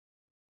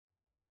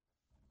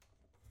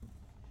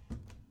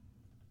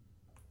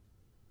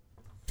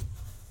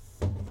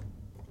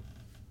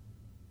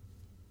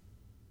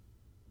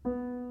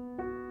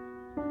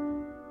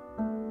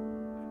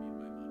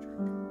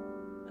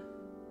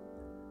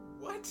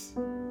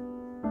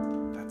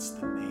What? That's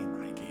the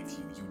name I gave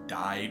you. You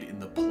died in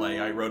the play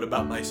I wrote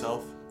about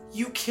myself.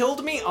 You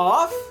killed me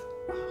off?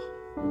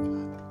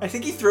 I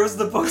think he throws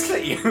the books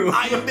at you.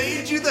 I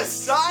made you the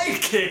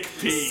sidekick,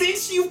 Pete!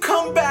 Since you've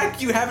come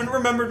back, you haven't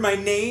remembered my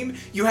name.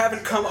 You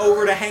haven't come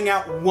over to hang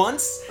out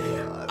once.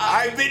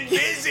 I've been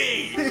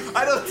busy!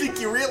 I don't think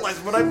you realize,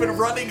 but I've been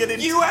running an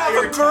entire You have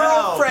a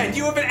town. girlfriend.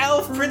 You have an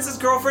elf princess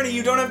girlfriend, and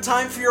you don't have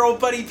time for your old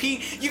buddy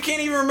Pete. You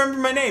can't even remember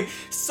my name.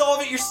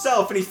 Solve it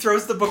yourself. And he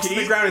throws the books to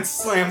the ground and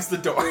slams the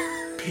door.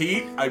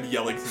 Pete, I'm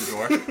yelling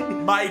through the door.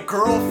 My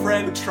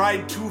girlfriend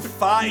tried to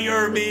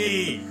fire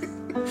me!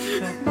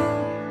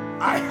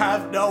 I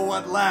have no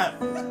one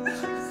left.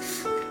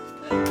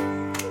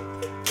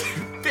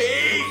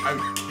 Pete!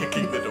 I'm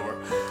kicking the door.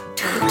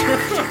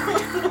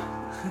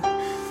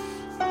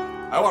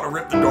 I want to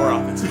rip the door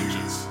off its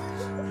hinges.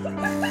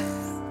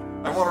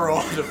 I want to roll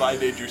a divine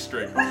nature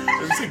strength.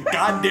 I'm saying,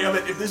 God damn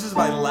it, if this is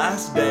my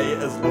last day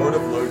as Lord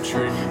of Lone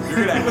Tree,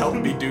 you're gonna help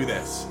me do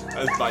this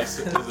as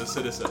a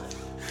citizen.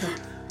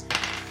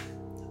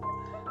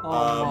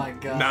 Oh my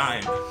god.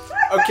 9.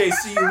 Okay,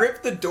 so you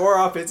rip the door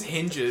off its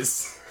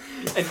hinges,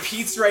 and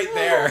Pete's right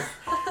there.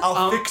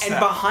 I'll fix and that.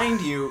 behind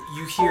you,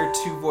 you hear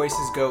two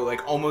voices go,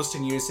 like, almost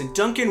in unison.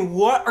 Duncan,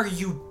 what are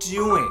you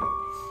doing?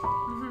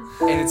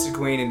 And it's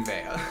Egwene and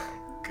Vea.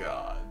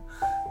 God.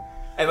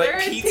 And, like, They're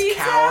in Pete's Pete's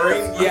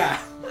cowering. house?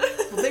 Yeah.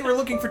 Well, they were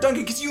looking for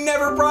Duncan because you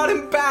never brought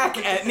him back,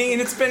 Etney,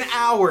 and it's been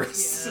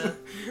hours. Yeah.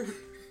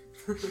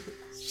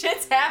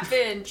 Shit's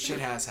happened. Shit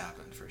has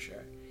happened, for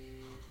sure.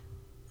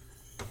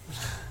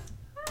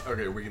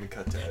 Okay, we're gonna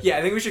cut to it. Yeah,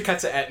 I think we should cut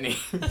to Etney.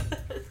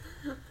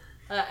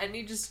 And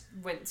he just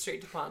went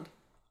straight to pond.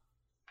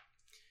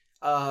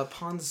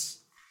 Pawn's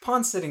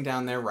sitting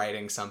down there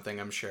writing something,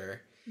 I'm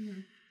sure.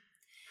 Mm-hmm.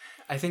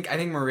 I think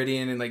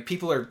Meridian and like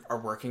people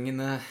are working in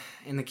the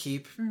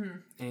keep,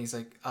 and he's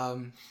like,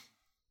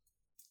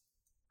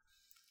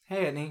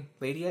 hey Etney,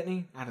 Lady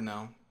Etney, I don't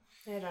know.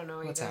 I don't know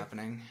What's either.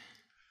 happening.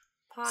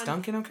 Pond. Is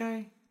Duncan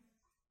okay?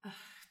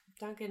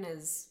 Duncan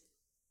is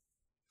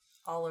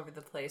all over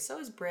the place. So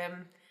is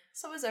Brim.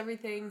 So is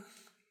everything.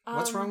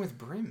 What's wrong with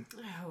Brim?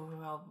 Oh,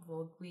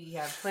 well, we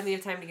have plenty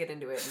of time to get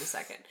into it in a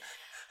second.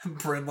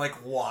 Bryn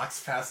like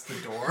walks past the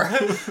door.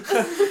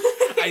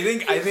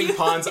 I think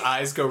Pawn's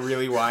eyes go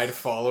really wide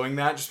following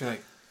that, just be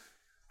like,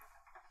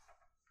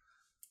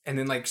 and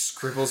then like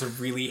scribbles a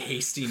really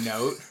hasty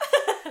note,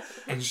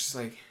 and he's just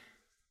like,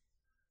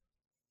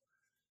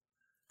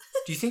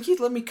 do you think he'd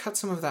let me cut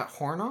some of that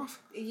horn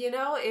off? You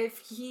know,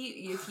 if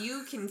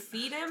you can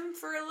feed him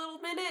for a little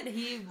minute,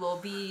 he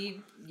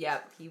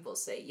will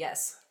say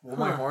yes. Will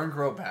my horn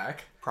grow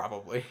back?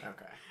 Probably.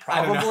 Okay.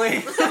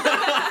 Probably.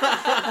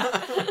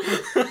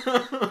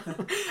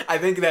 I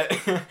think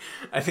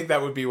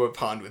that would be what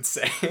Pond would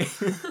say.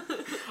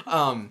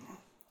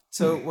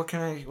 So what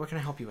can I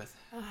help you with?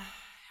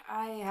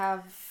 I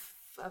have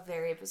a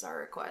very bizarre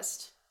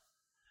request.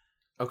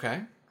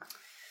 Okay.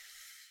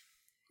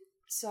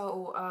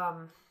 So,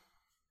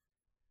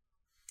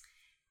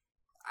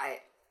 I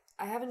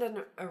haven't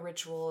done a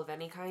ritual of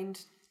any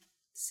kind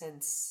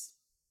since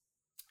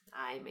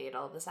I made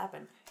all this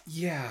happen.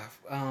 Yeah.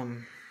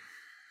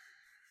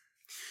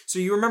 So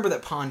you remember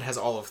that Pond has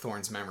all of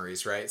Thorn's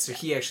memories, right? So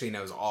he actually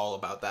knows all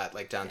about that,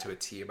 like down to a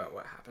T about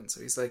what happened. So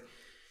he's like,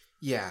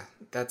 yeah,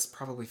 that's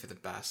probably for the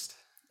best.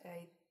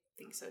 I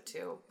think so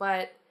too,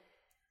 but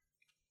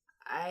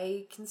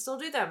I can still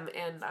do them,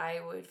 and I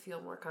would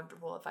feel more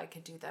comfortable if I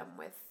could do them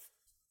with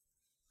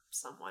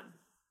someone.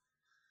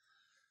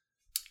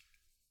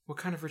 What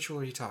kind of ritual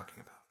are you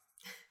talking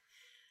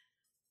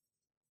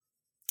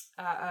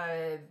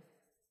about?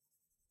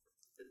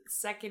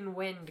 Second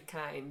wind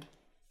kind.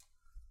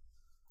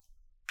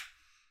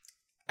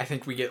 I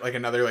think we get like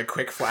another like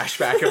quick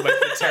flashback of like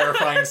the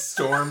terrifying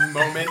storm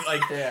moment,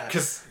 like Yeah.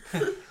 because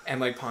and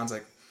like Pond's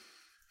like,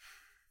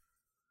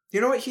 you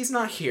know what? He's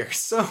not here,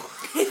 so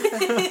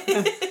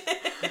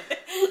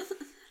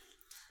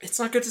it's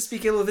not good to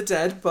speak ill of the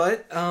dead,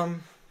 but there'll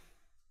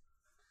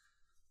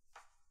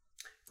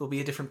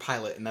be a different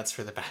pilot, and that's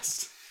for the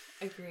best.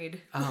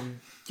 Agreed.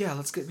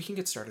 Yeah, we can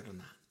get started on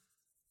that.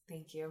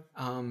 Thank you.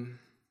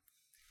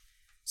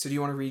 So do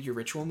you want to read your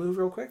ritual move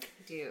real quick?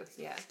 Do,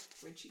 yeah.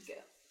 Where'd you go?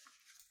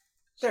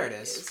 There it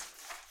is.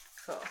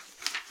 Cool.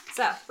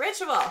 So,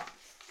 ritual.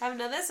 Haven't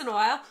done this in a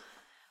while.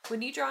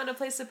 When you draw on a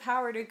place of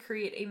power to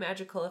create a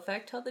magical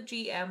effect, tell the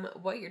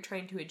GM what you're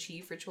trying to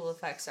achieve. Ritual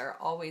effects are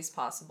always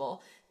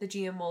possible. The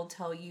GM will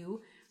tell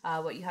you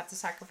what you have to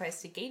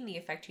sacrifice to gain the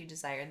effect you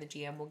desire, and the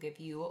GM will give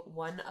you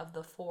one of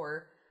the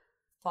 4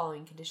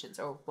 following conditions,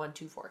 or 1,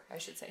 2, 4, I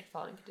should say,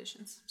 following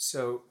conditions.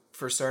 So,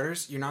 for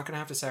starters, you're not going to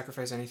have to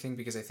sacrifice anything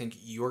because I think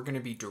you're going to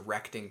be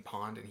directing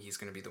Pond and he's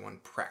going to be the one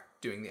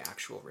doing the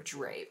actual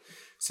ritual. Right.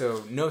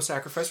 So, no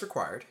sacrifice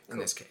required in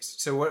this case.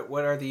 So,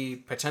 what are the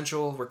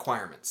potential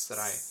requirements that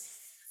I...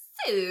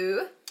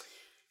 So,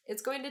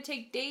 it's going to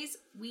take days,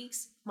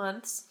 weeks,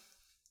 months.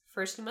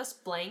 First, you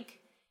must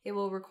blank. It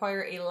will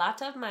require a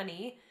lot of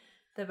money.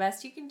 The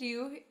best you can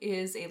do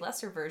is a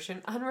lesser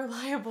version,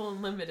 unreliable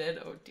and limited.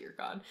 Oh dear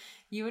God.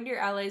 You and your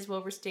allies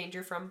will risk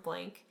danger from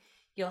blank.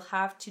 You'll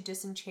have to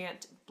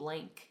disenchant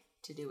blank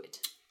to do it.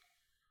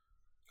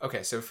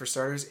 Okay, so for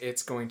starters,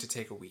 it's going to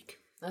take a week.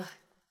 Ugh.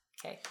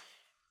 Okay.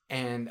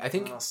 And I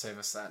think I'll save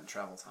us that in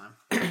travel time.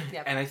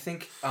 Yep. And I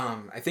think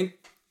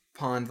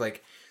Pond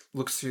like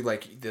looks through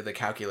like the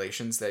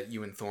calculations that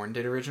you and Thorn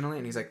did originally,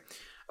 and he's like,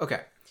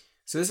 okay,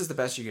 so this is the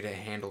best you could have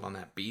handled on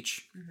that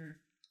beach.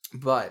 Mm-hmm.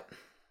 But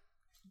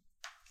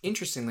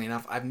interestingly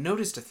enough, I've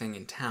noticed a thing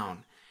in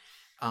town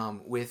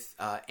with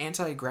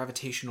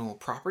anti-gravitational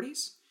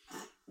properties.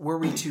 Were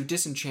we to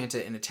disenchant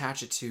it and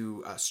attach it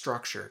to a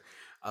structure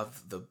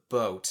of the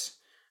boat,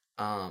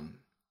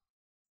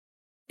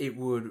 it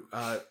would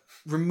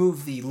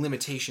remove the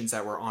limitations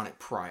that were on it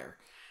prior.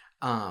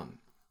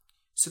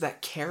 So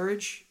that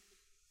carriage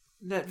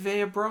that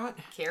Vea brought...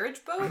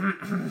 Carriage boat?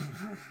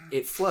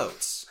 It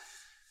floats.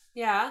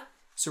 Yeah.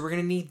 So we're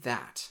going to need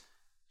that.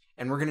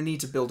 And we're going to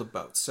need to build a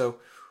boat. So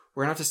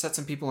we're going to have to set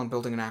some people on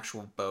building an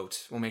actual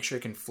boat. We'll make sure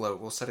it can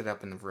float. We'll set it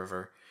up in the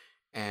river.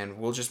 And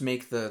we'll just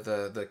make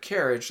the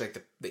carriage,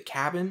 like the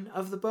cabin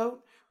of the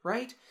boat,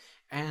 right?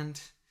 And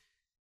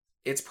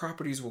its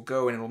properties will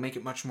go, and it'll make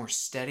it much more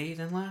steady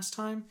than last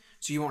time.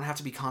 So you won't have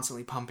to be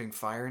constantly pumping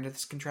fire into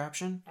this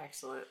contraption.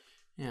 Excellent.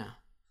 Yeah.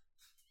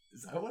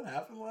 Is that what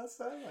happened last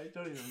time? I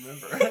don't even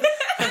remember.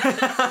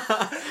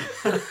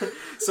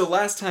 So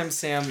last time,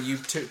 Sam, you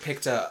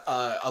picked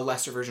a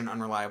lesser version,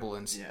 unreliable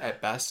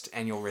at best,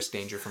 and you'll risk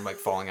danger from like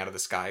falling out of the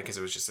sky because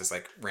it was just this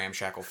like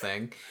ramshackle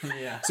thing.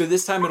 Yeah. So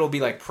this time it'll be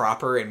like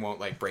proper and won't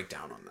like break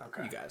down on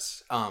you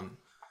guys.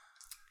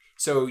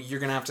 So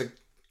you're gonna have to.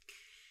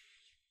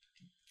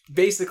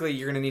 Basically,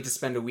 you're gonna need to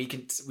spend a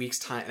week's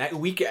time,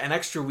 an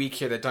extra week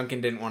here that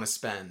Duncan didn't want to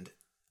spend,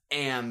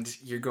 and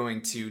you're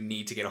going to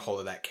need to get a hold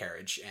of that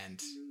carriage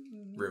and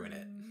ruin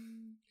it.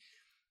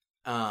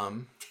 I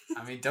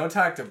mean, don't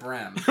talk to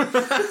Brim.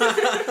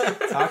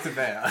 Talk to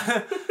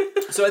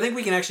Bea. So I think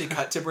we can actually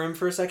cut to Brim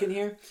for a second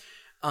here.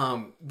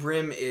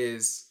 Brim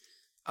is,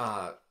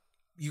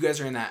 you guys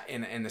are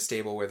in the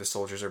stable where the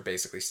soldiers are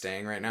basically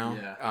staying right now.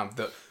 Yeah.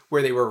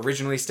 Where they were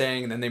originally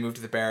staying, and then they moved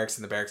to the barracks,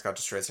 and the barracks got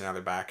destroyed, so now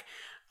they're back.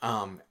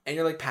 And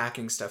you're like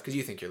packing stuff because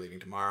you think you're leaving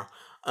tomorrow.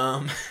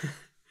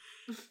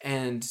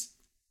 And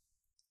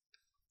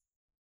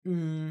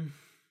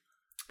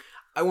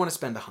I want to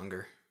spend a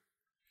hunger.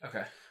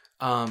 Okay.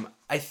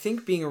 I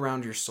think being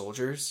around your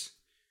soldiers,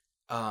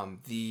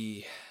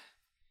 their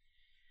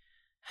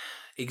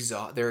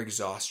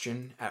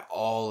exhaustion at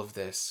all of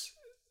this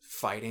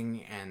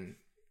fighting and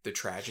the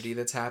tragedy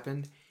that's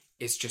happened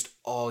is just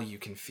all you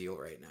can feel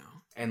right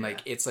now. And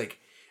like, it's like,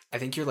 I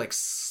think you're like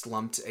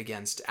slumped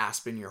against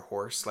Aspen, your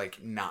horse,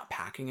 like not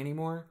packing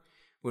anymore.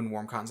 When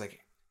Wormcotton's like,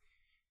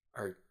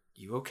 are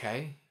you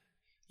okay?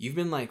 You've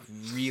been like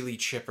really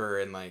chipper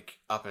and like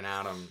up and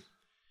at 'em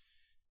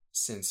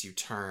since you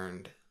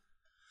turned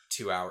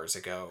 2 hours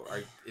ago.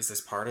 Is this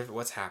part of it?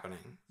 What's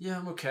happening? Yeah,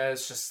 I'm okay.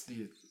 It's just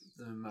the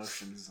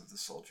emotions of the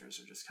soldiers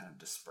are just kind of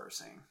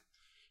dispersing.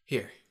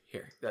 Here.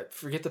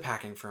 Forget the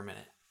packing for a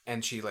minute.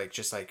 And she like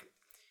just like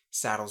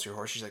saddles your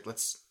horse. She's like,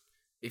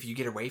 if you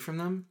get away from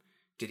them,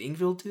 did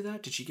Ingvild do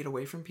that? Did she get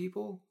away from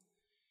people?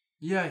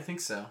 Yeah, I think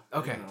so.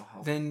 Okay,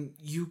 then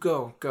you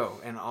go,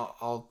 and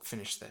I'll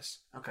finish this.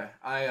 Okay,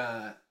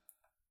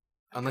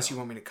 Unless you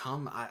want me to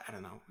come, I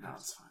don't know. No,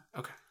 it's fine.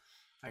 Okay,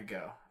 I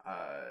go.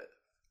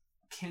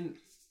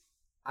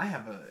 I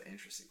have an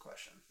interesting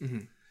question?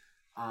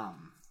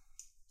 Mm-hmm.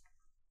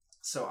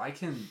 So I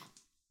can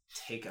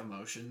take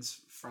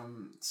emotions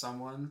from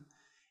someone.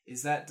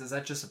 Does that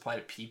just apply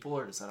to people,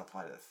 or does that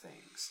apply to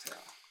things too?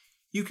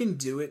 You can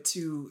do it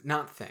to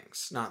not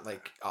things, not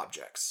like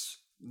objects.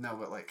 No,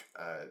 but like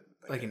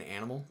an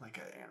animal. Like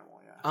an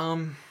animal,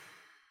 yeah.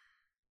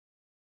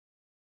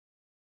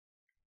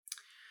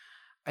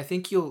 I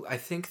think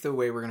the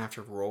way we're gonna have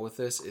to roll with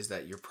this is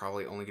that you're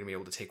probably only gonna be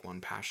able to take one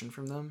passion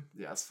from them.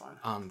 Yeah, that's fine.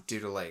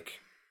 Due to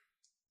like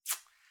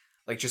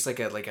just like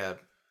a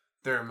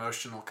their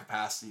emotional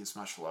capacity is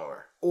much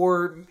lower.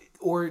 Or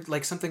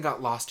like something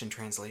got lost in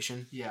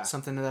translation. Yeah.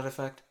 Something to that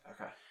effect.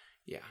 Okay.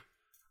 Yeah.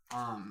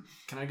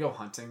 Can I go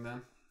hunting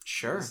then?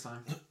 Sure. This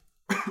time?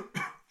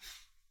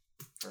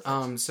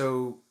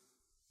 So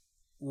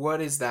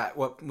what is that?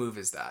 What move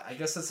is that? I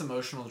guess that's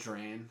emotional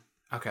drain.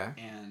 Okay.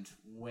 And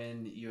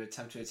when you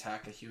attempt to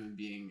attack a human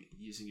being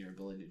using your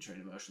ability to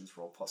drain emotions,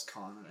 roll plus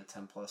con, and at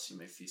 10+, you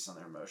may feast on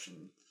their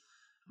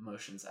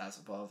emotions as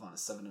above. On a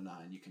 7 to 9,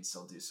 you can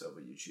still do so,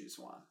 but you choose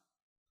one.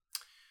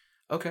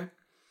 Okay.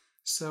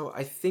 So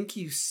I think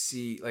you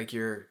see like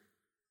you're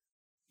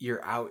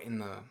out in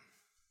the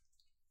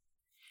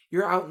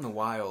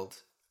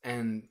wild,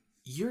 and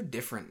you're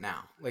different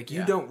now. Like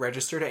you don't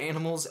register to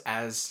animals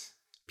as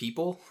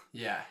people.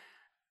 Yeah.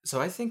 So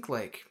I think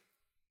like,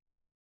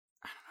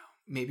 I don't know,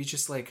 maybe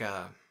just like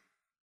a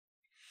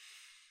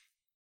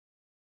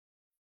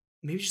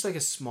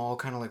small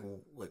kind of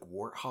like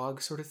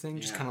warthog sort of thing,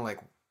 just kind of like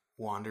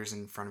wanders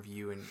in front of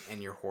you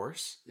and your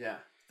horse. Yeah.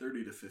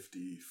 30 to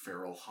 50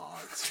 feral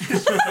hogs.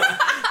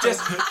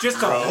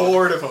 just a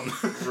horde of them.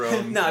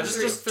 No,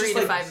 just 3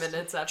 to 5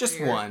 minutes after just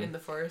you're one. in the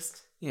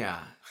forest. Yeah.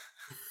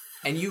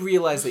 And you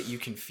realize that you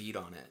can feed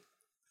on it.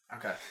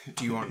 Okay.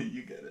 Do you want?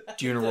 You get it.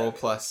 Do you want to roll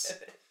plus?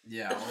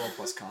 Yeah, I'll roll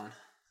plus con.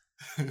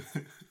 How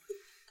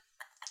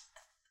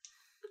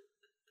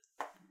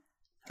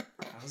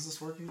does this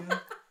work again?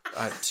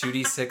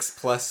 2d6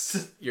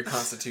 plus your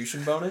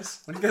Constitution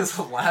bonus. What are you guys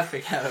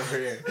laughing at over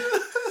here?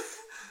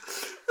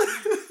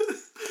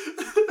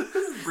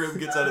 Brim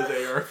gets out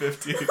his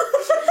AR-15.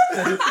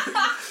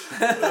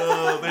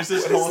 There's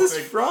this What whole is this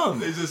thing. from?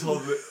 There's this whole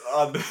thing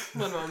on.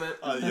 One moment.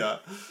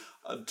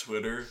 On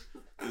Twitter,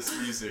 this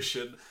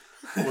musician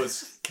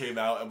came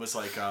out and was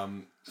like,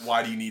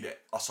 why do you need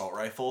assault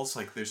rifles?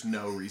 Like, there's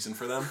no reason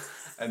for them.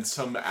 And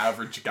some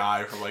average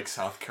guy from like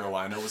South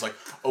Carolina was like,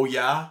 oh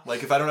yeah?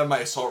 Like, if I don't have my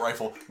assault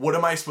rifle, what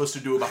am I supposed to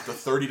do about the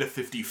 30 to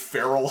 50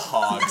 feral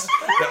hogs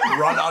that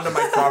run onto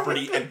my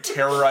property and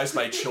terrorize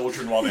my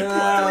children while they play? 3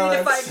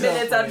 to 5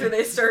 minutes after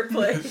they start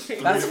playing.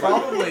 That's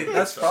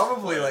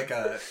probably like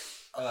a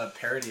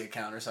parody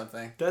account or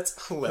something. That's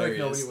I feel like hilarious.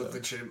 nobody would though.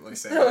 legitimately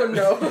say Oh that.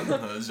 no.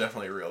 No, it's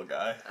definitely a real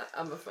guy.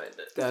 I'm gonna find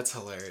it. That's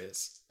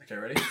hilarious. Okay,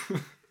 ready?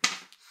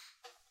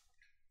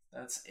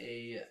 That's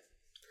a...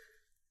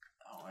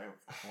 Oh, I have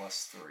 +3.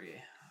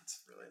 That's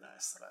really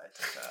nice that I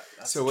did that.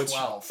 That's So what's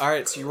 12. all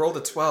right? So you rolled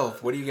a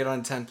 12. What do you get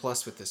on 10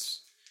 plus with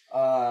this?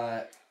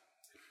 I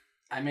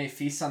may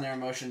feast on their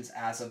emotions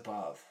as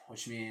above,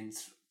 which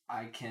means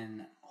I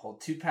can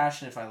hold 2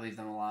 passion if I leave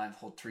them alive,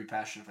 hold 3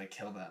 passion if I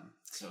kill them.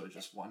 So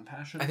just 1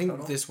 passion I think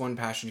total? this one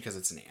passion because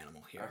it's an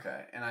animal here.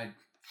 Okay, and I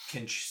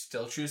can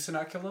still choose to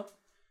not kill them?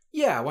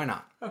 Yeah, why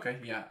not? Okay,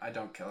 yeah, I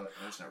don't kill it.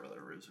 There's no really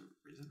reason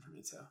for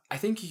me to. I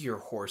think your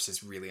horse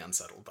is really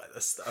unsettled by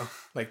this though.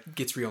 Like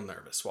gets real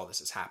nervous while this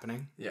is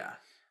happening. Yeah.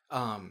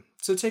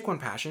 So take 1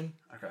 passion.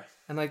 Okay.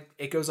 And like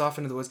it goes off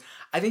into the woods.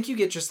 I think you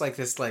get just like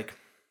this like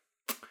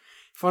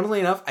funnily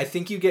enough, I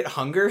think you get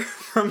hunger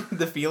from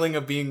the feeling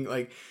of being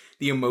like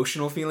the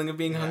emotional feeling of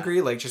being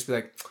hungry. Like just be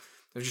like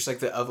there's just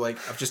like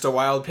of just a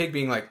wild pig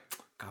being like,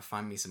 gotta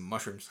find me some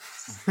mushrooms.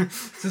 So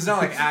it's not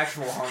like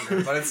actual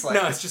hunger, but it's like...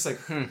 No, it's just like,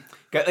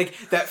 got like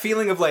that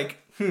feeling of like,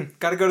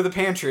 gotta go to the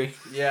pantry.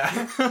 Yeah.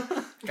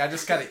 I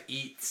just gotta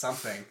eat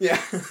something.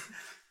 Yeah.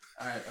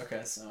 Alright,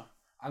 okay, so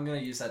I'm gonna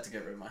use that to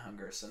get rid of my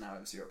hunger, so now I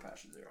have 0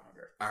 passion, 0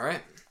 hunger. All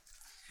right.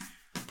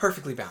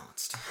 Perfectly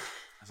balanced.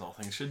 As all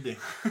things should be.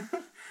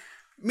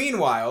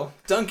 Meanwhile,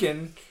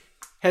 Duncan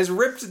has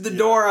ripped the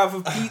door off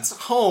of Pete's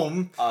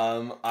home.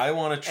 I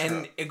want to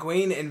And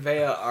Egwene and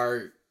Vea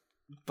are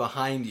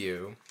behind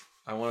you.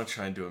 I want to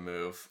try and do a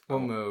move.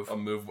 What move? A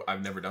move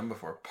I've never done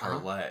before.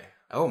 Parlay.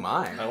 Oh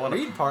my. I wanna-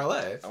 Read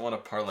parlay. I want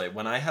to parlay.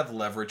 When I have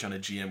leverage on a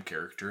GM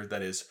character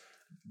that is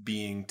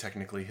being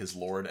technically his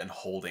lord and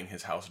holding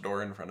his house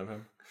door in front of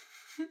him,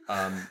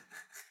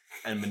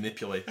 and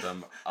manipulate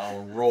them,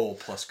 I'll roll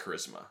plus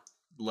charisma.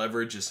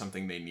 Leverage is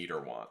something they need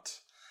or want.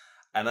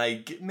 And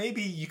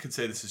maybe you could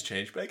say this has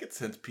changed, but I get the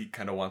sense Pete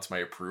kind of wants my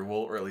approval,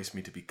 or at least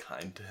me to be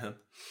kind to him.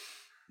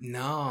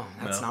 No,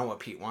 that's No? not what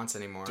Pete wants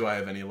anymore. Do I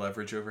have any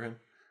leverage over him?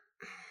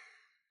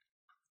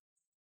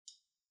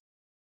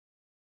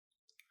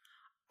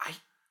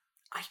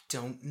 I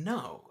don't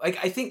know. Like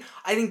I think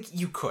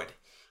you could.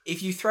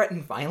 If you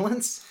threaten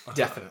violence,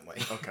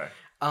 definitely. Okay.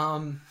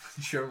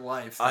 Your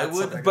life. I that's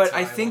would- something But that's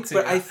I valuable think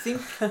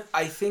to you.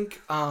 I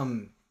think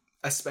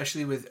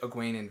especially with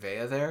Egwene and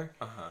Vea there,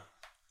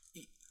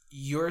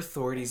 your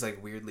authority's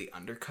like weirdly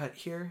undercut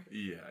here.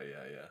 Yeah.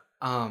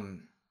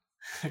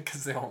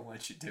 Because they won't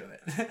let you do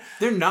it.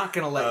 They're not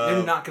gonna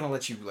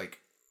let you like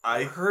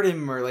hurt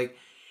him or like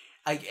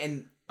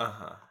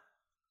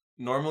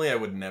Normally I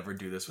would never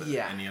do this with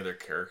Yeah. any other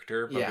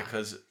character, but Yeah.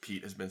 because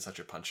Pete has been such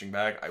a punching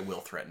bag, I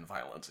will threaten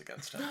violence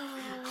against him.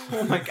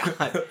 oh my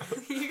god.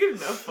 You give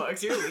no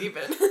fucks. You're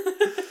leaving.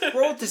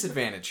 Roll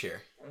disadvantage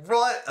here.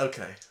 What?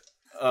 Okay.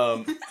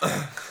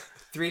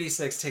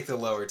 3d6, take the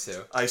lower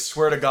 2. I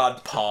swear to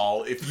God,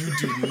 Paul, if you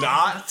do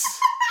not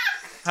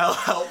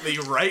help me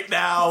right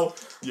now,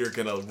 you're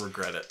gonna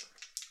regret it.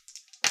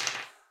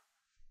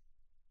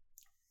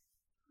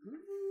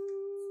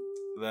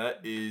 That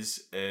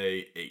is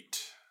a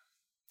 8.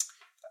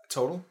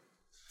 Total?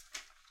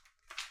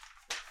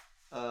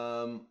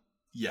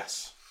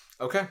 Yes.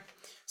 Okay.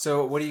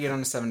 So what do you get on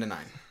a 7 to 9?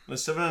 On a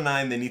 7 to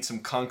 9, they need some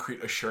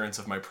concrete assurance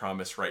of my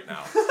promise right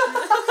now.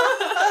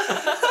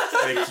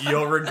 Like,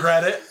 you'll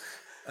regret it.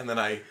 And then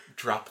I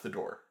drop the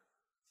door.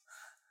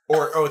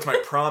 Or, it's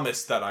my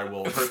promise that I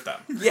will hurt them.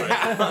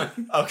 Yeah. Right?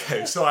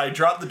 Okay, so I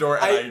drop the door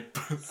and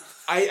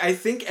I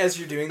think as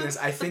you're doing this,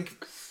 I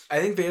think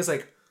Vea's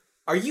like,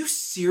 are you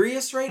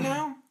serious right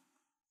now?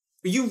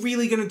 Are you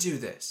really gonna do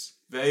this?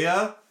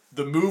 Vea,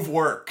 the move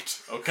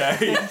worked,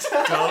 okay?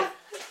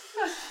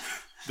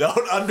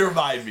 Don't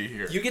undermine me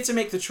here. You get to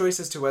make the choice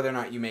as to whether or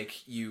not you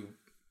make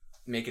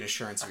an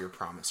assurance of your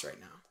promise right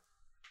now.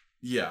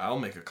 Yeah, I'll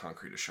make a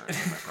concrete assurance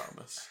of my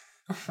promise.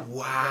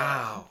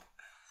 Wow.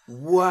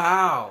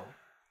 Wow.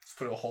 Just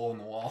put a hole in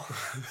the wall.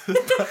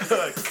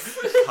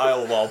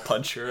 Kyle wall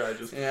puncher. I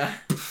just Yeah.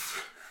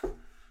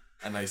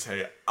 and I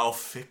say, I'll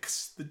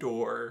fix the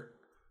door.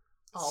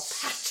 I'll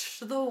patch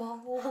the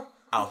wall.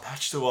 I'll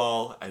patch the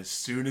wall as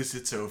soon as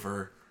it's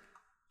over.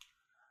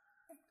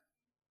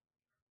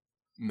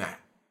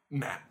 Matt.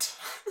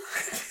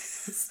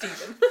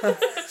 Steven.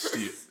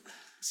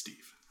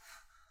 Steve.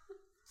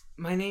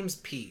 My name's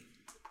Pete.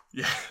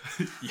 Yeah.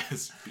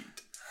 Yes, Pete.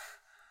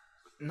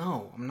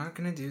 No, I'm not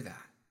gonna do that.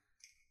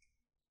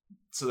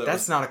 So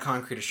that's not a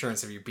concrete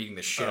assurance of you beating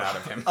the shit out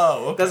of him.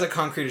 Oh, okay. That's a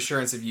concrete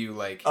assurance of you,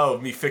 like... Oh,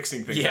 me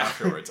fixing things Yeah.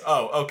 afterwards.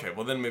 Oh, okay.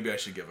 Well, then maybe I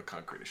should give a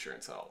concrete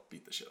assurance that I'll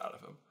beat the shit out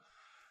of him.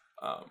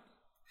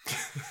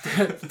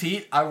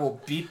 Pete, I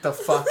will beat the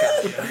fuck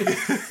out of you.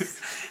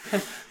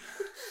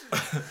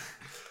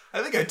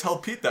 I think I tell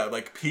Pete that.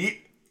 Like,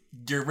 Pete,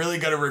 you're really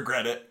gonna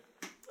regret it.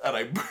 And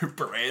I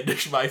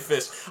brandish my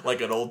fist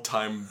like an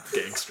old-time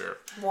gangster.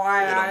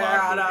 Why in a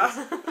mob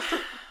I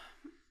movie.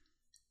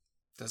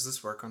 Does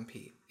this work on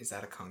Pete? Is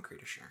that a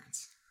concrete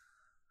assurance?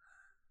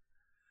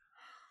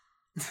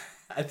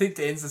 I think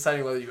Dane's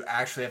deciding whether you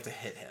actually have to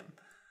hit him.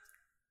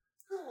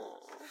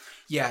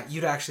 Yeah,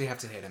 you'd actually have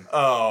to hit him.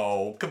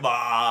 Oh, come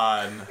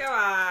on. Come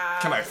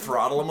on. Can I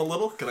throttle him a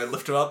little? Can I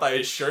lift him up by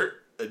his shirt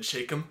and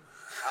shake him?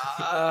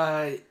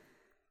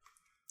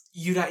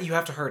 You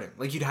have to hurt him.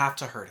 Like, you'd have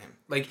to hurt him.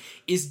 Like,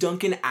 is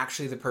Duncan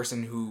actually the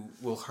person who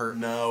will hurt?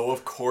 No,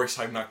 of course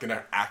I'm not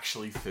gonna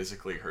actually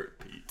physically hurt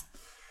Pete.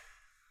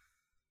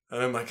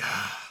 And I'm like,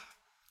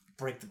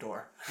 Break the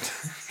door.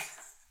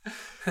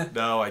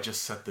 no, I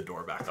just set the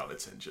door back on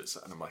its hinges.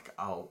 And I'm like,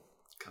 I'll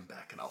come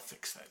back and I'll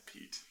fix that,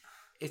 Pete.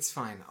 It's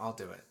fine. I'll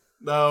do it.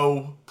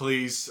 No,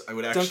 please. I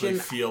would actually Duncan,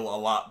 feel a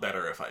lot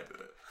better if I did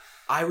it.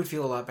 I would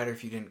feel a lot better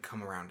if you didn't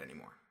come around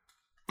anymore.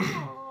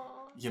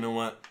 You know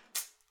what?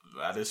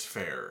 That is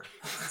fair.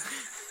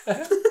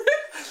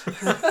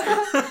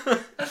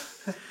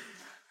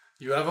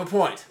 You have a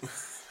point.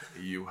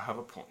 You have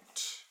a point.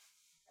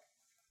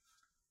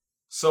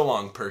 So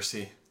long,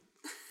 Percy.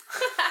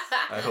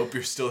 I hope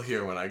you're still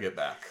here when I get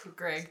back.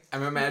 Greg.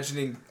 I'm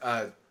imagining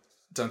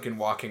Duncan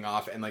walking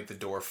off and, like, the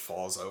door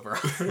falls over.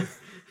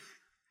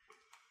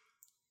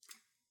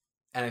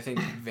 And I think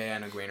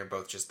Van and Egwene are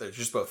they're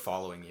just both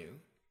following you.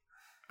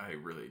 I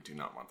really do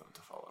not want them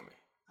to follow me.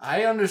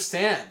 I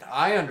understand.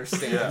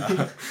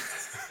 Yeah.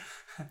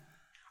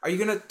 Are you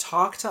gonna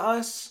talk to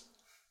us?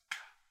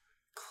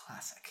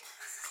 Classic.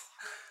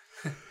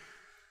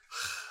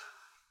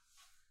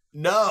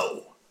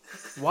 No!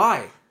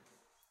 Why?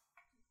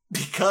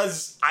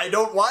 Because I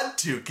don't want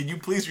to. Can you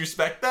please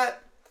respect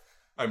that?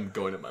 I'm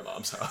going to my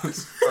mom's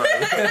house.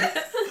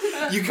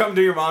 You come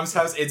to your mom's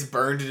house, it's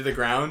burned to the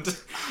ground.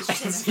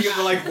 So you have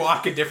to, like,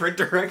 walk a different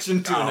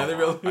direction to another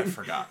building. I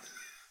forgot.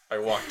 I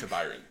walked to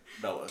Byron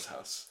Bella's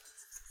house.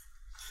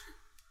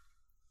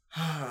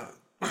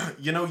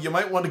 You know, you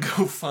might want to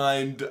go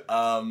find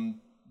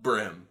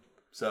Brim.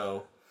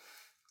 So,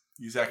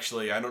 he's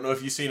actually, I don't know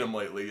if you've seen him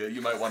lately.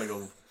 You might want to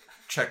go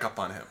check up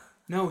on him.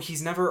 No,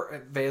 he's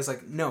never... Vea's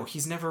like, no,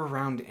 he's never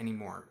around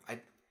anymore.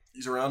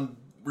 He's around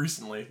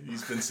recently.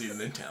 He's been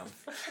seen in town.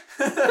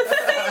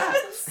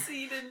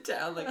 Seen in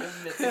town like a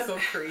mythical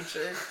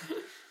creature.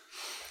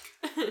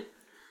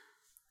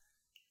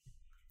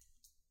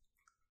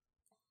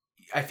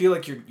 I feel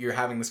like you're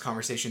having this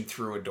conversation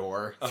through a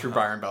door, through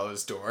Byron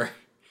Bella's door.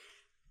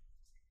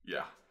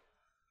 Yeah.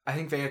 I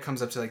think Vea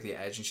comes up to, like, the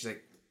edge and she's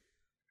like,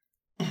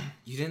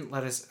 you didn't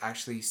let us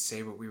actually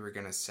say what we were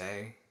gonna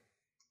say.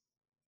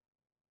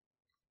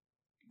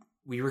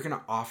 We were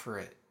gonna offer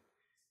it.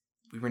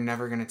 We were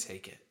never gonna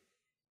take it.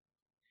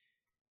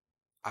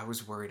 I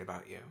was worried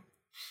about you.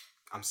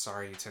 I'm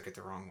sorry you took it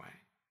the wrong way.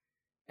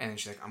 And then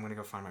she's like, I'm gonna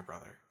go find my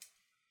brother.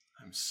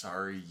 I'm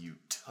sorry you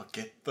took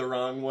it the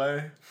wrong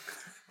way.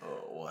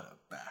 Oh, what a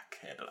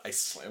backhanded. I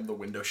slam the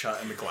window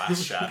shut and the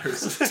glass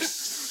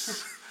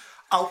shatters.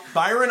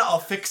 Byron, I'll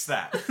fix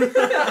that.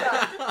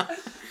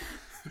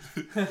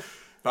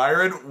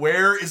 Byron,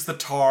 where is the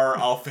tar?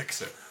 I'll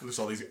fix it. There's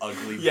all these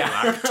ugly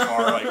black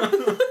tar,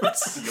 like,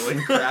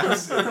 ceiling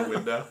cracks in the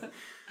window.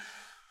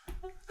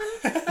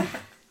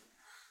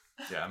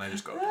 Yeah, and I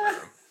just go to my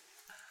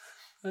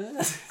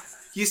room.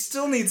 You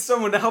still need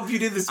someone to help you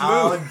do this move.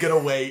 I'm gonna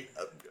wait.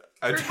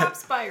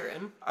 Perhaps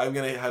Byron. I'm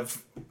gonna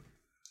have...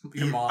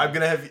 Your mom. I'm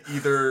gonna have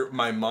either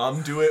my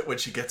mom do it when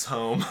she gets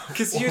home.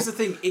 Because here's the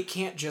thing, it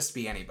can't just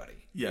be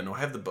anybody. Yeah, no, I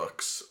have the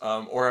books.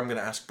 Or I'm gonna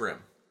ask Brim.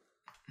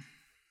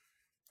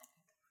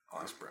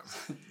 I'll ask Brim.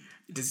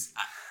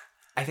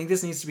 I think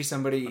this needs to be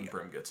somebody... When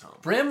Brim gets home.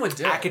 Brim would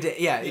do it.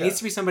 It needs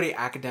to be somebody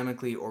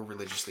academically or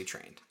religiously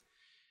trained.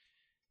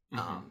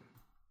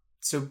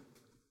 So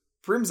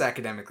Brim's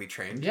academically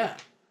trained. Yeah.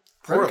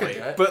 Brim could Poorly,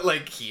 do it. but,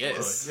 like, he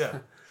is. Yeah.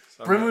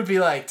 So Brim would be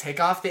like, take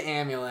off the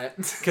amulet.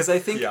 Because I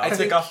think... Yeah, I'll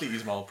take off the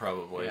Ismail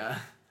probably. Yeah.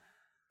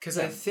 Because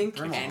I think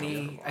Brim's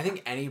unbelievable. I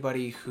think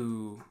anybody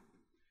who...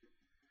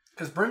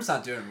 Because Brim's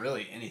not doing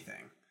really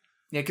anything.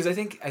 Yeah, because I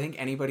think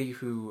anybody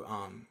who...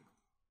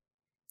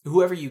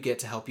 whoever you get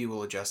to help you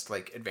will adjust,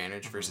 like,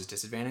 advantage versus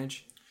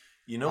disadvantage.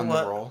 You know on the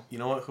what? roll. You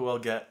know what? Who I'll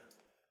get?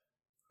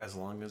 As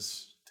long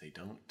as they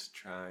don't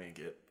try and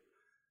get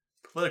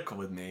political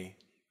with me,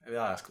 maybe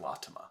I'll ask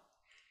Latima.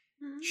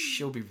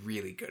 She'll be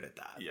really good at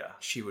that. Yeah.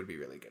 She would be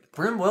really good at that.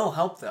 Brim will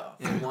help though.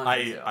 if you want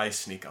him to. I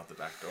sneak out the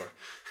back door.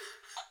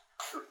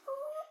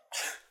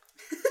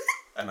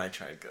 And I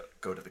try and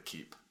go to the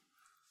keep.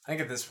 I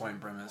think at this point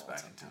Brim is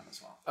back in town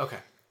as well. Okay.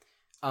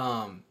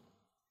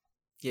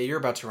 Yeah, you're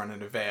about to run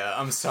into Vea.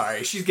 I'm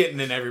sorry. She's getting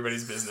in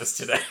everybody's business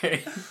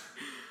today.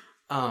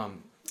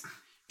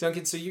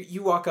 Duncan, so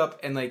you walk up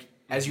and like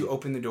as you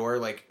open the door,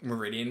 like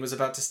Meridian was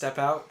about to step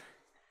out.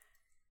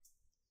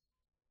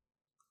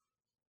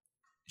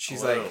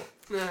 She's Hello.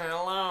 like,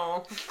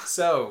 Hello.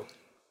 so,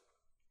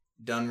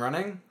 done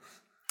running?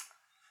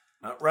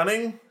 Not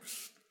running,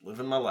 just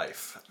living my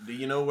life. Do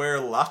you know where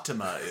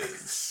Latima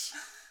is?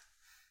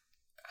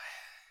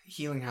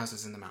 Healing house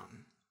is in the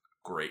mountain.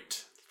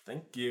 Great.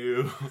 Thank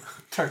you.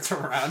 Turns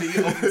around, he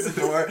opens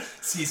the door,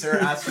 sees her,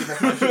 asks her the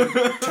question,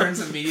 turns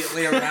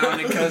immediately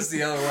around and goes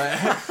the other way.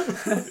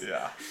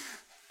 Yeah.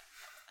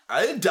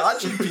 I'm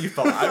dodging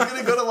people. I'm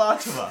gonna go to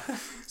Latima.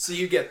 So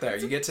you get there.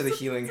 You get to the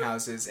healing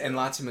houses, and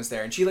Latima's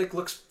there, and she like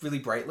looks really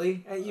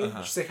brightly at you.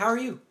 She's like, "How are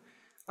you?"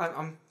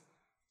 I'm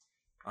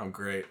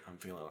great. I'm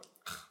feeling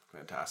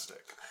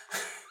fantastic.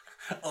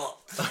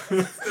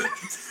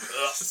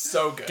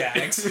 so good.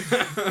 Gags.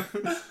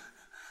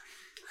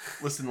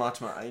 Listen,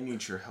 Latima, I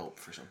need your help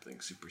for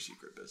something super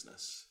secret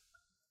business.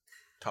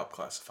 Top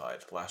classified.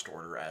 Last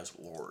order as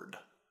Lord.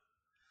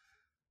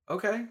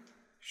 Okay,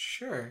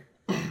 sure.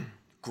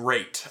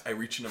 Great. I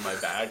reach into my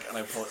bag and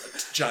I pull a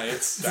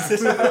giant stack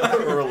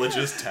of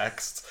religious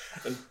texts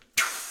and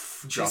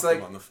drop like-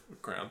 them on the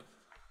ground.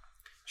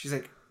 She's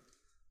like,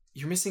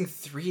 "You're missing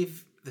 3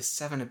 of the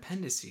 7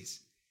 appendices.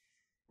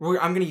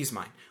 I'm going to use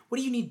mine. What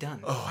do you need done?"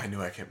 Oh, I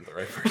knew I came to the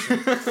right person.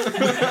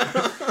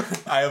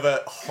 I have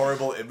a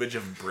horrible image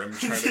of Brim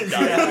trying to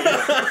guide me.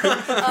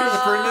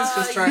 Brenda's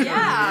just trying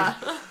Yeah.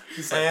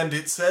 And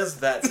it says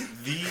that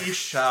thee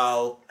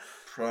shall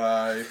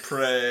pray.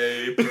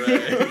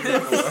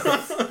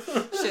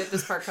 Shit,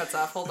 this part cuts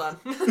off. Hold on.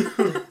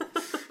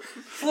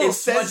 It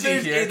says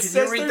smudgy here. it Can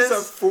says you read there's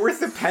this? a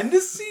 4th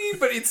appendix,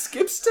 but it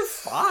skips to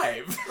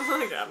 5. Oh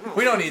my god.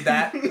 We don't need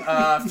that.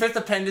 5th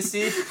appendice.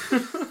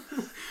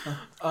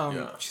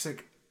 Yeah. She's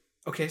like,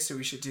 "Okay, so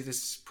we should do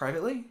this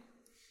privately?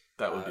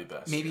 That would be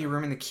best. Maybe a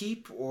room in the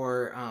keep,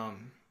 or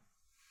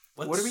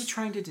what are we Let's-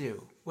 trying to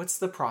do? What's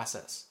the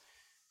process?"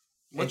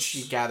 And Let's-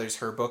 she gathers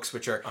her books,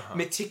 which are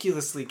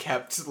meticulously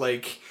kept,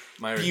 like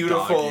My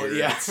beautiful, dog-eared,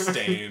 yeah.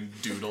 stained,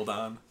 doodled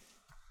on.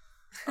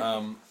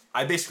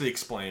 I basically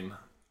explain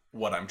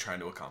what I'm trying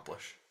to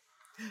accomplish.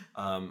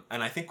 And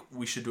I think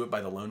we should do it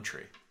by the lone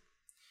tree.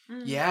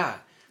 Yeah.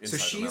 So Inside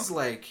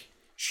the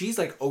she's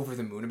like over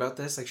the moon about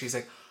this. Like she's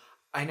like,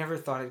 "I never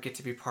thought I'd get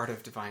to be part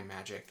of divine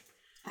magic."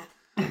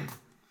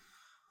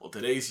 Well,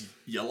 today's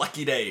your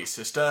lucky day,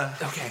 sister.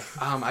 Okay.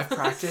 I've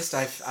practiced.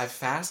 I've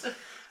fast.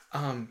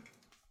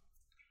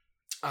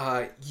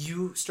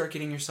 You start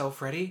getting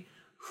yourself ready.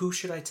 Who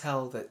should I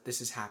tell that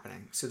this is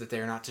happening so that they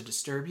are not to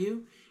disturb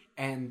you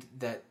and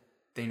that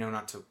they know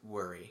not to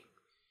worry?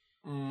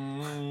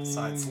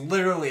 Besides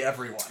literally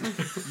everyone.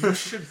 You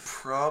should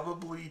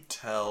probably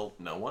tell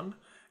no one.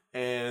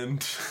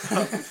 And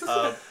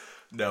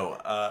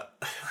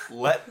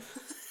let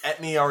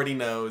Etney already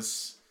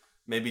knows.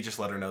 Maybe just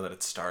let her know that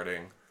it's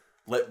starting.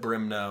 Let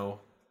Brim know.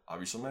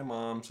 Obviously my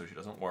mom, so she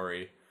doesn't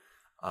worry.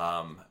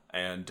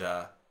 And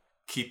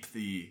keep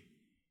the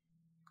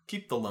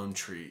lone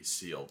tree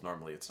sealed.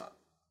 Normally it's not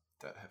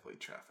that heavily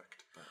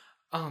trafficked.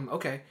 But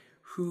Okay.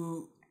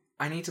 Who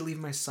I need to leave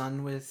my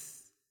son with?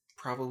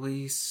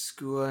 Probably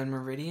Skua and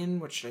Meridian.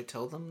 What should I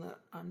tell them that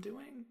I'm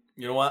doing?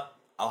 you know what?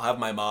 I'll have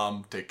my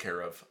mom take care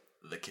of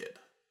the kid.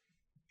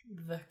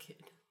 The kid.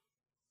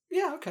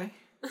 Yeah, okay.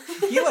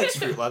 He likes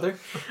fruit leather.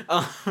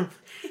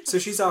 So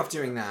she's off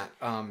doing that.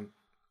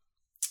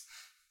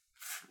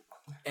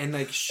 And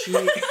like she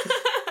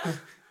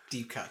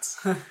deep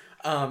cuts.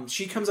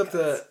 She comes up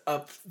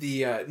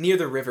the near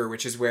the river,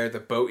 which is where the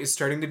boat is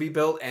starting to be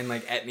built, and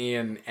like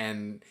Etney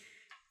and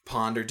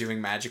Pond are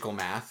doing magical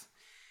math.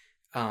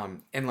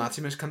 And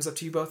Latimus comes up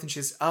to you both and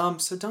she's,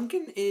 so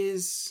Duncan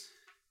is...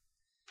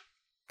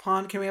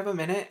 Pond, can we have a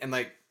minute? And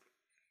like,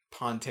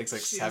 Pond takes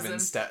like Shoos 7 him.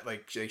 steps,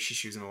 like she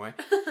shoos him away.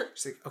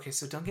 She's like, "Okay,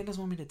 so Duncan doesn't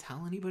want me to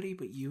tell anybody,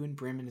 but you and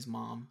Brim and his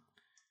mom."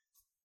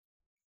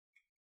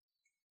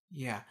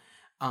 Yeah.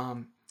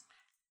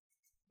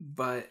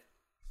 But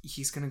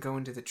he's gonna go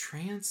into the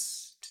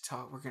trance to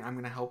talk. I'm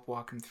gonna help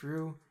walk him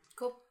through.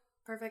 Cool.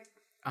 Perfect.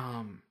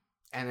 And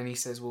then he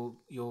says, "Well,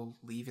 you'll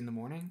leave in the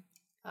morning."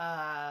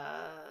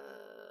 About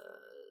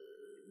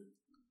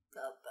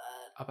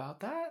About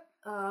that.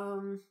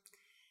 that?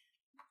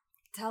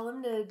 Tell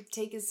him to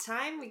take his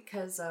time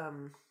because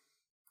Pond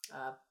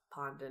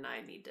and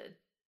I need to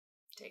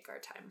take our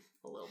time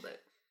a little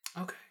bit.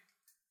 Okay.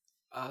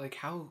 Like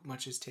how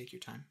much is take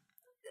your time?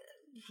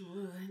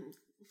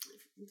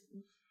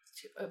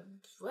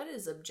 What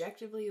is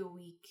objectively a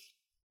week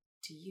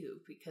to you,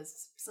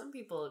 because some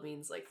people it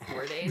means like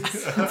 4 days.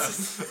 So.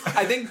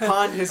 I think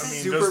Pond has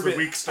Does super the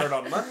week start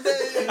on Monday?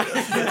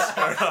 Does it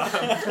start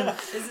on...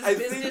 Is this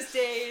business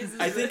days?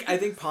 I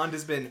think Pond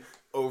has been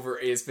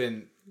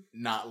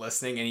not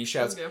listening, and he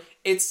shouts, Okay.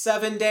 "It's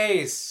 7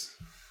 days."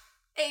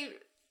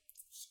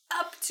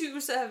 Up to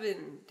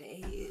 7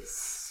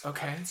 days.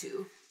 Okay. Up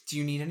to. Do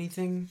you need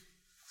anything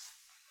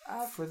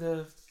for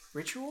the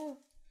ritual?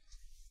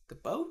 The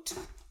boat?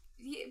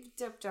 Yeah,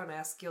 don't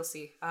ask. You'll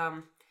see.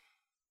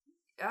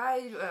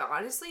 I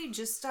honestly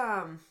just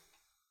some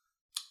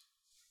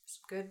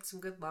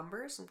good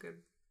lumber, some good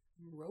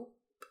rope,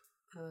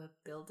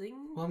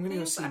 building. Well, I'm gonna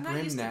go things. see I'm not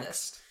Bryn used to next.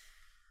 this.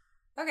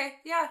 Okay,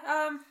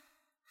 yeah.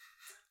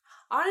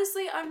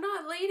 Honestly, I'm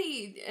not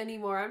lady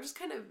anymore. I'm just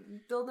kind of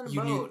building a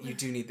boat. You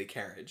do need the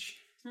carriage.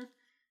 Oh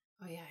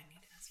yeah, I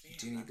need it. You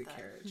do need the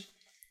carriage.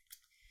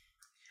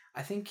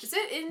 I think. Is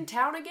it in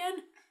town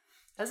again?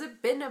 Has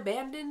it been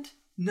abandoned?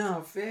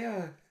 No,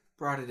 Vea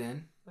brought it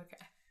in.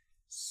 Okay.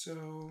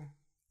 So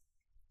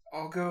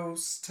I'll go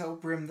tell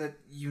Brim that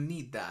you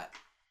need that.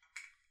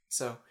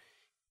 So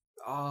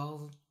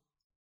I'll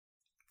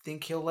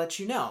think he'll let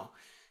you know,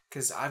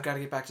 because I've got to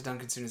get back to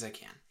Duncan as soon as I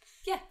can.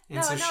 Yeah. And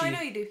No, so I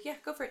know you do. Yeah,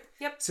 go for it.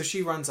 Yep. So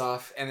she runs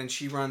off, and then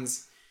she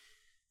runs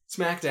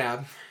smack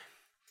dab.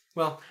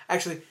 Well,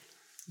 actually,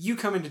 you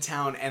come into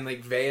town, and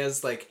like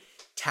Vea's like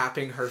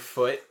tapping her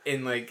foot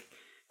in like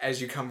as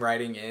you come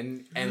riding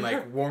in, and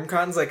like Warm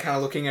Cotton's like kind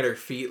of looking at her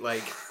feet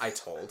like, I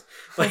told.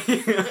 Like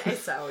Hey,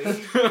 Zoe.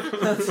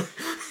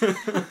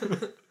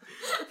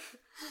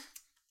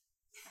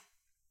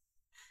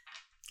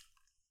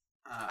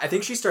 I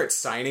think she starts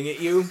signing at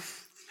you.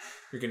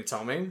 You're gonna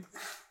tell me?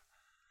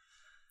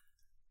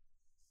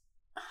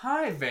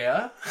 Hi,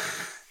 Vea.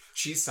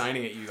 She's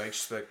signing at you like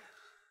she's like,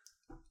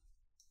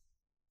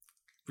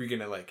 "We're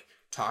gonna like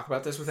talk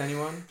about this with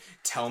anyone?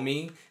 Tell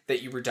me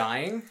that you were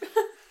dying?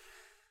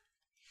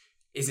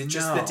 Is it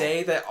just the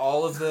day that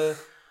all of the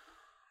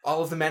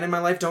men in my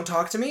life don't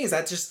talk to me? Is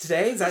that just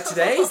today? Is that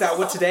today? Is that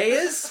what today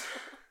is?"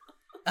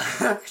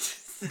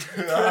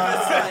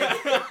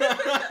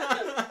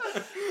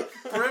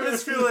 Brim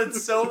is feeling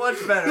so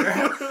much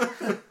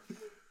better.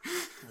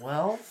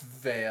 Well,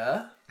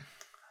 Vea,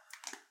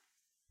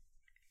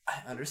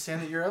 I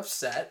understand that you're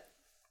upset.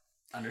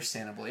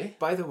 Understandably.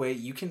 By the way,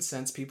 you can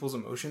sense people's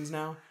emotions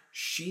now.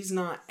 She's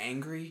not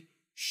angry.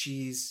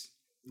 She's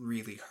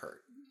really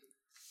hurt.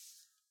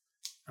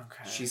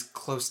 Okay. She's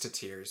close to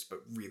tears, but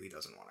really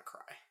doesn't want to cry.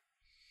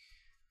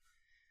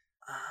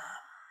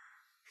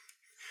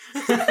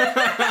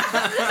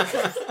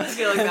 I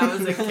feel like that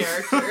was a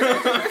character.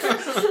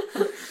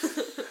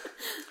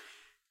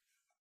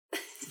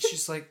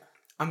 She's like,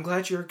 "I'm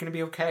glad you're going to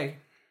be okay."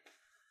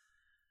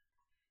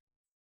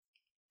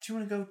 Do you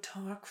want to go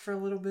talk for a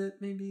little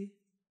bit, maybe?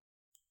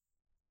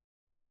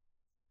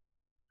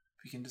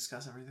 We can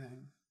discuss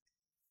everything.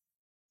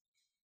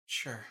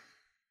 Sure.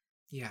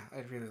 Yeah,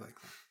 I'd really like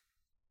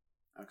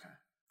that. Okay.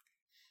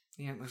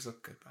 The antlers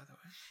look good, by the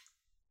way.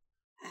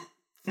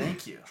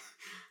 Thank you.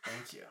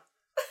 Thank you.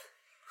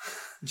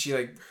 And she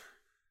like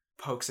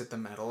pokes at the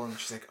metal, and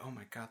she's like, "Oh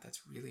my god,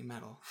 that's really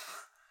metal."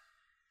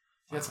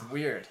 That's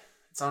weird.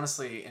 It's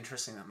honestly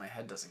interesting that my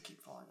head doesn't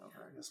keep falling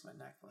over. I guess my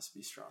neck must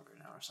be stronger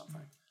now or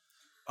something.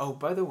 Oh,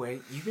 by the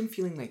way, you've been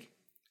feeling like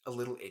a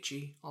little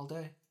itchy all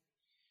day?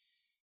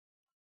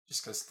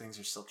 Just because things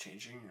are still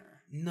changing,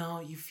 or? No,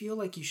 you feel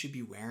like you should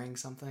be wearing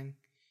something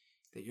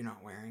that you're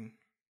not wearing.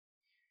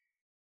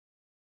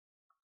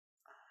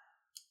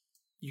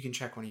 You can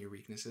check one of your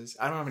weaknesses.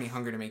 I don't have any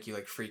hunger to make you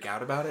like freak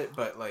out about it,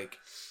 but like,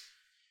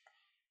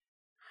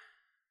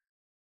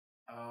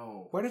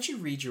 Oh. why don't you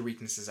read your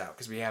weaknesses out?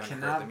 Because we haven't heard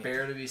Cannot them yet.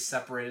 bear to be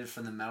separated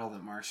from the metal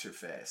that marks your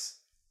face.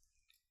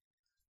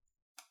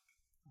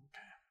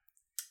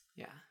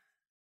 Yeah.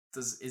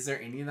 Is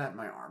there any of that in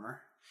my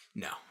armor?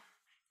 No.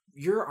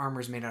 Your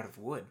armor's made out of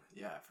wood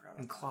Yeah, I forgot about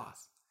and that.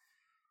 cloth.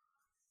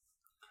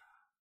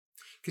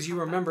 Because you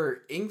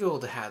remember,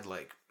 Ingvild had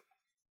like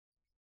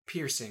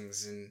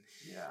piercings and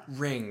Yeah.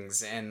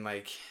 rings and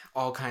like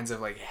all kinds of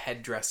like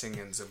head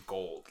dressings of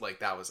gold. Like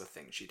that was a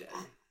thing she did.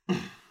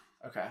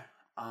 Okay.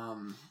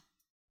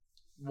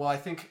 Well, I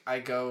think I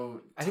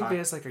go. I think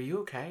Vea's like, "Are you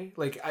okay?"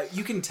 Like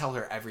you can tell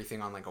her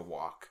everything on like a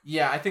walk.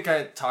 Yeah, I think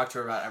I talked to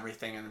her about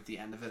everything, and at the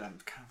end of it, I'm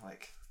kind of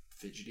like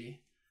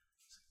fidgety.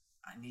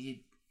 I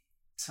need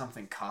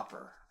something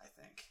copper, I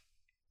think.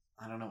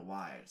 I don't know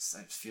why. I just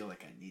feel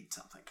like I need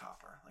something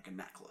copper, like a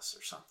necklace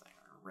or something,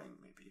 or a ring,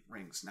 maybe.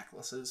 Rings,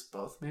 necklaces,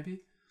 both,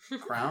 maybe.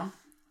 Crown?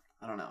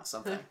 I don't know,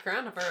 something.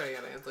 Crown of already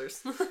got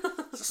answers.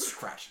 Just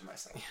scratching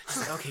myself. Just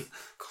like, okay,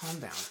 calm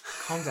down.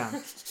 Calm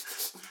down.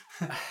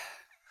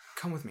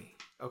 Come with me,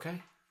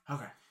 okay?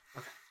 Okay.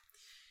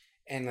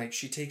 And like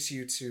she takes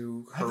you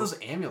to her. Are those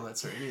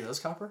amulets or any of those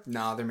copper?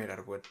 No, they're made out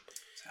of wood.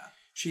 Yeah.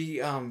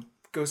 She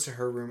goes to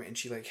her room and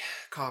she like,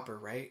 "Copper,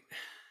 right?"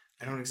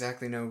 I don't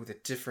exactly know the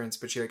difference,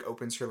 but she like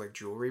opens her like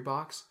jewelry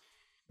box.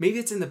 Maybe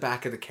it's in the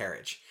back of the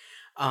carriage.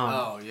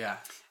 Oh yeah.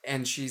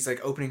 And she's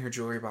like opening her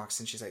jewelry box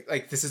and she's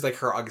like this is like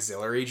her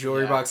auxiliary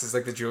jewelry box. It's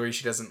like the jewelry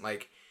she doesn't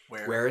like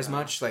wear as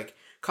much. Like,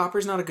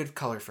 copper's not a good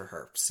color for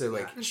her, so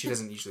like she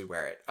doesn't usually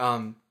wear it.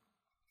 And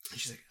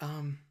she's like,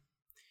 and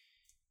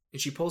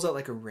she pulls out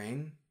like a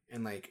ring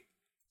and like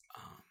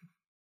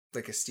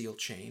a steel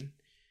chain,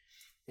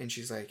 and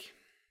she's like,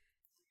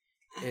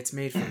 it's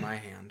made from my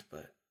hand,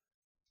 but.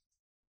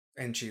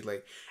 And she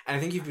like, and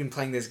I think you've been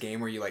playing this game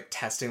where you like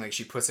testing, like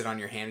she puts it on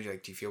your hand and you're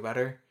like, do you feel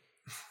better?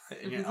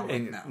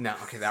 And no,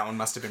 okay, that one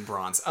must have been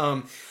bronze.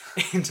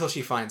 Until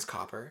she finds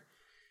copper.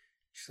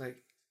 She's like,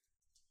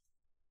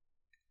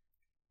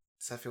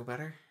 does that feel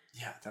better?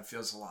 Yeah, that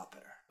feels a lot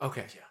better.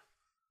 Okay. Yeah.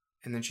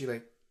 And then she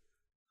like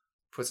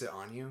puts it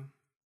on you.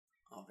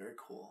 Oh, very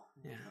cool.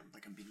 Yeah.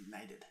 Like I'm being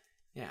knighted.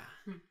 Yeah.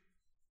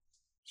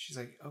 She's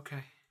like,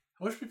 okay.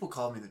 I wish people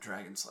called me the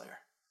Dragon Slayer.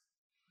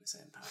 They say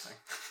in passing.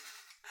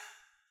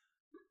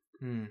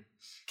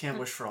 Can't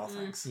wish for all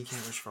things. You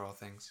can't wish for all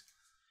things.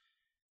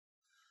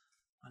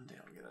 One day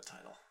I'll get a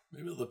title.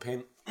 Maybe they'll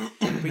paint. But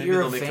Maybe you're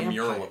they'll a make vampire. a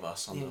mural of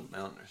us on the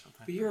mountain or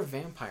something. But you're a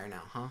vampire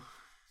now, huh?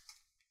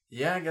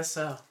 Yeah, I guess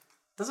so.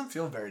 Doesn't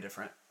feel very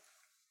different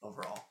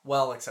overall.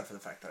 Well, except for the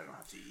fact that I don't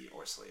have to eat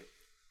or sleep.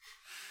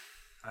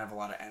 I have a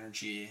lot of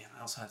energy.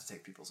 I also have to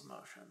take people's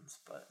emotions.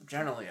 But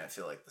generally, I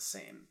feel like the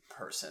same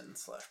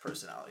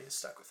person/personality is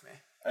stuck with me.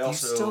 I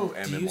also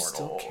am do you immortal.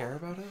 still care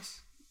about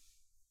us?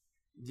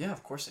 Yeah,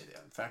 of course I do.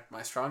 In fact,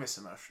 my strongest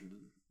emotion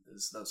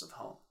is those of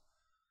home.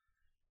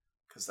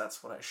 Because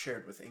that's what I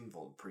shared with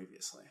Ingvold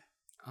previously.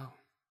 Oh.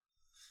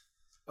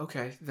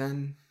 Okay,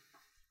 then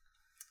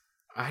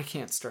I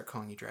can't start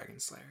calling you Dragon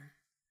Slayer.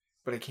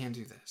 But I can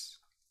do this.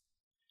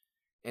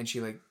 And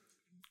she like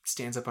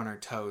stands up on her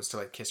toes to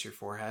like kiss your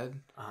forehead.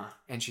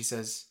 And she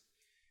says,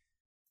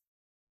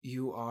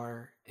 you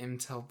are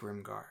Imtel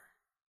Brimgar,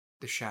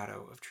 the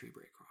shadow of Tree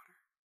Breakwater.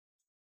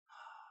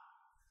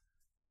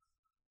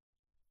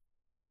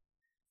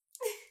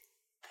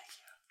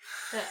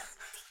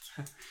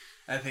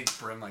 I think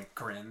Brim like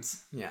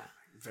grins. Yeah.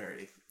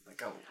 Very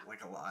like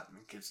a lot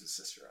and gives his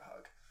sister a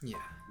hug. Yeah.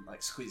 And,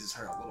 like squeezes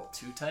her a little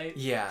too tight.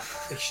 Yeah.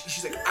 Like,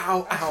 she's like,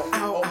 ow, ow,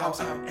 ow, ow,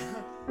 ow.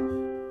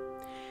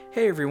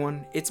 Hey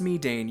everyone, it's me,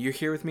 Dane. You're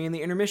here with me in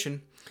the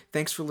intermission.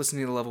 Thanks for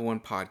listening to the Level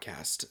 1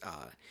 podcast.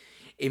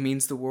 It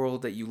means the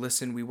world that you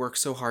listen. We work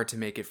so hard to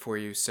make it for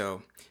you,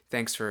 so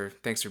thanks for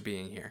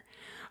being here.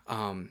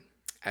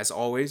 As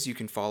always, you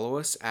can follow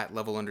us at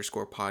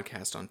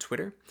level_podcast on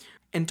Twitter.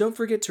 And don't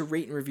forget to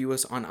rate and review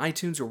us on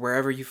iTunes or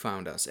wherever you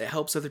found us. It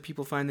helps other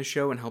people find the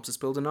show and helps us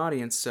build an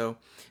audience, so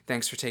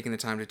thanks for taking the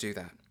time to do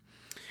that.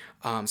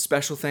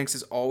 Special thanks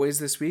as always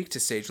this week to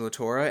Sage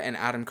Latora and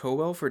Adam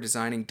Cowell for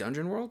designing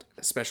Dungeon World.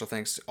 Special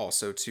thanks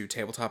also to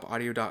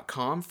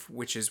tabletopaudio.com,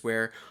 which is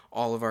where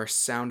all of our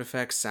sound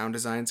effects, sound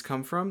designs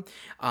come from.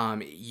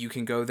 You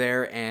can go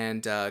there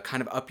and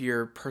kind of up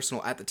your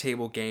personal at the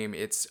table game.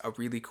 It's a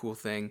really cool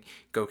thing.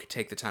 Go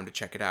take the time to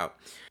check it out.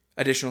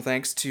 Additional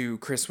thanks to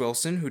Chris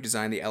Wilson, who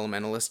designed the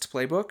Elementalist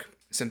playbook.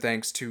 Some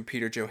thanks to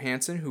Peter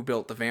Johansson, who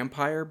built the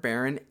Vampire,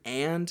 Baron,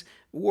 and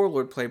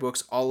Warlord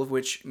playbooks, all of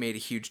which made a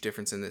huge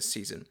difference in this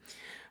season.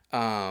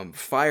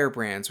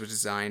 Firebrands was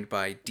designed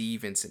by D.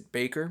 Vincent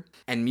Baker,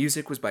 and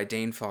music was by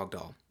Dane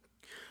Fogdahl.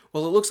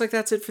 Well, it looks like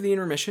that's it for the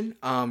intermission.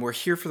 We're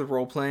here for the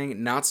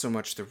role-playing, not so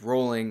much the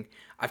rolling.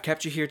 I've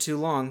kept you here too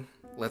long.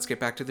 Let's get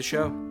back to the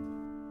show.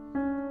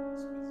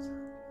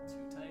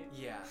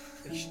 Yeah.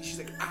 She's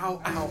like,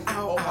 ow, ow,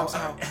 ow, ow,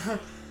 ow.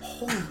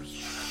 Holy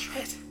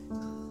shit.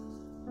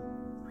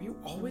 Were you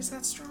always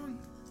that strong?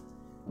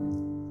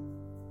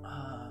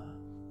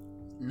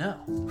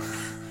 No.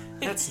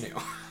 That's new.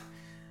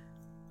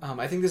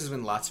 I think this is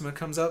when Latsuma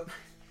comes up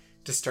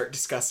to start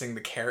discussing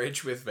the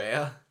carriage with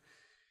Vea.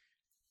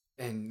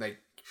 And, like,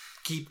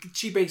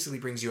 she basically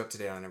brings you up to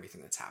date on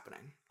everything that's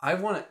happening. I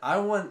want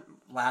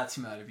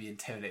Latima to be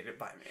intimidated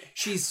by me.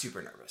 She's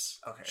super nervous.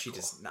 Okay, She cool.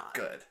 does not.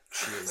 Good.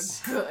 She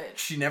is... Good.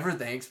 She never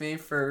thanks me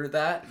for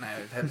that, and I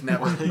have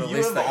never You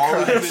released have that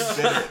always grudge. been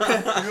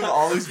bitter. You have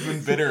always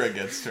been bitter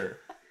against her.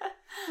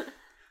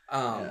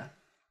 Yeah.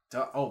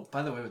 Oh,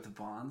 by the way, with the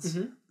bonds,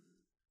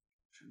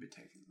 should be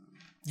taking them.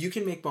 You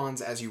can make bonds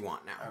as you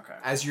want now. Okay.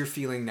 As you're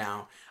feeling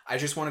now. I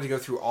just wanted to go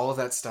through all of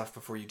that stuff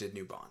before you did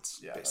new bonds.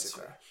 Yeah,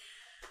 basically. that's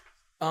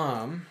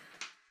fair.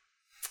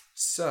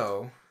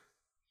 So,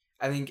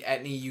 I think,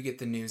 Etney, you get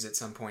the news at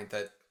some point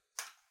that...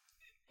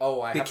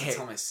 Oh, I have to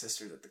tell my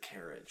sister that the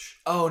carriage.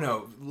 Oh,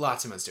 no,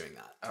 Latsuma's doing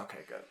that. Okay,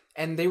 good.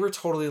 And they were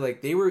totally,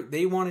 like,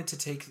 they wanted to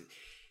take...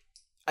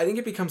 I think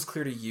it becomes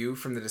clear to you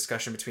from the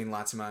discussion between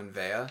Latsuma and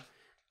Vea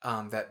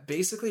that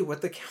basically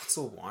what the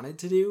council wanted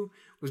to do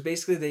was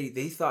basically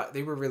they thought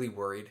they were really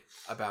worried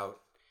about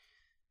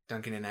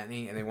Duncan and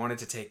Etney, and they wanted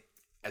to take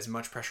as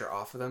much pressure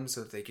off of them so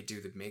that they could do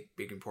the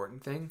big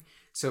important thing.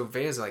 So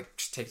Vea's like,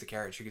 just take the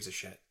carriage. Who gives a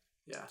shit?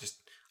 Yeah. Just,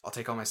 I'll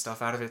take all my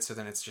stuff out of it so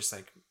then it's just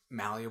like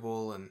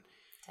malleable and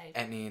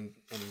Etney and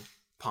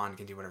Pond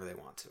can do whatever they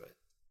want to it,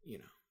 you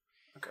know.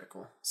 Okay,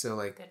 cool. So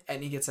like Good.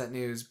 Etney gets that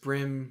news.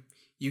 Brim,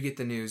 you get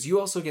the news. You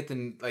also get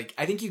the, like,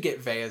 I think you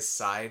get Vea's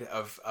side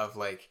of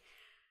like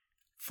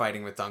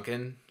fighting with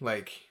Duncan.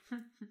 Like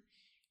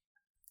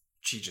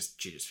she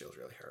just feels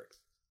really hurt.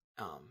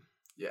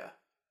 Yeah.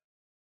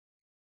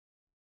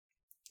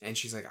 And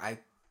she's like, I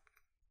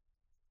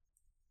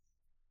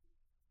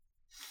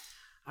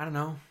don't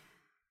know.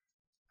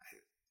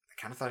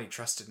 I kind of thought he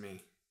trusted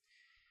me.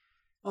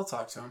 I'll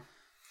talk to him.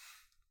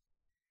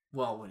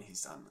 Well, when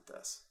he's done with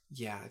this.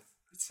 Yeah, it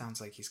sounds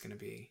like he's going to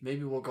be...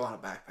 Maybe we'll go on a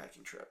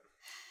backpacking trip.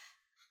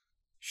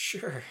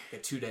 Sure. A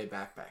 2-day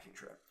backpacking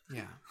trip.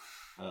 Yeah.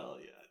 Oh,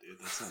 yeah, dude.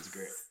 That sounds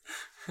great.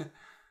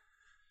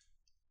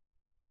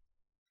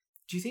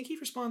 Do you think he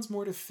responds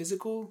more to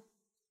physical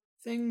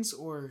things,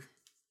 or...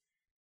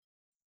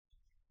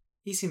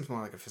 He seems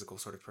more like a physical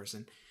sort of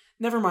person.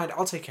 Never mind,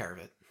 I'll take care of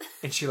it.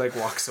 And she, like,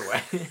 walks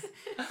away.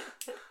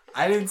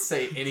 I didn't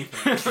say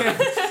anything.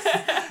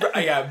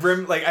 Yeah,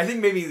 Brim, like, I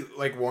think maybe,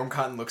 like, Warm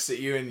Cotton looks at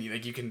you and,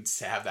 like, you can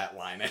have that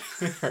line.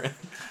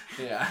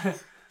 Yeah.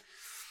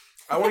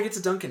 I want to get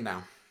to Duncan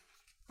now.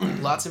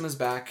 Latima's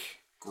back.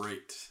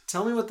 Great.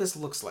 Tell me what this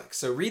looks like.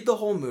 So read the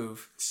whole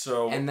move,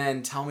 So and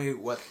then tell me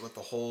what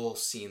the whole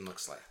scene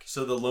looks like.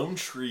 So the lone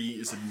tree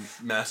is a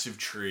massive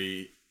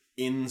tree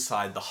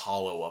inside the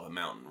hollow of a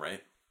mountain,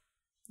 right?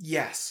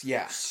 Yes,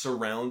 yeah.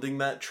 Surrounding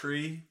that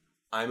tree,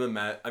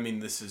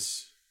 this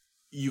is...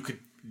 You could...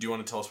 Do you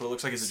want to tell us what it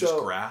looks like? Is it just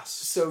grass?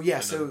 So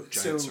yeah, in a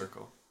giant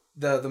circle.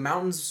 The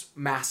mountain's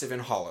massive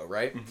and hollow,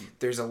 right? Mm-hmm.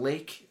 There's a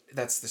lake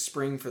that's the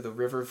spring for the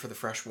river for the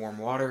fresh warm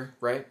water,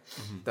 right?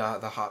 Mm-hmm.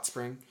 The hot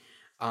spring.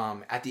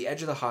 At the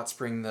edge of the hot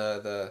spring,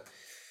 the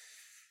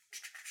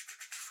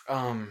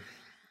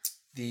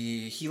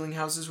healing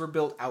houses were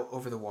built out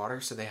over the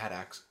water, so they had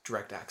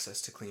direct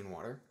access to clean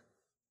water.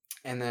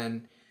 And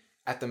then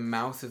at the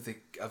mouth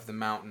of the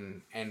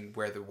mountain and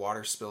where the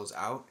water spills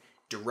out,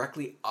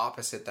 directly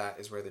opposite that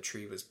is where the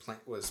tree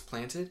was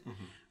planted.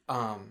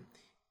 Mm-hmm.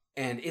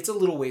 And it's a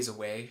little ways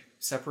away,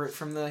 separate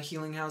from the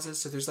healing houses,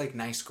 so there's like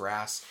nice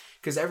grass,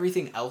 because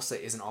everything else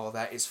that isn't all of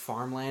that is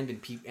farmland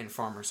and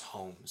farmers'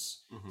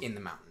 homes in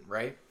the mountain,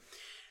 right?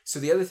 So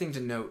the other thing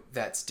to note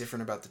that's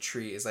different about the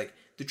tree is like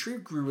the tree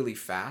grew really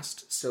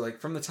fast. So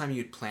like from the time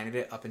you'd planted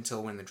it up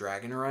until when the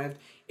dragon arrived,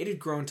 it had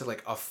grown to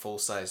like a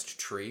full-sized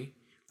tree,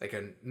 like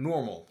a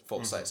normal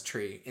full-sized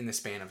tree in the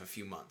span of a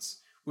few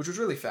months, which was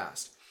really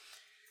fast.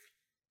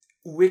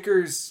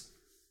 Wicker's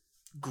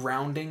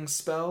grounding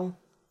spell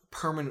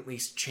permanently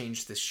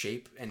changed the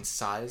shape and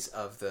size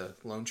of the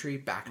lone tree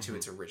back to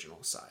its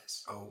original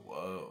size. Oh,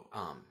 whoa.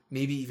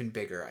 Maybe even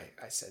bigger,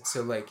 I said. Wow.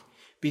 So like,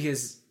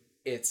 because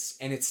it's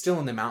still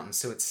in the mountains,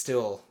 so it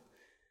still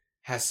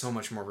has so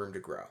much more room to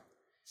grow.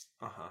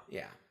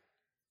 Yeah.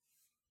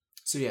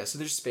 So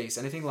there's space.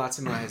 And I think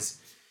Latsima has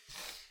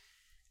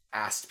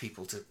asked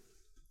people to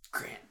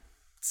grant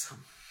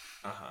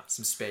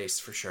some space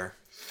for sure.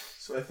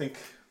 So I think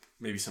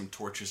maybe some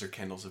torches or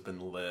candles have been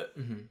lit.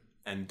 Mm-hmm.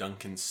 And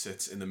Duncan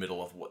sits in the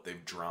middle of what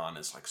they've drawn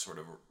as like sort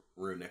of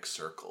runic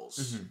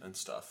circles and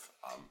stuff.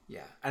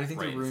 And I think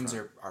the runes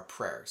are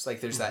prayers.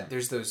 Like there's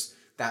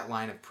that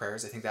line of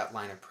prayers. I think that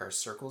line of prayers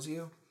circles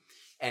you.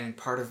 And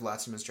part of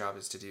Latsima's job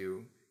is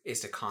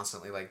to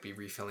constantly like be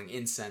refilling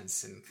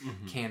incense and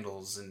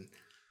candles and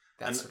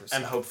that sort of stuff.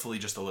 And hopefully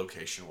just the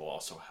location will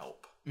also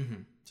help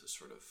to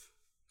sort of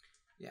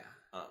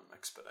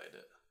expedite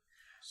it.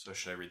 So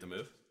should I read the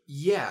move?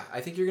 Yeah,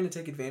 I think you're going to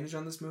take advantage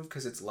on this move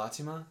because it's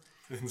Latsima.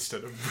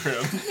 Instead of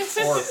Brim.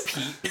 Or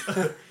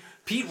Pete.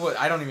 Pete would...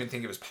 I don't even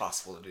think it was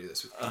possible to do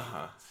this with Pete.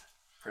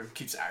 Brim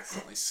keeps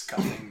accidentally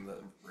scuffing the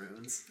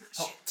runes.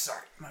 Oh,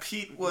 sorry.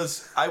 Pete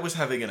was... I was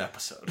having an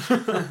episode.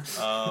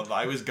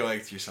 I was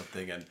going through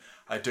something and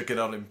I took it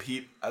out on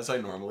Pete, as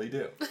I normally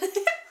do.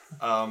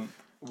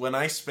 When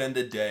I spend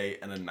a day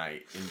and a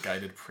night in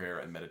guided prayer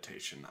and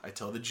meditation, I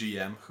tell the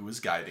GM who is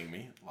guiding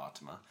me,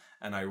 Latima,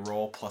 and I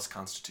roll plus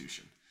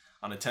Constitution.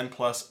 On a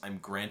 10+, I'm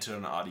granted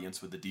an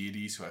audience with the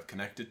deities who I've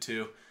connected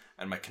to,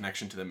 and my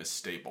connection to them is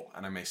stable,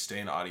 and I may stay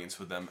in audience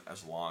with them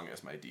as long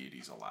as my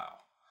deities allow.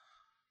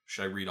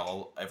 Should I read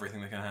everything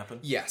that can happen?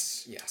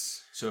 Yes.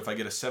 So if I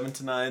get a 7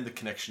 to 9, the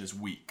connection is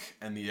weak,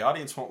 and the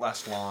audience won't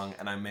last long,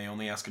 and I may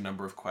only ask a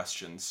number of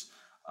questions,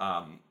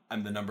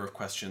 and the number of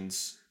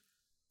questions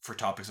for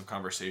topics of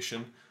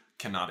conversation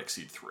cannot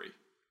exceed 3.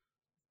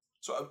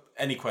 So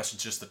any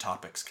questions, just the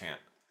topics can't.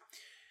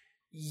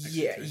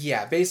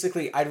 Yeah.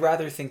 Basically, I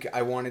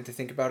wanted to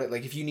think about it.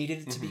 Like, if you needed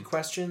it to be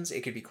questions,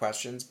 it could be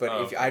questions.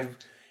 But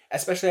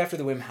especially after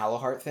the Wim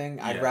Hallahart thing,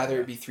 I'd rather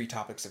it be 3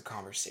 topics of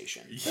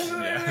conversation.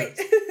 Yeah.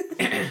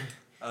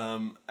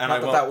 And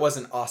that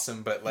wasn't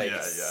awesome, but like...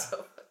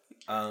 So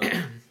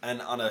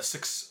and on a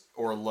 6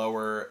 or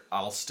lower,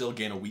 I'll still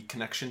gain a weak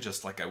connection,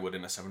 just like I would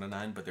in a 7 to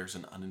 9, but there's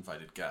an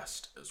uninvited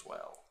guest as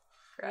well.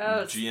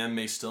 Gross. The GM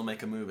may still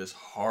make a move as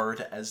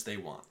hard as they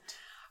want.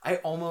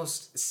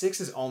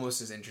 6 is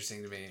almost as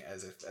interesting to me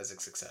as a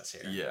success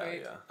here.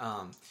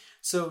 Yeah.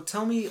 So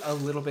tell me a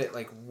little bit,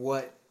 like,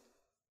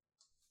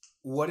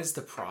 what is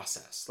the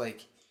process?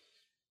 Like,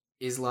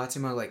 is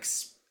Latima like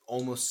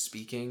almost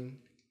speaking,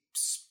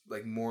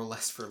 like more or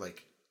less for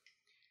like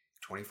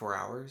 24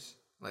 hours?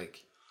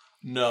 Like,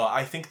 no,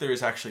 I think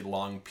there's actually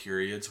long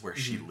periods where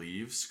she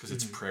leaves because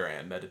it's prayer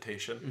and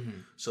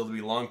meditation. So there'll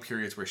be long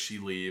periods where she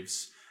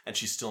leaves. And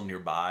she's still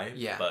nearby,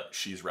 but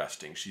she's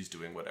resting. She's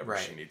doing whatever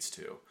she needs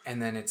to. And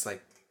then it's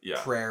like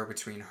prayer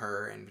between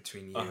her and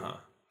between you.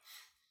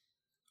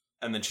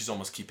 And then she's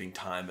almost keeping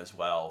time as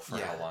well for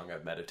Yeah. how long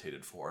I've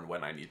meditated for and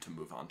when I need to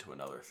move on to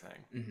another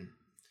thing.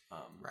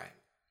 Right.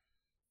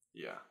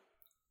 Yeah.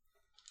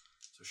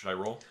 So should I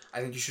roll?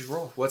 I think you should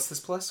roll. What's this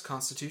plus?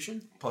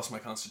 Constitution? Plus my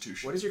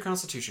constitution. What is your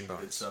constitution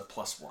bonus? It's a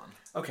 +1.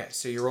 Okay,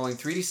 so you're rolling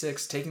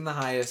 3d6, taking the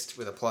highest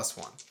with a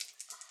 +1.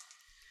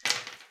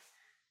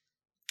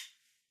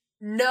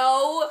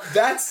 No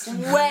That's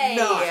way.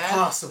 not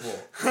possible.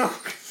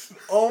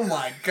 Oh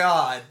my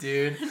god,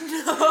 dude.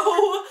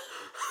 No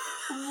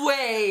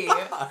way.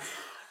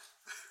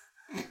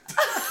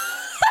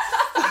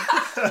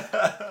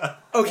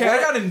 Okay,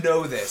 I gotta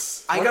know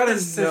this. I gotta know.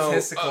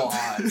 Statistical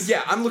odds.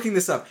 Yeah, I'm looking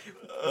this up.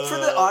 For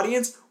the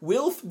audience,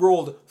 Will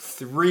rolled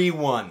 3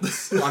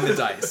 ones on the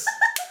dice.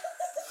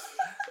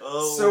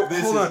 Oh, So,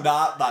 this hold is on.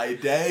 not my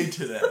day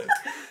today.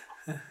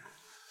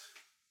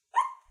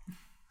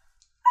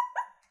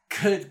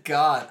 Good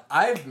god.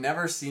 I've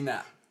never seen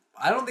that.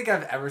 I don't think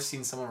I've ever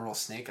seen someone roll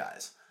snake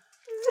eyes.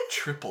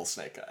 Triple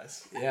snake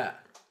eyes. Yeah.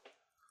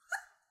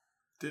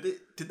 Did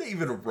they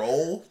even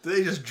roll? Did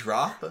they just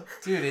drop?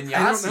 Dude, in I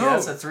don't Yahtzee, know.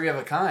 that's a 3 of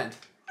a kind.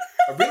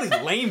 A really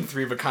lame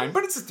 3 of a kind,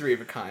 but it's a 3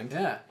 of a kind.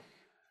 Yeah.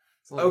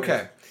 It's a little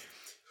Okay.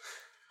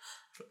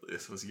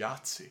 This was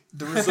Yahtzee.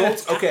 The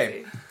results.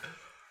 Okay.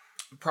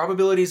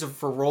 Probabilities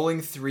for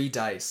rolling 3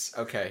 dice.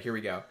 Okay, here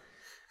we go.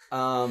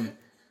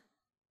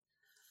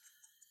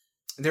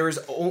 There is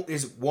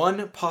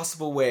one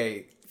possible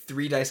way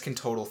 3 dice can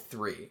total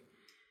 3.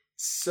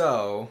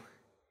 So,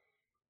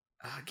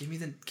 give me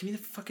the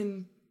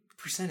fucking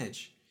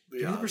percentage.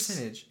 Give me the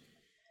percentage.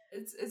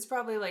 It's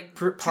probably like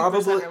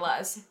Probably 2% or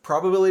less.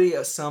 Probability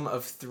of sum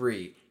of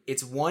 3.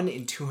 It's 1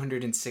 in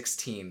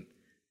 216,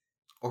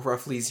 or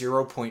roughly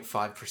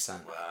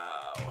 0.5%.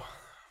 Wow.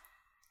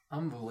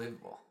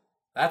 Unbelievable.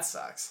 That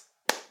sucks.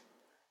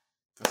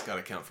 That's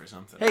gotta count for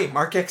something. Hey,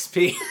 Mark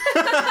XP.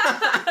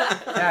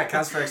 Yeah, it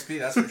counts for XP,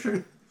 that's for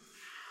sure.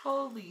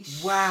 Holy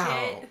shit.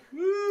 Wow.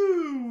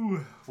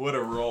 Woo! What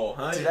a roll,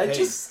 huh? Did I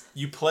just-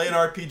 You play an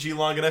RPG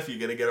long enough, you're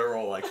gonna get a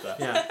roll like that.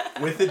 Yeah.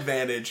 With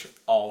advantage,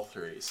 all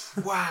 3s.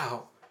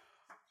 Wow.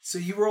 So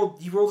you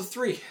rolled a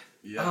 3.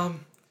 Yeah.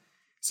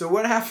 So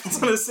what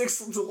happens on a 6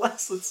 to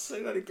less? Let's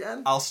say that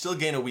again. I'll still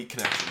gain a weak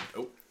connection.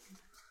 Oh.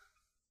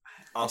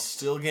 I'll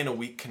still gain a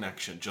weak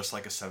connection, just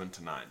like a 7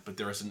 to 9. But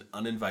there is an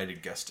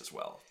uninvited guest as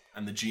well.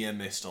 And the GM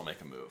may still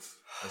make a move.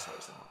 As far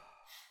as I know.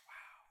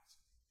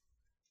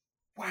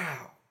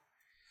 Wow.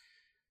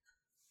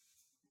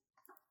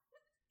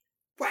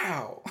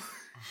 Wow.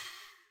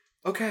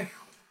 Okay.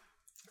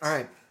 All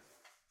right.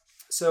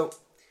 So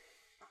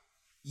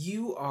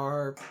you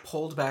are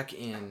pulled back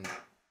in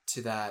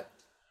to that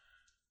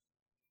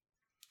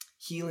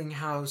healing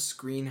house,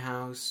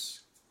 greenhouse,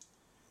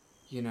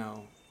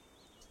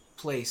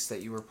 place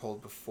that you were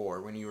pulled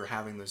before when you were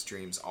having those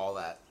dreams, all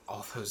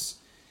those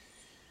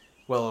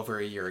well over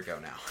a year ago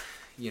now,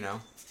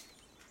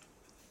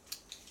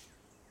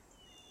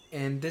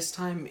 And this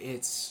time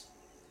it's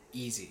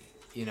easy,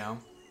 You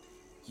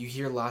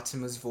hear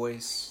Latima's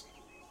voice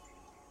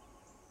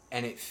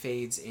and it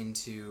fades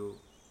into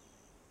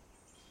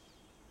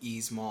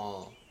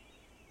Ismail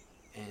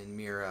and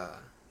Mira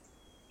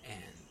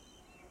and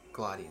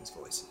Gladian's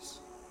voices.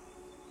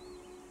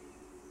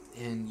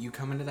 And you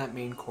come into that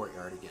main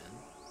courtyard again.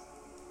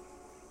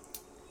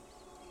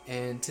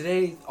 And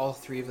today, all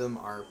 3 of them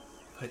are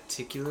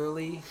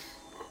particularly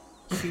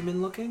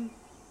human-looking.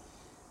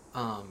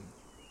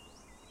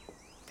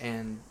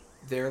 And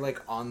they're,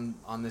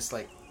 on this,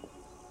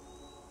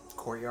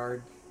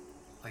 courtyard,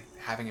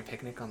 having a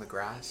picnic on the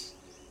grass.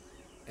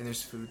 And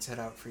there's food set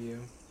out for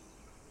you.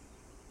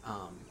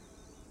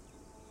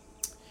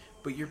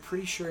 But you're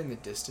pretty sure in the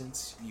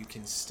distance you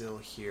can still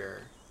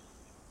hear...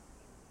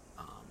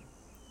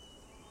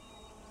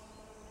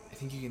 I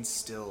think you can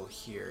still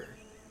hear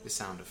the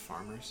sound of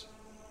farmers.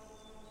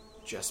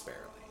 Just barely.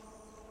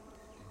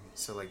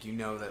 So,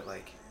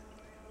 that,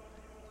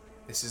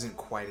 this isn't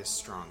quite as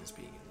strong as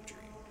being in the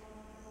dream.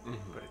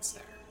 Mm-hmm. But it's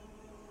there.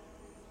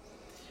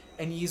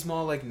 And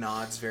Yzmal,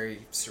 nods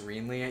very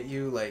serenely at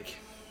you,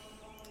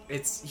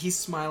 he's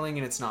smiling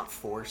and it's not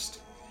forced.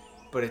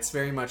 But it's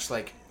very much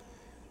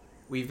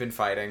we've been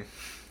fighting.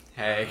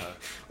 Hey.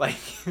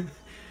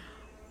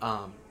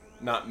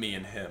 Not me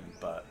and him,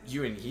 but...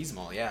 You and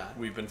Yzmal, yeah.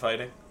 We've been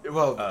fighting?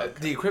 Well, okay.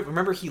 The equipment,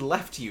 remember he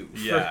left you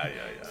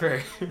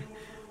for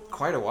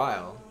quite a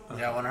while.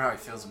 Yeah, I wonder how he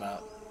feels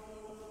about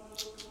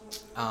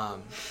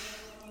Um,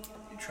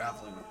 you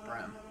traveling with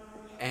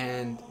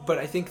Brim. But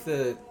I think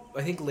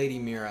Lady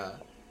Mira,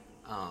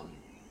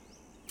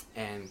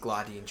 and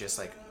Gladian just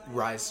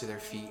rise to their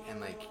feet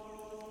and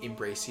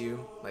embrace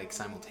you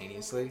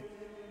simultaneously,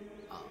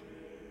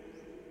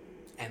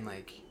 and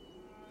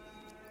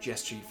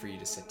gesture for you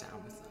to sit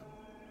down with them.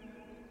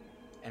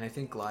 And I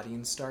think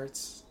Gladian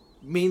starts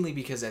mainly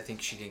because I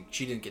think she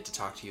didn't get to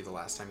talk to you the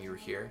last time you were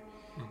here,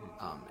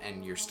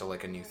 and you're still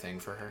a new thing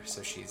for her.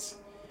 So she's,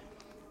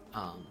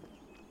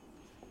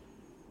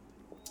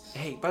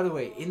 Hey, by the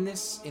way, in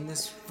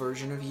this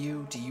version of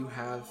you, do you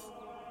have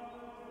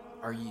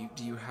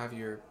Do you have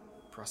your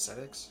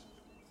prosthetics?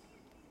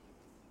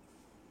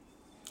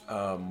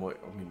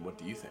 What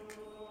do you think?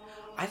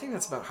 I think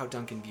that's about how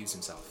Duncan views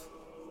himself.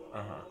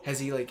 Uh-huh. Has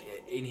he, like,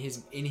 in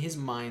his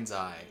mind's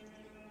eye,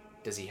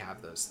 does he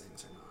have those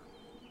things or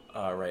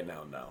not? Right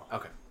now, no.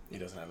 Okay. He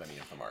doesn't have any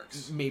of the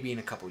marks. Maybe in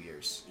a couple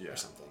years Yeah. or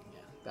something.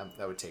 Yeah,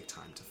 that would take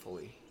time to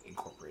fully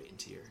incorporate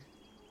into your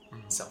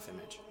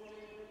self-image.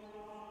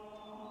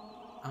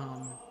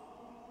 I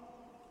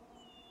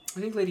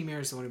think Lady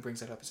Mira is the one who brings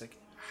that up. It's like,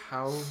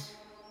 how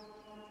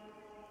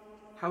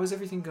is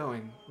everything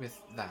going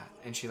with that?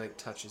 And she, like,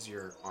 touches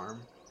your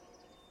arm.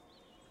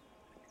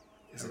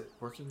 Is it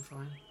working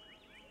fine?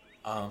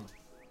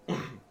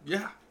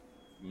 Yeah.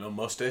 No,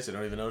 most days I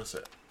don't even notice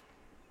it.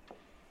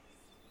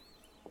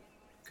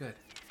 Good.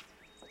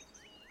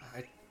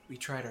 We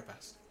tried our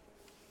best.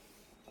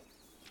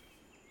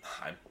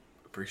 I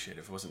appreciate it.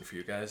 If it wasn't for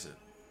you guys, it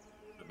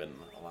would have been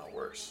a lot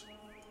worse.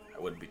 I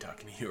wouldn't be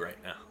talking to you right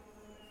now.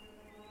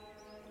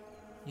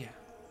 Yeah.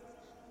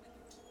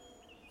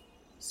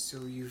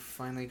 So you've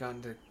finally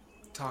gotten to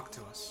talk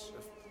to us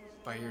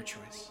by your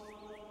choice.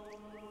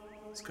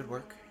 It's good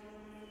work.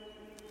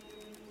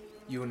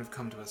 You wouldn't have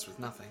come to us with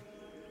nothing.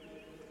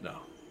 No.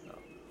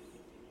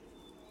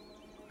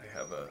 I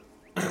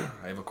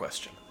have a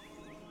question.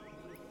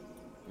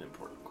 An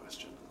important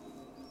question.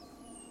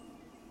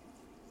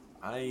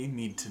 I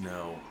need to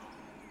know,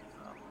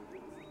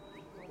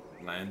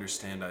 and I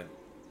understand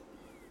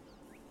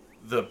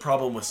the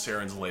problem with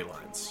Seren's ley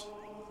lines.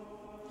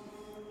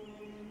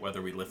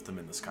 Whether we lift them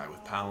in the sky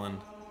with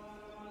Palin,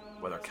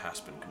 whether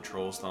Caspin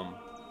controls them.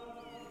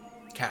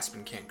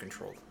 Caspin can't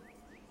control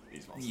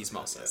them.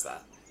 Yzma says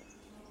that.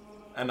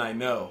 And I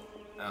know,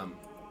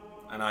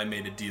 and I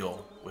made a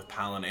deal with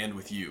Palin and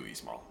with you,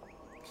 Yzma,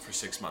 for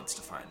 6 months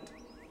to find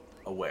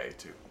a way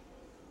to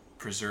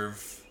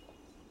preserve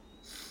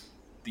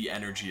the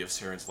energy of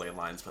Seren's ley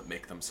lines, but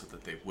make them so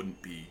that it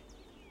wouldn't be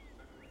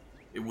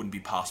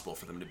possible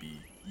for them to be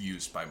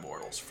used by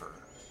mortals for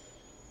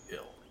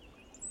ill.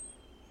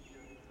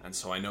 And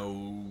so I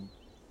know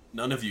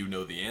none of you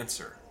know the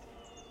answer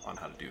on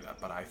how to do that,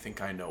 but I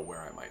think I know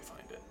where I might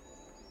find it.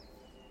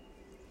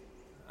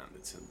 And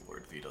it's in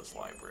Lord Vita's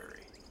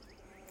library.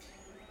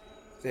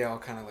 They all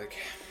kind of like...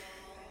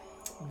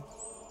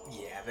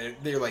 Yeah,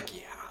 they're like,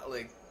 yeah.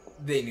 Like,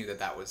 they knew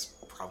that was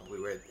probably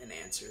where an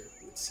answer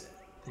would sit.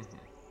 Mm-hmm.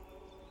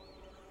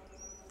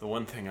 The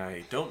one thing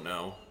I don't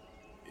know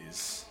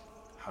is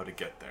how to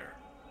get there,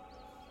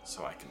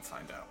 so I can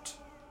find out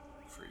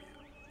for you.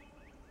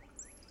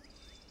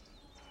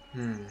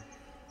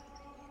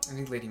 I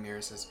think Lady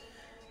Mira says,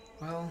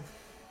 well...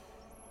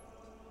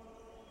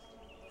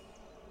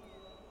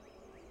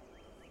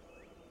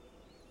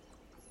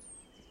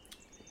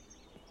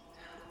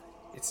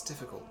 It's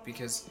difficult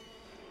because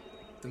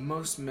the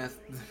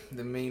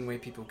main way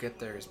people get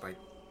there is by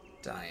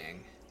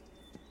dying.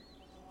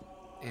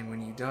 And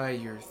when you die,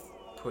 you're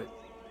put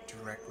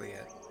directly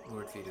at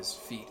Lord Vita's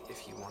feet if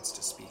he wants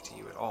to speak to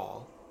you at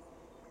all.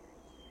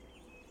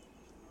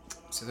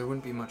 So there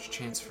wouldn't be much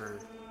chance for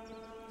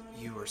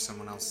you or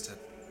someone else to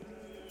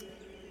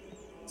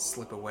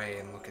slip away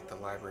and look at the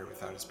library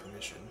without his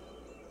permission.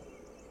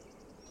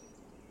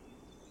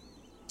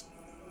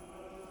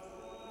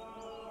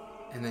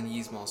 And then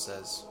Yzma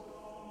says,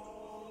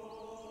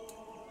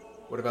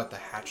 what about the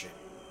hatchet?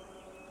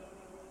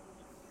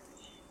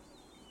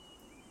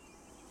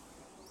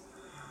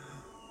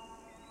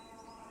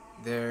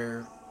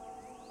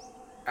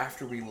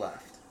 After we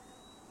left,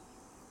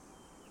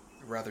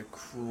 a rather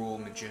cruel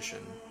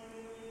magician,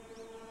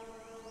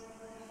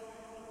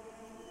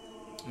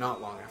 not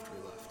long after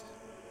we left,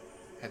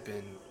 had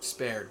been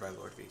spared by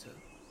Lord Vita.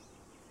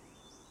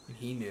 And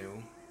he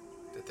knew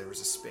that there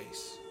was a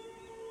space.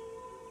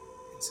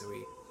 And so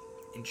he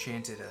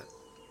enchanted a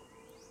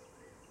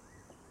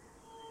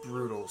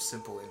brutal,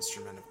 simple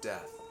instrument of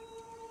death.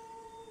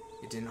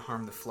 It didn't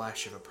harm the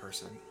flesh of a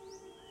person.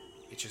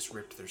 It just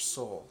ripped their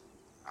soul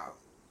out,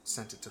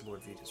 sent it to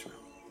Lord Vita's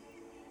realm.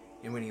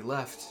 And when he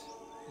left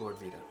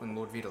when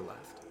Lord Vita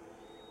left,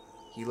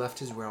 he left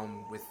his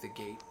realm with the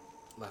gate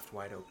left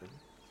wide open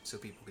so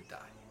people could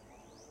die.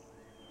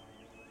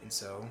 And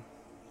so,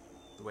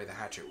 the way the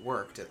hatchet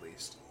worked, at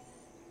least,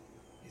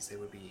 is they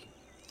would be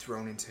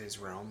thrown into his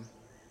realm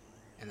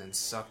and then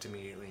sucked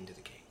immediately into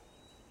the gate.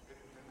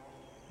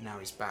 Now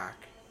he's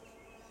back,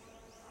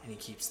 and he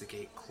keeps the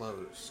gate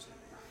closed,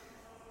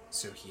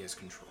 so he has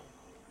control.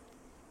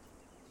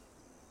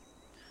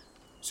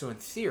 So in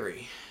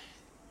theory,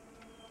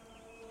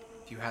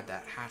 if you had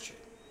that hatchet,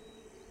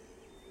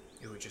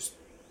 it would just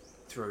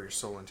throw your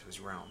soul into his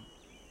realm.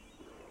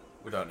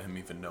 Without him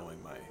even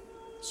knowing my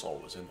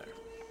soul was in there.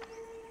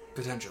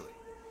 Potentially.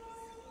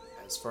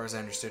 As far as I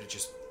understood, it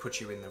just puts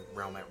you in the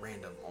realm at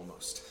random,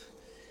 almost.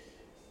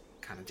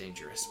 Kind of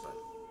dangerous, but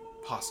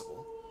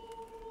possible.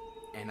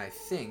 And I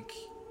think,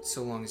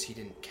 so long as he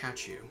didn't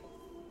catch you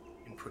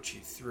and put you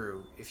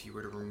through, if you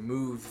were to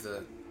remove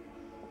the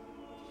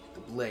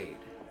blade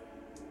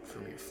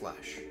from your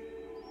flesh,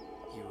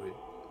 you would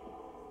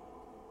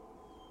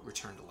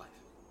return to life.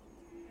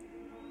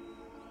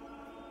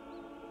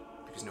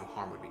 because no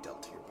harm would be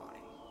dealt to your body.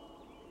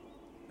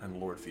 And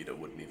Lord Vita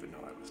wouldn't even know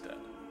I was dead.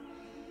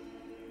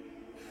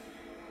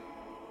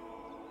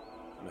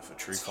 And if a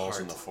tree falls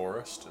in the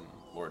forest and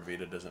Lord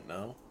Vita doesn't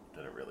know,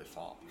 did it really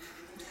fall?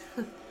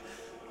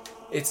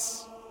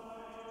 It's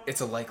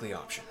a likely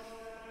option.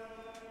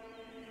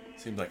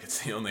 Seems like it's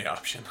the only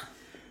option.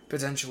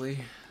 Potentially,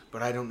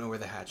 but I don't know where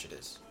the hatchet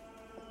is.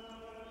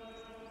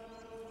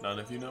 None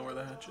of you know where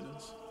the hatchet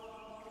is?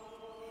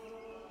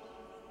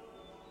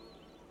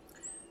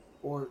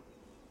 Or...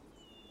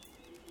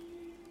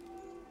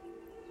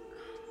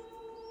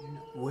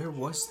 where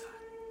was that?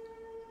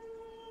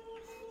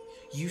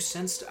 You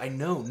sensed... I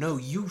know. No,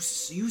 you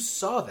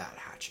saw that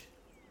hatchet.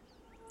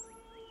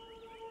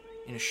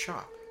 In a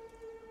shop.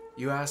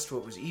 You asked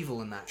what was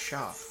evil in that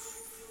shop.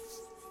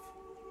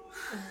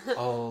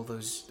 All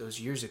those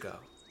years ago.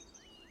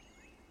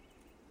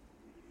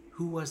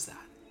 Who was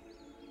that?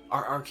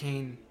 Our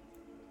arcane...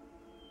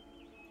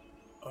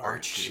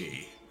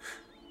 Archie.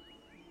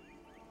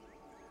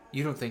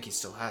 You don't think he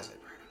still has it,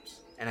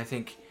 perhaps. And I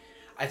think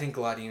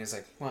Galadine is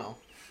like, well,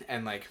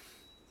 and like...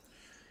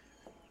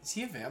 Is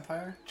he a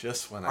vampire?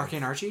 Just when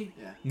Arcane Archie?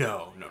 Yeah.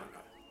 No.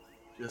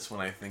 Just when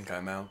I think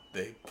I'm out,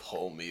 they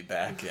pull me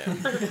back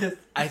in.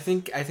 I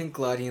think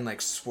Galadine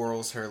like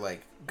swirls her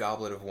like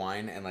goblet of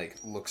wine and like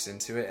looks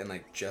into it and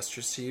like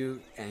gestures to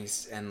you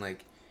and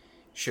like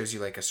shows you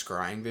like a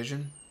scrying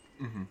vision.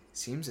 Mm-hmm.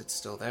 Seems it's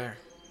still there.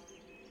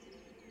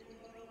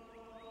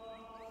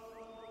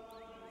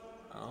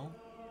 Well,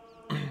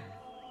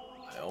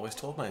 I always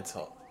told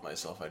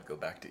myself I'd go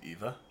back to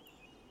Eva.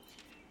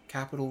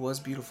 Capital was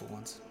beautiful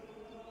once.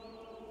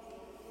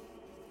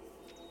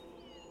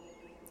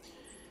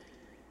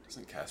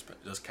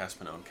 Does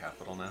Caspian own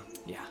Capital now?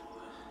 Yeah.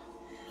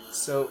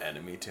 So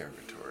Enemy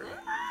territory.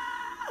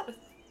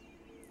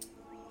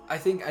 I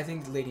think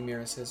Lady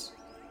Mira says,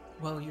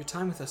 well, your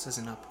time with us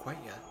isn't up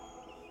quite yet.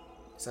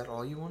 Is that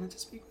all you wanted to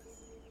speak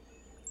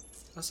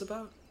with us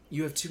about?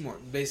 You have two more.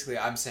 Basically,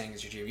 I'm saying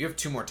as your GM, you have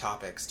two more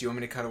topics. Do you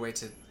want me to cut away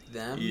to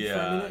them for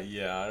a minute?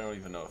 Yeah. I don't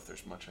even know if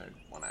there's much I'd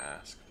want to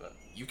ask, but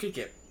You could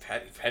get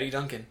petty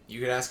Duncan. You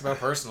could ask about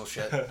personal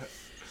shit.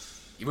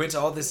 You went to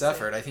all this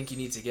effort. I think you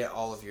need to get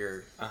all of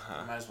your...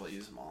 Might as well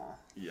use them all.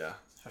 yeah.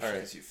 Especially All right.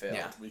 because you failed.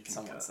 Yeah.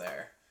 Someone's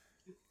there.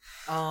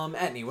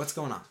 Etney, what's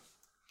going on?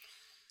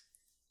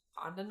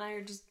 Ond and I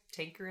are just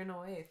tinkering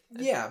away.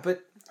 Yeah,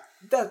 but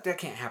that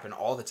can't happen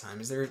all the time.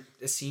 Is there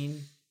a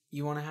scene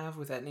you want to have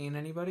with Etney and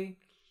anybody?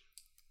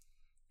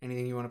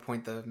 Anything you want to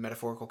point the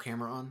metaphorical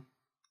camera on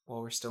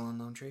while we're still in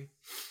Lone Tree?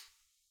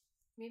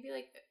 Maybe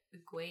like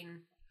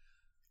Egwene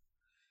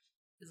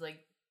is like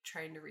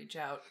trying to reach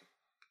out.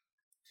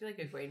 I feel like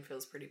Egwene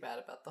feels pretty bad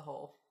about the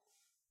whole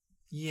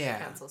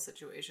council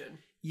situation.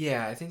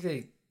 Yeah, I think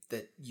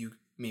that you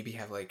maybe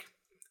have like...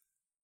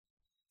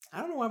 I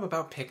don't know why I'm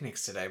about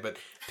picnics today, but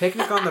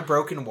picnic on the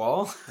broken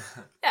wall.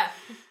 Yeah.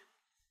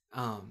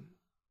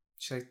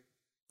 She's like,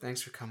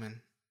 thanks for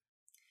coming.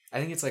 I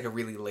think it's like a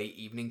really late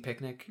evening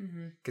picnic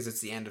because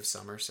it's the end of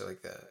summer, so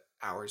like the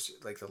hours,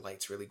 like the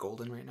light's really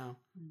golden right now.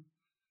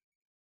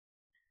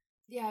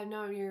 Yeah,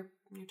 no, you're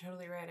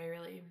totally right.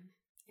 I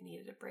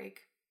needed a break.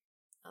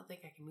 I don't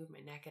think I can move my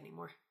neck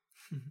anymore.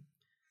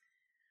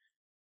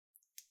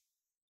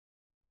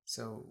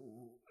 So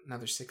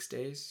another 6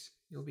 days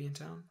you'll be in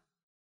town?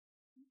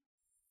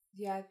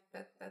 Yeah,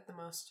 at the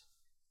most.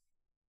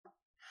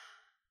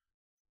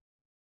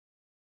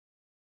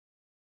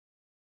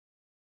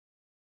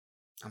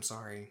 I'm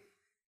sorry.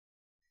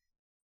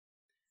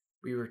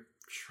 We were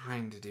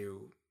trying to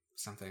do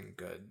something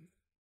good,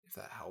 if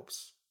that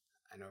helps.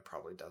 I know it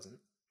probably doesn't.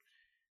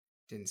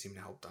 Didn't seem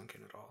to help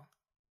Duncan at all.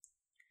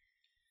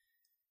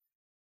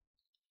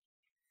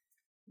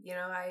 You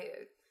know,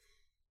 I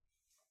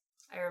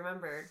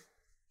remember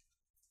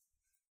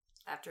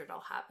after it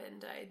all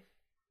happened,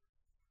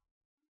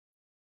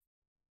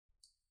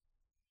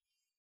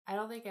 I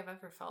don't think I've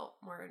ever felt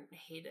more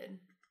hated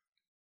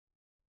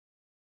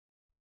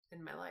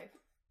in my life.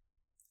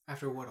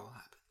 After what all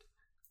happened?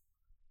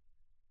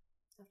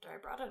 After I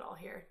brought it all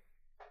here.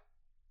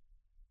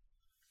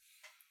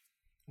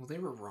 Well, they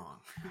were wrong.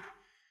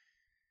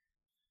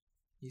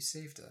 You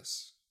saved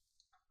us.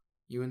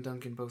 You and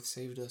Duncan both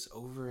saved us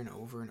over and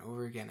over and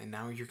over again, and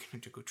now you're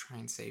going to go try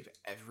and save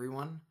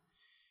everyone?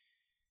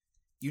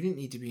 You didn't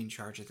need to be in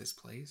charge of this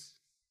place.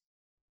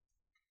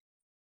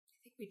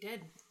 I think we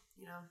did,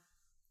 you know.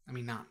 I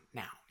mean, not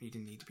now. You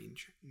didn't need to be in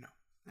charge. No,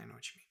 I know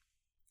what you mean.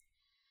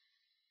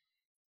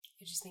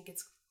 I just think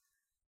it's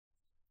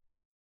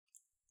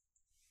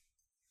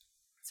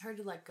hard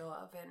to let go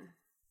of, and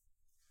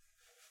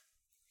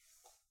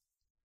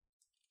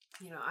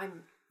you know,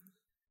 I'm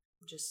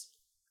just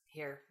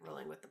here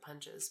rolling with the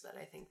punches, but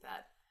I think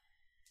that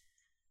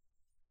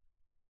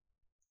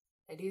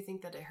I do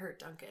think that it hurt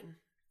Duncan,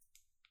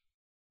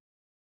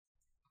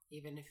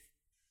 even if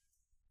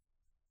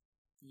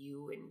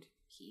you and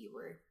he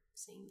were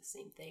saying the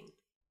same thing.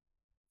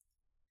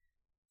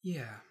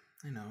 Yeah,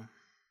 I know.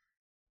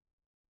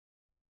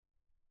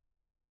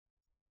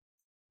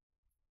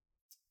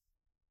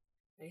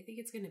 What do you think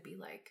it's going to be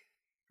like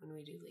when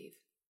we do leave.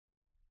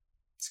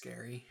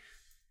 Scary.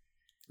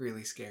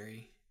 Really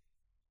scary.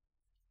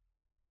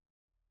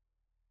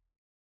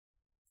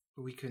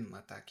 But we couldn't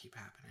let that keep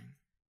happening.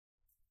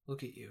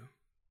 Look at you.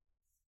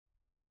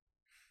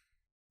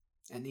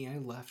 And I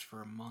left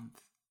for a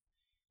month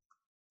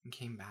and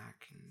came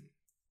back, and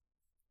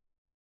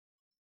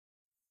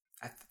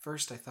at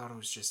first I thought it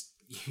was just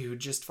you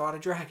just fought a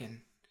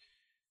dragon,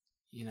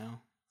 you know?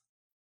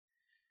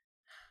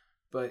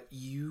 But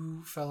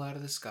you fell out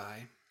of the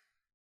sky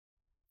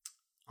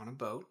on a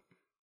boat,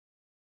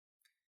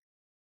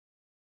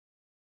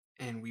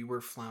 and we were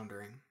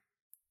floundering,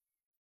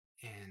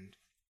 and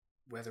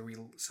whether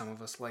some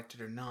of us liked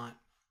it or not,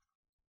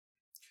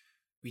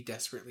 we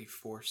desperately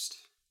forced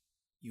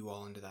you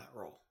all into that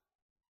role.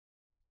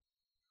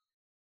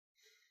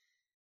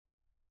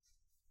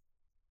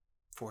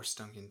 Forced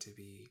Duncan to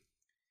be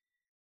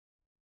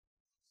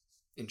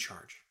in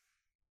charge.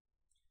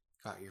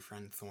 Got your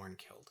friend Thorn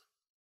killed.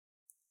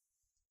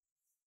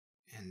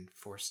 And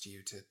forced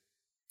you to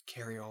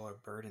carry all our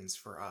burdens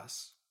for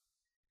us.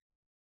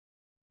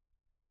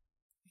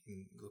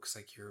 And looks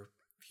like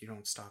if you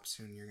don't stop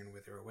soon, you're going to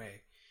wither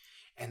away.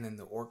 And then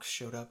the orcs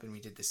showed up and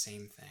we did the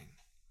same thing.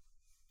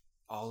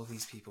 All of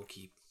these people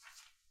keep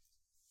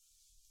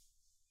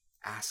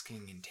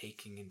asking and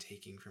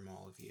taking from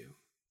all of you.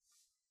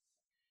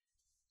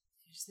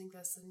 I just think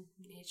that's the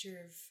nature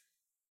of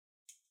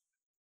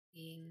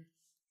being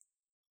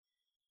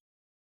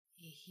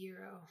a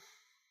hero.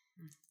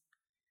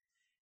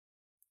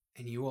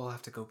 And you all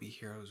have to go be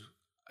heroes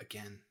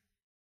again.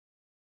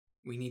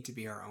 We need to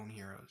be our own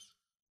heroes.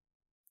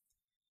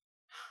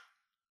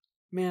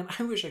 Man,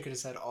 I wish I could have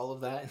said all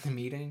of that in the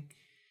meeting.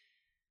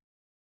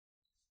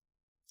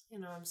 You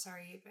know, I'm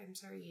sorry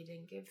you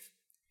didn't give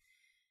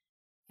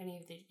any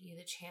of you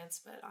the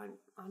chance, but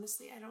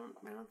honestly, I don't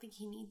think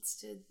he needs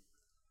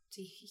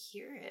to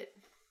hear it.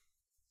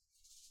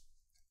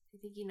 I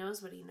think he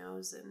knows what he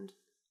knows, and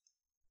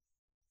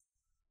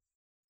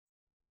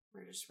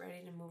we're just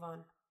ready to move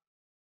on.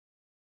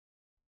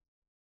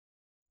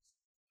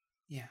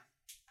 Yeah.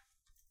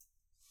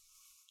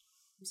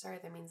 I'm sorry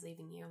that means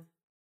leaving you.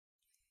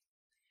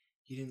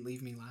 You didn't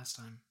leave me last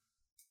time.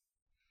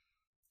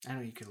 I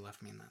know you could have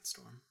left me in that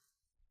storm.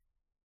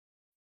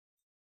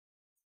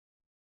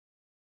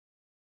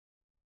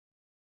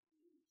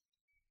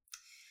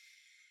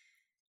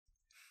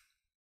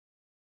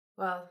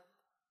 Well,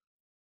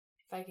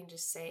 if I can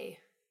just say,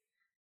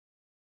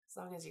 as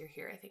long as you're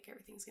here, I think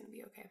everything's going to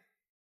be okay.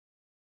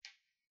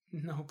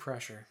 No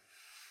pressure.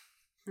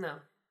 No,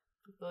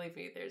 believe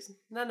me, there's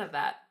none of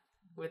that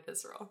with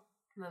this role.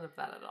 None of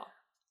that at all.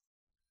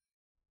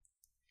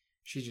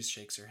 She just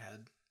shakes her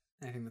head.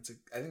 I think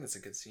that's a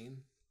good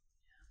scene.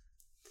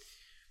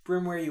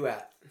 Brim, where are you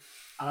at?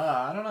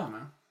 I don't know,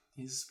 man.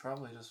 He's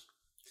probably just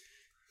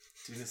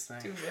doing his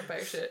thing. Doing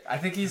vampire shit. I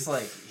think he's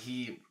like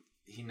he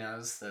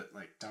knows that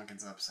like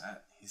Duncan's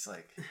upset.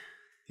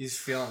 He's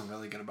feeling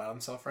really good about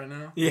himself right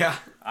now. Yeah.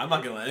 I'm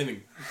not gonna let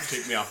anything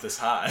take me off this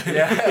high.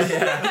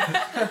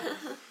 Yeah.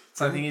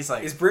 So I think he's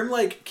like, is Brim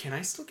like, can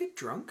I still get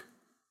drunk?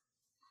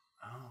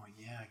 oh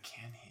yeah,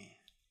 can he?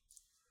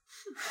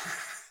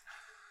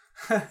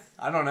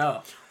 I don't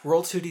know.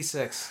 Roll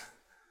 2d6.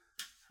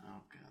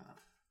 Oh god.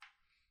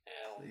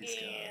 Please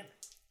God.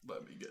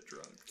 Let me get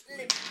drunk. Let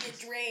me get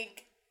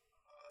drink.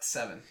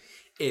 7.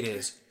 It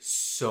is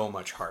so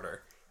much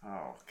harder.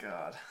 Oh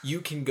god.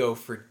 You can go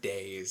for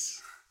days.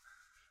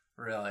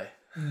 Really?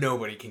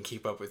 Nobody can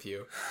keep up with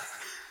you.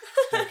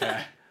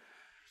 Okay.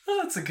 Well,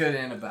 that's a good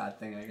and a bad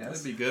thing, I guess.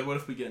 That'd be good. What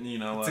if we get,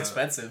 It's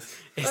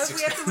expensive. What if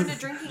we have to win a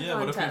drinking Yeah,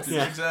 what if we contest?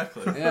 have to,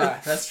 exactly.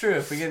 Yeah, that's true.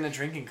 If we get in a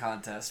drinking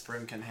contest,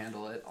 Brim can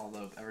handle it,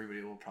 although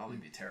everybody will probably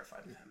be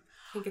terrified of him.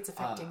 I think it's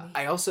affecting me.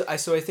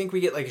 I think we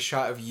get like a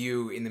shot of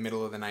you in the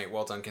middle of the night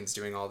while Duncan's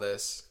doing all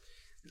this,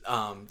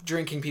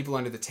 drinking people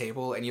under the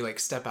table, and you like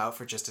step out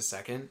for just a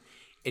second,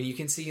 and you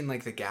can see in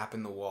like the gap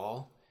in the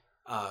wall,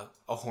 a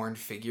horned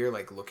figure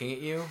like looking at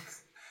you,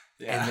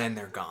 and then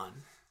they're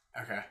gone.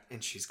 Okay.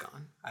 And she's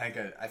gone. I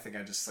think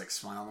I just like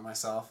smile to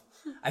myself.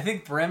 I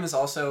think Brim is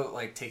also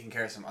like taking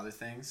care of some other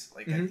things.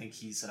 Like I think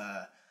he's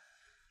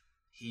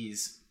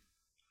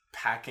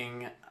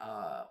packing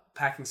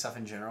stuff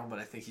in general, but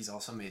I think he's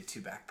also made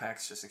 2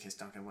 backpacks just in case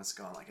Duncan wants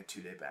to go on like a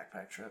 2-day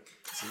backpack trip.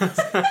 So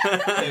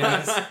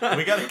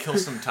We gotta kill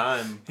some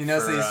time. he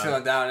knows that he's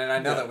feeling down, and I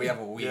know that we have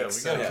a week. Yeah,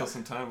 we gotta kill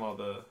some time while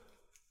the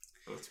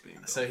boat's being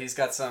built. So he's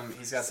got some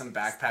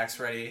backpacks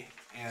ready,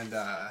 and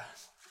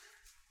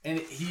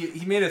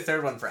he made a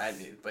 3rd one for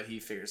Adnu, but he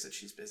figures that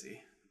she's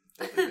busy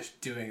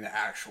doing the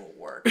actual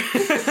work.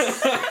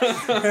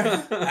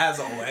 As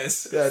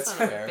always. That's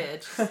Son of a fair.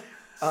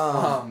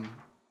 bitch.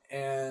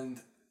 And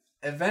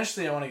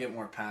eventually I want to get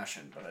more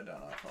passion, but I don't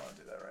know if I want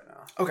to do that right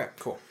now. Okay,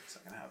 cool. So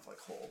I'm gonna have like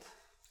hold.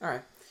 All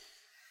right.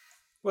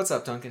 What's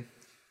up, Duncan?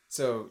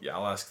 So Yeah,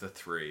 I'll ask the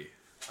 3.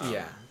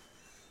 yeah.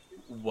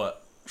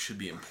 What should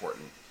be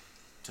important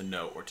to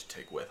know or to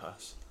take with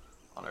us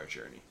on our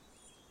journey?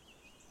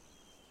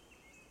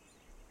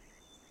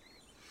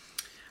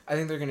 I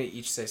think they're going to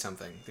each say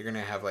something. They're going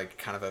to have like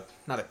kind of a,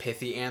 not a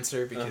pithy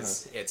answer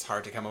because it's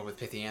hard to come up with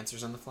pithy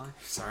answers on the fly.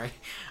 Sorry.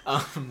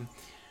 I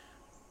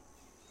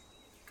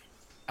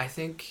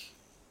think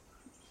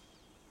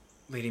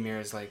Lady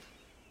Mira's like,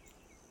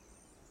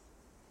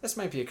 this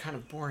might be a kind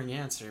of boring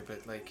answer,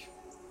 but like,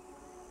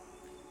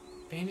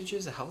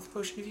 bandages, a health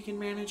potion if you can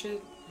manage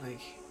it.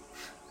 Like,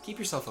 keep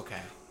yourself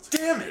okay.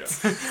 Damn it!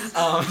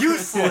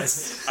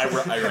 Useless. I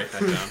write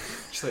that down.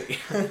 She's like,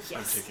 I'm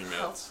taking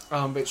notes.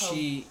 but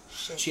she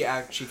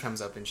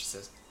comes up and she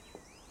says,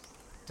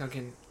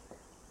 Duncan,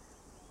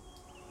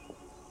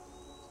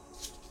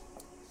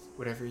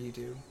 whatever you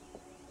do,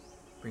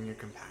 bring your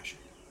compassion.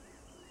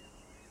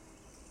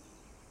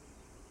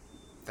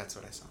 That's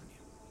what I saw in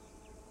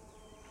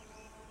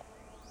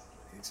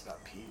you. It's about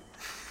Pete.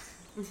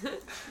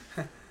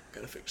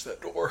 Gotta fix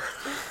that door.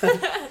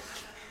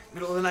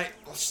 Middle of the night,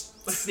 I'll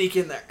just sneak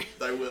in there.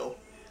 I will.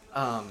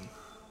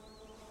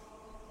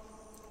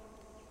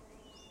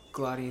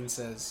 Gladian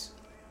says,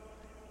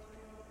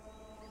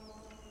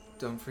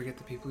 don't forget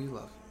the people you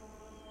love.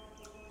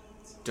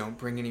 Don't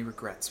bring any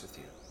regrets with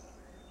you.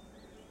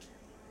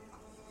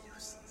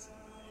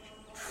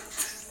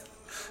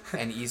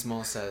 And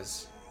Ismail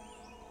says,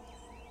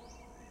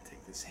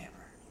 Take this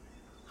hammer.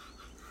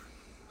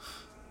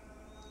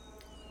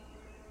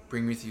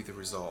 bring with you the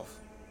resolve,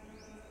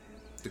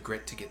 the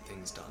grit to get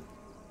things done.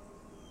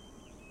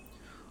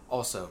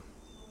 Also,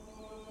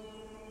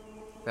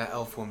 that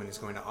elf woman is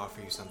going to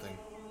offer you something.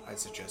 I'd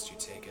suggest you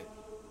take it.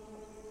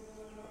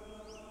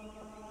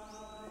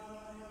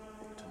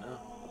 Good to know.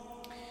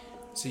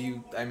 So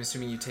I'm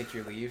assuming you take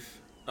your leave?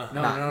 No,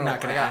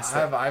 Not gonna ask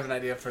that. I have an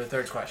idea for the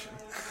third question.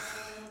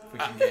 If we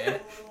can get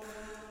it.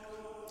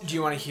 Do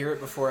you want to hear it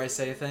before I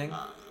say a thing?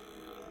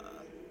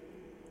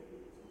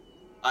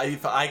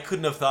 I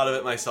couldn't have thought of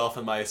it myself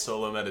in my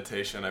solo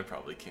meditation. I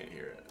probably can't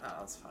hear it. Oh,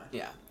 that's fine.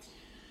 Yeah.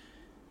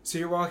 So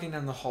you're walking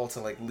down the hall to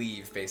like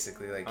leave,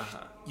 basically. Like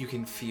you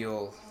can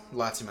feel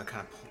Latima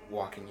kind of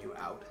walking you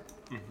out.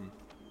 Mm-hmm.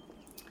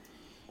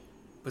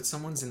 But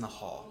someone's in the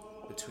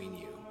hall between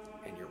you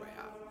and your way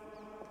out.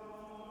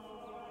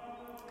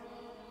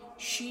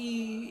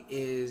 She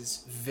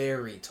is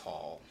very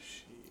tall.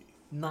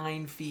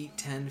 9 feet,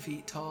 10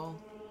 feet tall.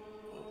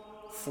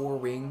 4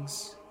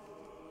 wings.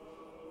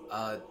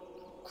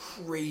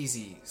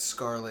 Crazy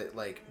scarlet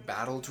like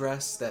battle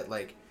dress that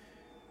like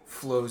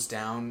flows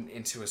down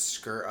into a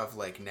skirt of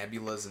like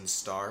nebulas and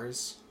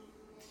stars.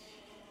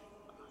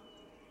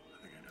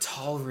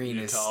 Talreen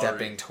is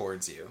stepping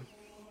towards you.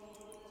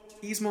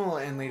 Ismail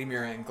and Lady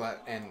Mira and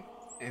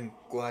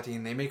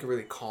Gladian, they make a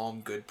really calm,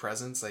 good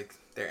presence. Like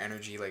their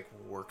energy like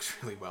works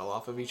really well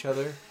off of each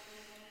other.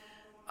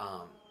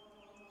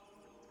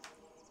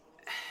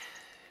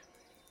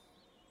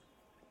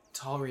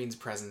 Talreen's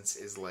presence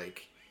is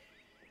like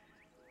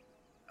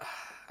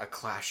a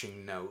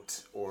clashing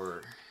note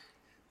or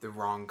the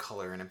wrong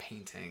color in a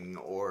painting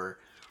or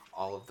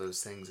all of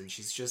those things, and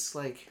she's just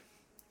like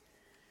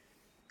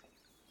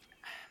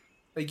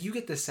you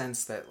get the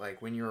sense that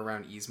like when you're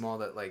around Ismail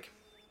that like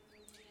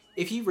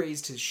if he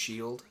raised his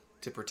shield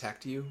to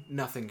protect you,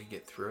 nothing could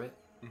get through it.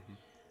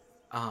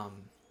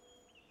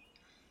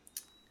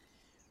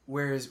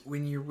 Whereas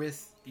when you're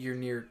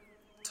near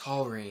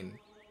Talreen,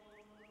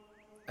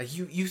 like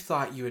you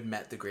thought you had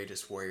met the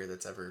greatest warrior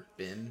that's ever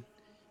been,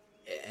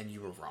 and you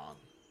were wrong.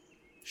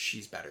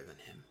 She's better than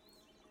him.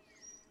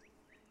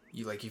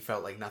 You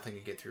felt like nothing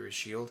could get through his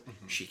shield.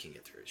 Mm-hmm. She can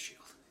get through his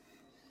shield.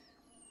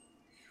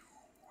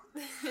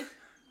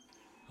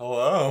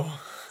 Hello.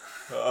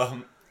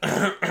 Hello.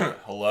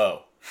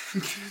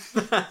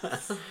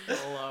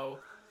 Hello.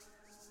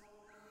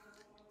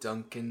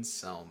 Duncan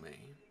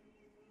Selmy.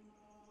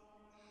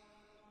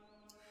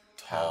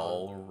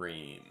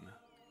 Talreen.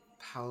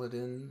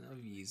 Paladin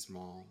of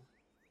Ismail.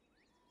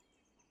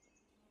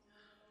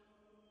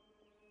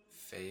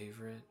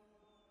 Favorite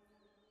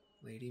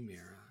Lady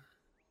Mira.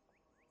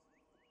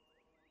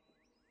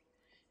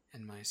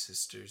 And my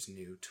sister's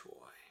new toy.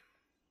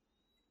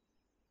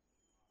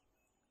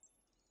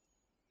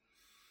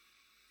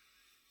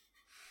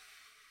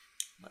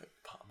 My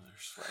palms are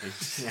sweaty.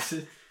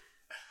 Yeah.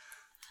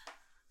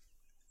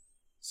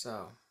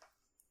 So,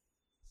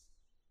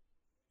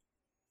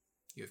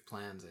 you have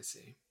plans, I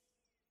see.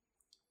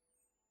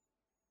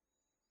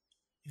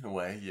 In a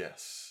way,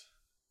 yes.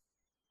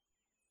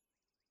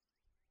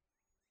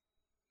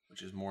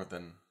 Which is more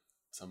than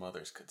some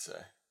others could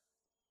say.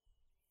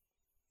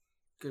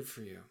 Good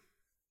for you.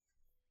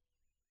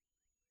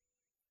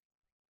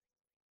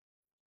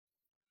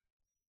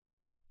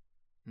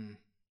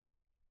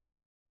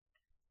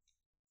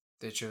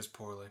 They chose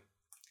poorly.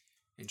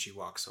 And she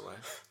walks away.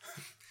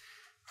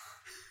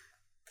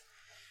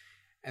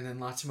 And then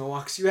Latima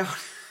walks you out.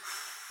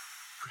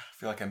 I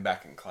feel like I'm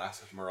back in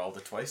class with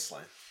Meralda Twice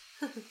Slain.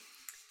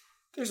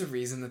 There's a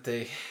reason that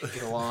they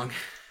get along.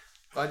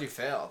 Glad you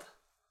failed.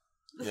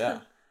 Yeah.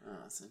 Oh,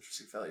 that's an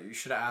interesting failure. You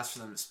should have asked for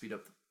them to speed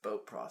up the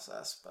boat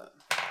process, but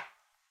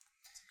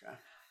it's okay.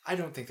 I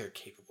don't think they're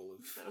capable of...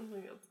 I don't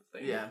think that's the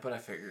thing. Yeah, but I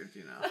figured,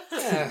 you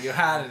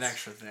had an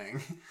extra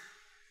thing.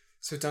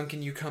 So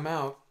Duncan, you come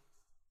out,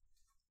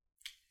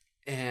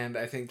 and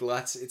I think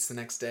it's the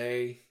next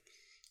day.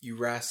 You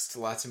rest.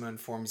 Latsima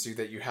informs you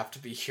that you have to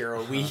be here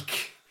a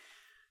week.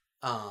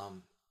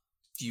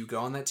 Do you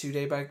go on that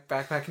 2-day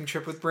backpacking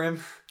trip with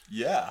Brim?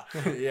 Yeah.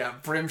 Yeah,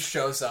 Brim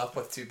shows up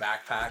with 2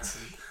 backpacks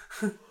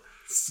and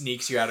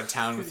Sneaks you out of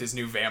town with his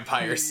new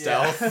vampire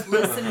stealth.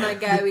 Listen, my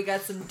guy, we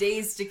got some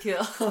days to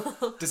kill.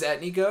 Does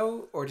Etney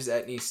go, or does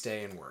Etney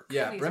stay and work?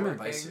 yeah, He's Brim working.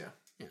 invites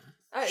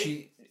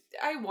you.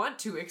 I want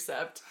to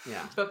accept,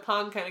 Yeah. but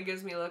Pong kind of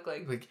gives me a look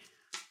like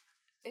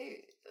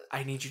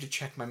I need you to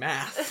check my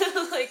math.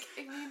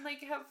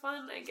 have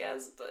fun, I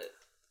guess, but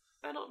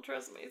I don't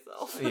trust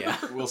myself. Yeah.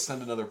 We'll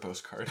send another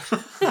postcard.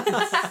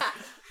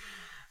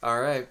 All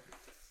right.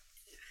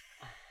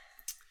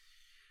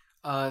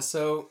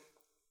 So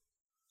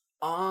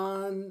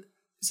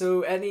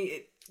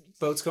Etney,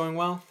 boat's going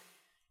well?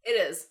 It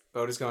is.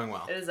 Boat is going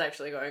well. It is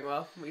actually going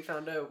well. We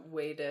found a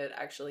way to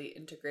actually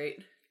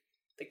integrate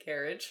the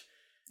carriage.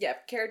 Yeah,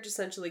 carriage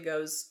essentially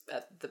goes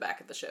at the back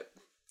of the ship.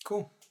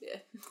 Cool. Yeah.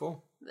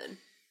 Cool. And then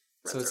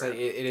So runs it's around. like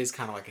it is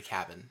kind of like a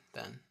cabin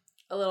then.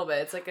 A little bit.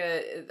 It's like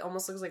it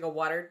almost looks like a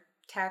water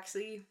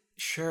taxi.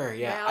 Sure,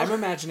 yeah. Now. I'm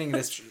imagining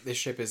this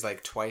ship is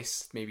like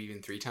twice, maybe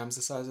even 3 times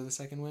the size of the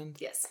Second Wind.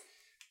 Yes.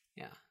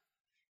 Yeah.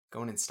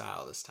 Going in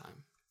style this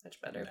time. Much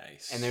better.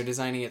 Nice. And they're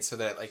designing it so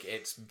that like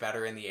it's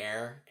better in the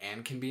air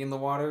and can be in the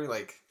water.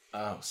 Like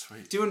Oh,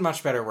 sweet. doing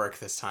much better work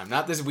this time.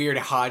 Not this weird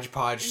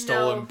hodgepodge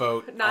stolen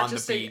boat not on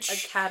just the beach.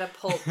 a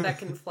catapult that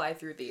can fly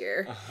through the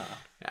air.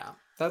 Yeah,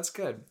 that's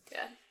good.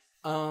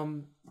 Yeah.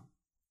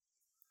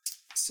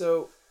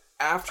 So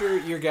after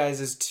your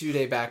guys'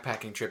 2-day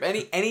backpacking trip,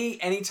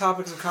 any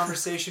topics of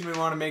conversation we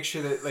want to make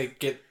sure that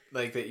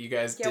that you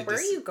guys Yeah, did where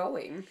this, are you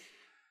going?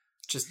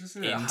 just This is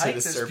into a hike. the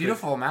There's serpent.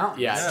 beautiful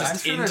mountains. Yeah, I'm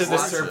just sure into there's the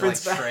lots of,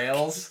 serpent's like, back.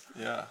 trails.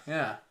 Yeah.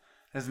 Yeah.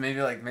 There's maybe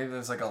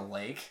there's like a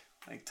lake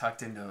like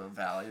tucked into a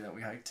valley that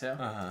we hiked to.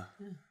 Uh-huh.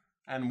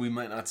 And we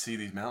might not see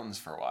these mountains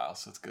for a while,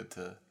 so it's good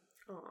to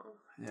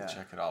Yeah.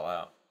 check it all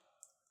out.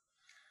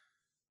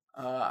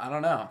 I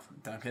don't know.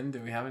 Duncan, do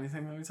we have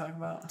anything that we talk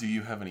about? Do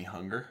you have any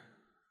hunger?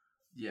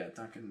 Yeah,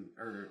 Duncan,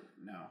 or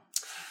no.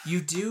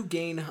 You do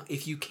gain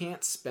if you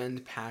can't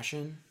spend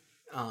passion,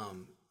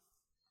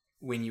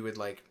 when you would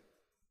like.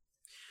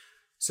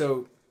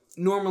 So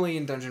normally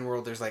in Dungeon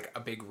World, there's like a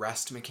big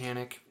rest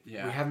mechanic.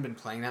 Yeah. We haven't been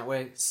playing that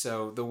way,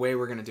 so the way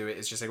we're gonna do it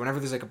is just like whenever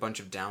there's like a bunch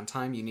of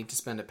downtime, you need to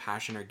spend a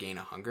passion or gain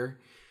a hunger.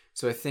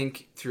 So I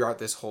think throughout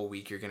this whole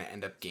week, you're gonna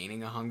end up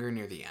gaining a hunger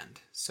near the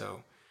end.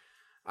 So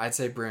I'd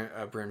say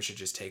Brim should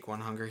just take 1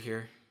 hunger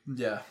here.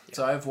 Yeah.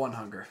 So I have 1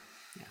 hunger.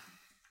 Yeah.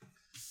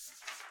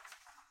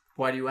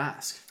 Why do you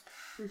ask?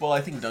 Well,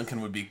 I think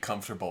Duncan would be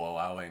comfortable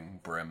allowing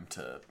Brim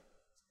to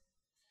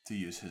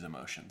use his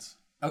emotions.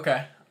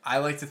 Okay. I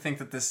like to think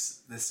that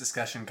this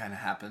discussion kind of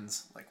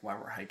happens like while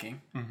we're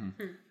hiking.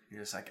 Mm-hmm.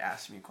 You're just like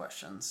asking me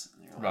questions.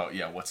 And you're like,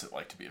 About, what's it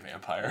like to be a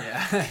vampire?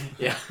 yeah.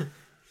 Yeah.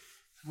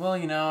 Well,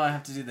 I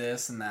have to do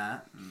this and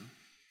that. And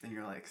then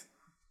you're like,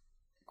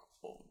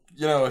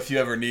 If you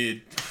ever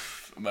need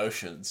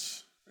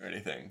emotions or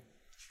anything.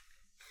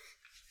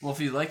 well, if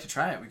you'd like to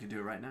try it, we could do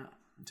it right now.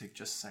 It'll take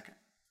just a second.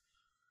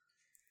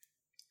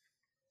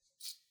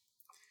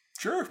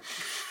 Sure.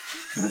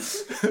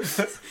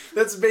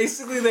 That's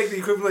basically like the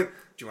equivalent. Like,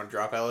 do you want to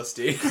drop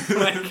LSD?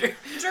 Like,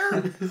 Sure.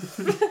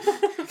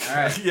 All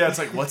right. Yeah, it's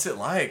like, what's it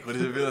like? What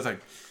does it feel? It's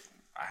like,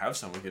 I have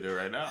some, we could do it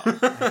right now.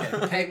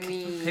 Okay,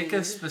 mean- pick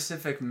a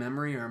specific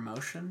memory or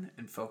emotion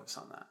and focus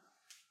on that.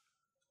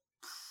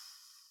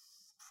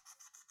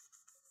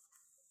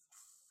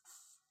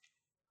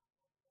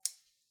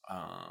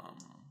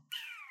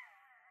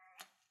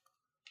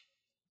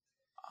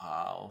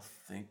 I'll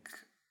think.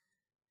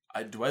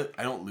 I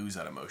don't lose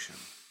that emotion.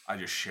 I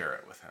just share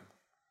it with him.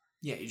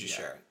 yeah, you just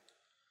share it.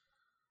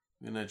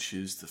 I'm gonna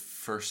choose the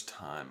first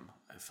time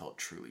I felt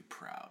truly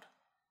proud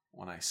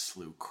when I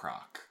slew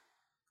Croc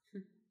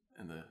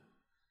in the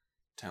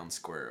town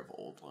square of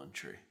Old Lone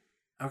Tree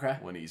Okay.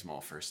 when Ismail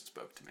first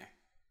spoke to me.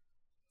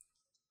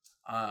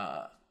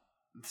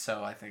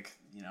 So I think,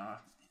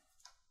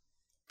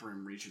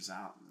 Brim reaches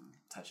out and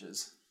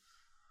touches.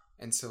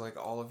 And so like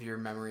all of your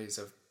memories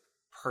of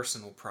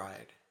personal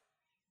pride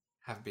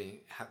have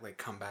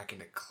come back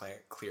into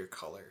clear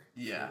color.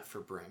 Yeah.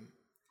 For Brim.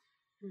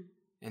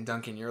 And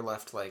Duncan, you're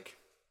left like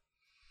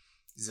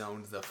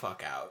zoned the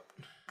fuck out.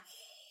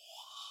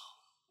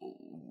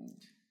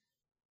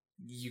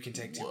 You can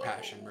take 2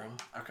 passion, Brim.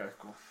 Okay,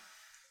 cool.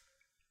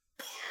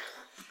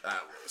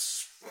 That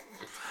was...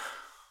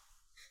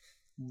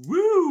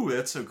 Woo!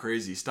 That's some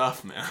crazy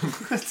stuff, man.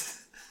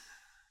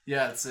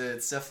 Yeah,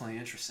 it's definitely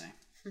interesting.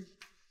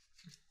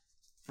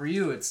 For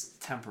you, it's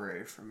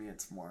temporary. For me,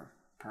 it's more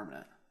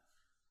permanent.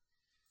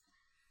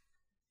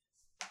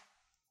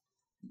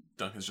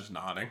 Duncan's just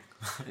nodding.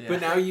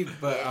 Yeah.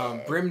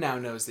 But Brim now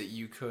knows that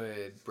you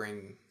could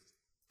bring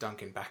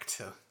Duncan back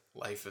to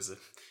life as a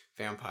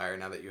vampire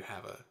now that you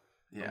have a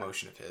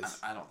emotion of his.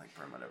 I don't think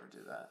Brim would ever do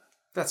that.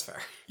 That's fair.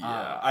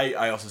 Yeah,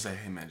 I also say,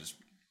 hey man, just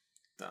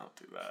Don't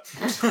do that.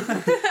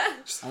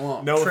 I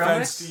want No trail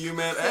offense mix. to you,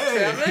 man.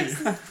 Trail Hey! mix?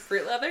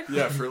 Fruit leather?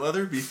 Yeah, fruit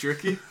leather, beef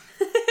jerky.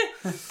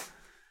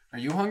 Are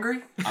you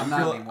hungry?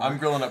 I'm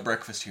grilling up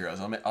breakfast heroes.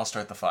 I'll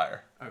start the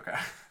fire. Okay.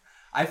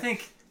 I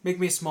think. Make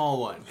me a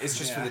small one. It's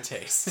just for Yeah. the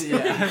taste.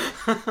 Yeah.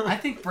 I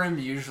think Brim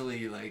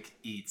usually like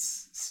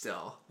eats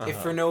still. If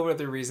for no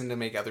other reason to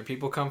make other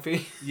people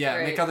comfy. Yeah,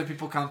 Right. make other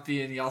people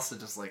comfy, and he also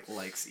just like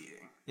likes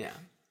eating. Yeah.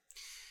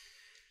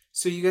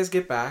 So you guys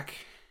get back.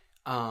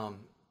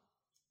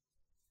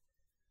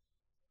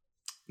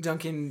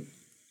 Duncan,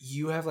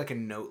 you have like a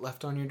note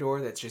left on your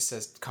door that just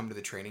says "Come to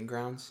the training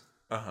grounds."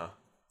 Uh-huh.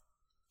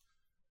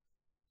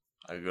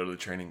 I go to the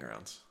training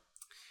grounds.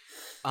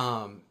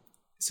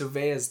 So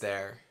Vea's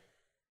there.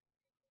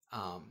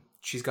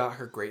 She's got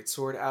her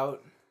greatsword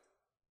out,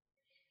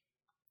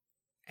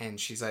 and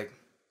she's like,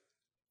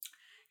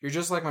 "You're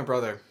just like my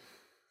brother.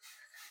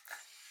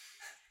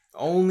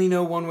 Only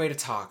know one way to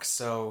talk,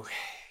 so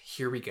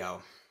here we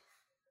go.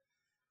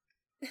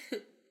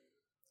 Do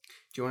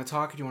you want to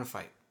talk or do you want to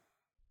fight?"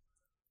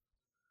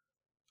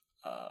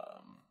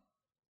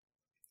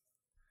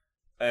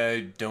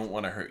 I don't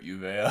want to hurt you,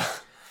 Vea.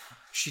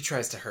 She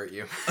tries to hurt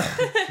you.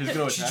 She's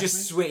gonna She attack just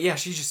me? swing. Yeah,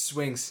 she just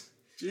swings.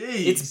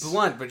 Jeez. It's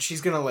blunt, but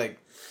she's gonna like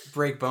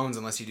break bones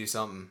unless you do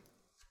something.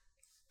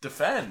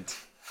 Defend.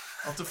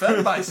 I'll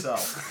defend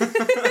myself. In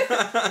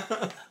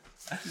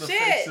the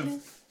face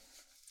of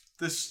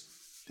this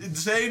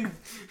insane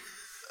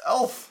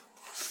elf.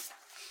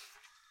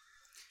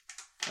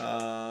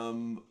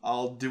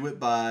 I'll do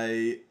it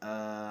by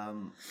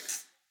I'm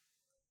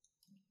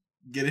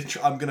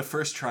gonna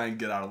first try and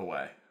get out of the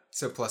way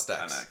So plus and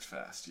dex, act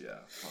fast. Yeah,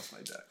 plus my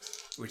dex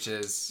which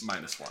is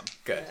 -1.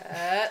 good.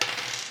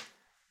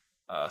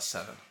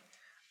 7.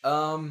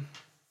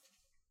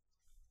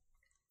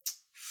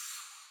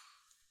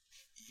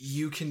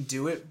 You can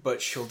do it,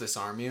 but she'll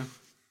disarm you.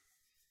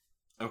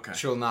 Okay.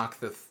 She'll knock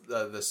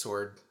the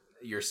sword,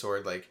 your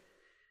sword, like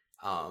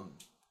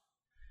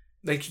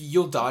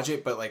you'll dodge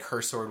it, but like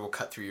her sword will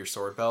cut through your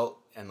sword belt,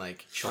 and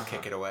like she'll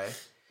kick it away.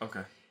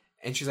 Okay.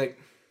 And she's like,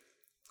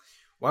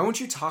 "Why won't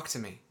you talk to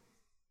me?"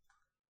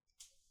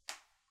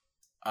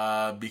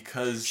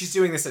 Because She's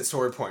doing this at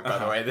sword point, by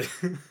the way.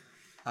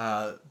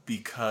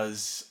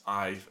 because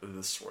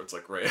the sword's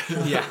like right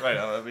Yeah. right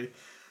out at me.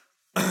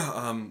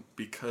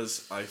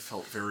 Because I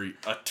felt very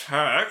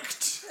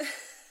attacked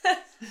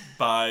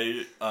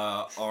by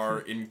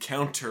our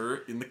encounter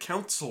in the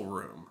council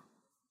room.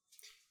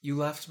 You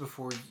left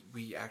before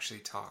we actually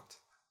talked.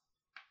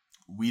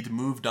 We'd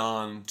moved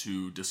on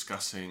to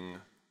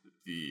discussing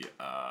the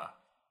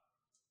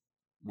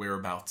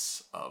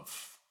whereabouts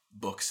of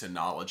books and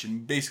knowledge,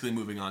 and basically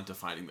moving on to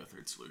finding the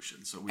third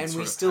solution. So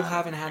we still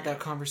haven't had that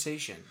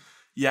conversation.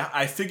 Yeah,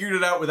 I figured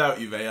it out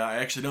without you, Vea. I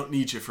actually don't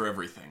need you for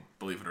everything,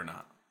 believe it or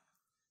not.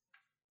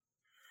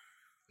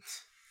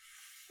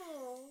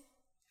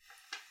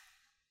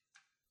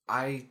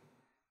 I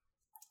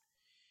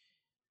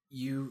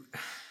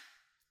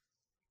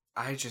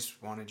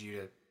just wanted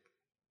you to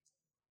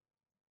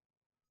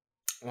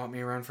want me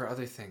around for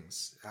other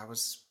things. I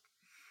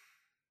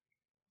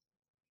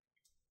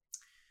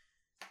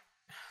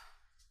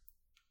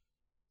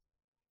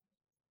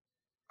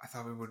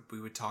thought we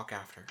would talk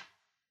after.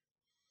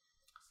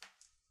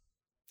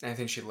 And I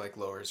think she like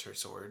lowers her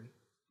sword.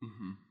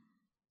 Mm-hmm.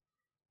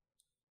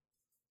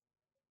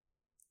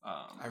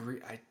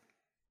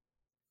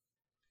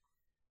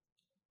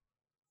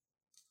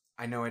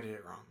 I know I did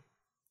it wrong.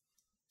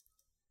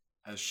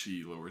 As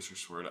she lowers her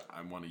sword,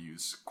 I want to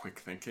use quick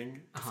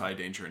thinking, defy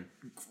danger, and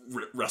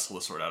wrestle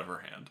the sword out of her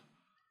hand.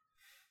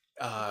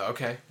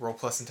 Okay. Roll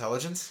plus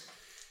intelligence.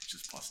 Which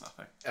is plus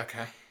nothing.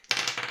 Okay.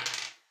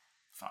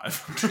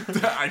 5.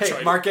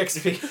 Hey, mark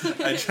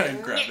XP. I try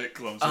and grab it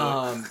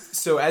clumsily.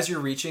 So as you're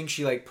reaching,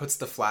 she like puts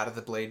the flat of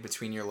the blade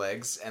between your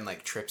legs and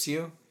like trips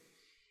you.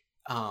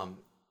 And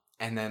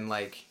then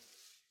like,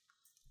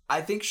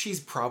 I think she's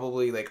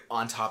probably like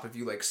on top of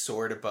you, like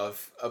sword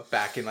above,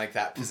 back in like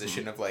that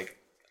position of like,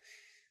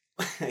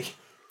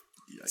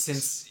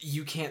 since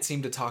you can't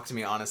seem to talk to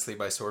me honestly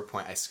by sword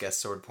point, I guess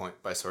sword point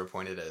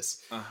it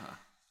is.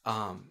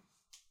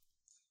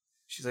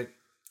 She's like,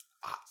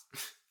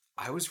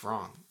 I was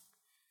wrong.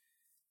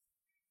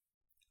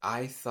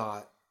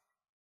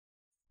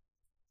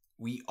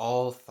 We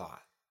all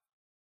thought,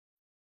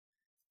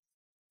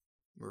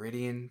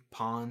 Meridian,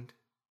 Pond,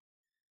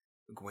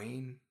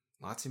 Egwene,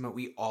 Latsima,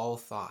 we all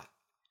thought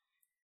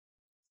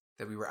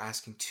that we were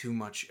asking too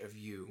much of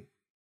you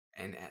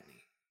and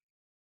Etne.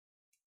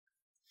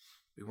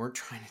 We weren't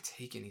trying to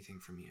take anything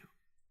from you.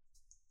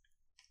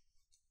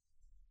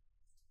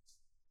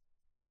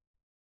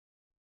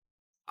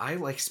 I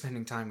like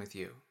spending time with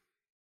you.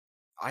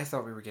 I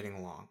thought we were getting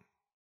along.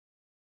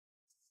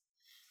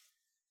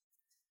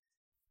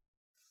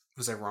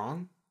 Was I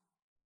wrong?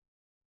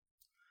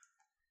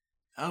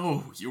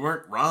 Oh, you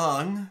weren't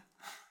wrong.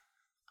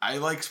 I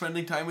like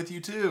spending time with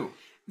you too.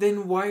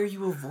 Then why are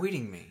you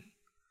avoiding me?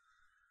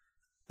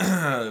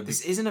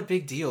 This isn't a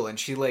big deal. And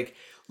she like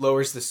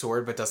lowers the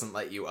sword but doesn't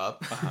let you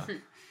up.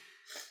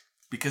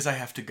 Because I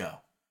have to go.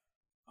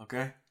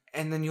 Okay?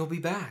 And then you'll be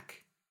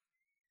back.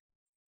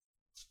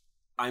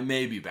 I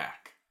may be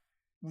back.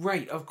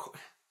 Right, of course.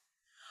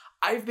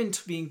 I've been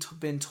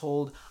been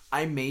told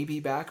I may be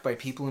back by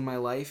people in my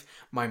life,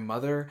 my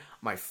mother,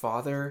 my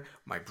father,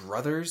 my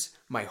brothers,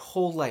 my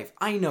whole life.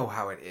 I know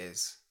how it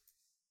is.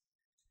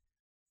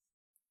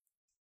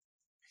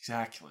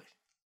 Exactly.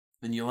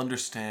 Then you'll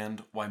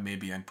understand why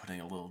maybe I'm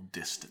putting a little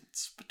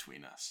distance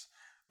between us.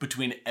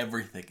 Between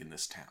everything in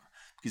this town.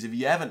 Because if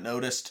you haven't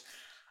noticed,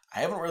 I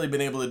haven't really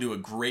been able to do a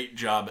great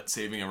job at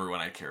saving everyone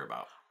I care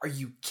about. Are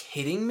you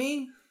kidding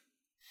me?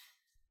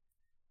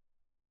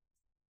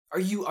 Are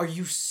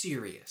you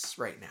serious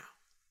right now?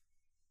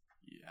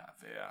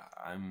 Yeah,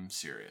 I'm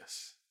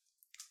serious.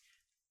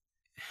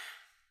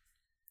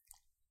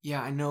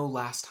 Yeah, I know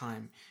last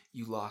time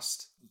you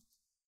lost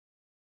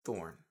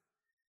Thorn.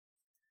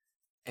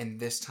 And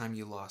this time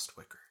you lost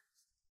Wicker.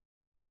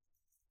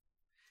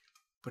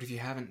 But if you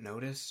haven't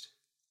noticed,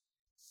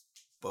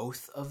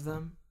 both of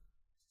them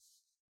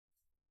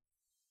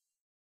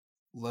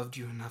loved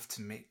you enough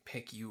to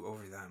pick you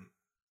over them.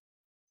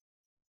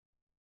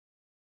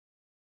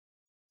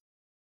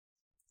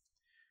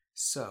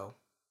 So,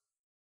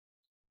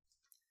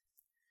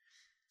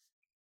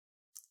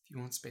 if you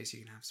want space,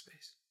 you can have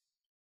space.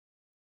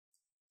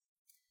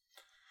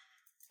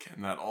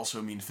 Can that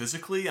also mean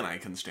physically and I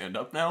can stand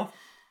up now?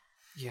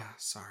 Yeah,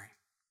 sorry.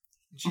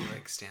 And she,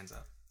 stands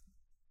up.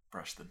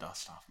 Brush the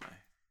dust off my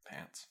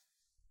pants.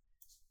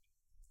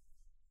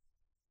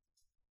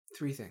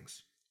 3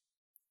 things.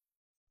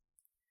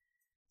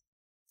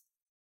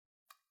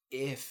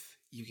 If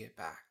you get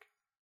back,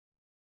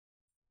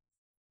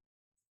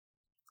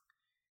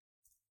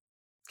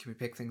 can we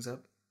pick things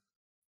up?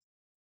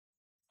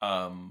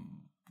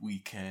 We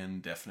can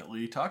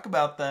definitely talk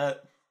about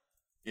that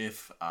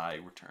if I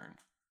return.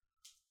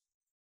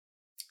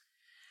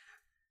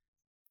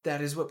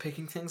 That is what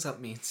picking things up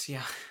means,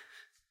 yeah.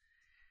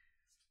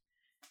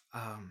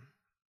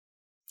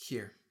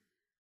 Here.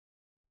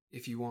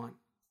 If you want.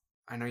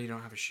 I know you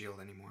don't have a shield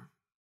anymore.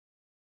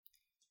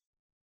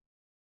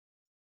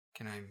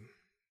 Can I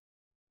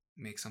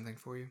make something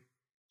for you?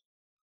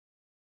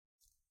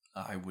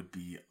 I would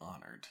be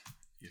honored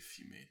if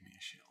you made me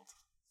a shield.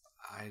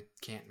 I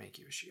can't make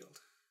you a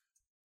shield.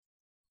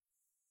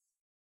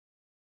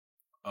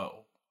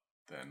 Oh,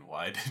 then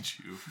why did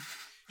you?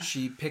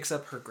 She picks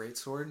up her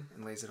greatsword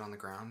and lays it on the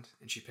ground,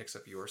 and she picks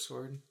up your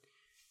sword,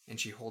 and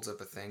she holds up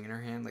a thing in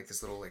her hand, like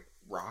this little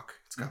rock.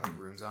 It's got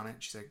runes on it.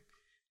 She's like,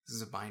 "This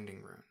is a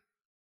binding rune.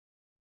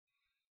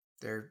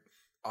 They're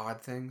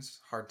odd things,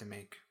 hard to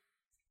make.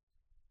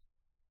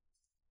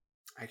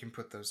 I can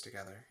put those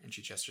together." And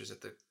she gestures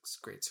at the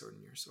greatsword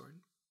and your sword.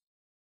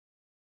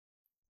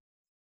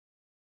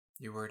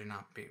 You're worried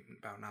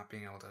about not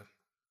being able to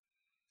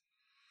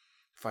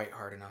fight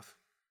hard enough.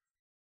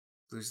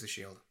 Lose the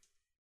shield.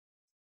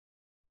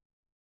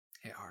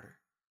 Hit harder.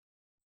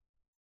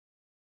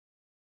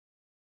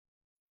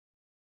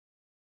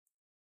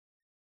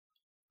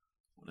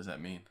 What does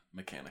that mean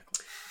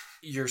mechanically?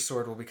 Your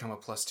sword will become a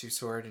 +2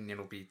 sword, and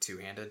it'll be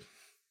 2-handed.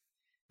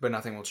 But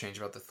nothing will change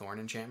about the thorn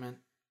enchantment.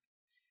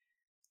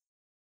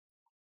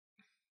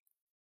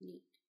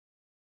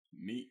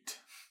 Neat.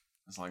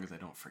 As long as I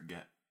don't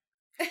forget.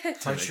 Why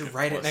don't you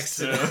write it next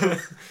to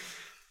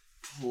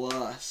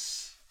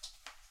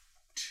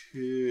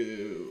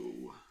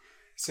 +2.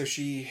 So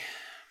she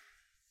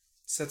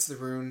sets the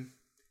rune,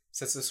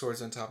 sets the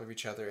swords on top of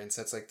each other, and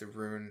sets the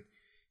rune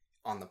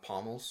on the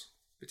pommels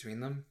between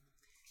them.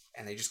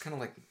 And they just kind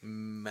of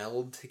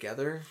meld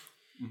together.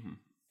 Mm-hmm.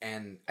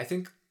 And I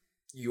think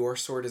your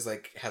sword is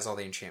has all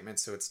the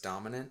enchantments, so it's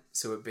dominant.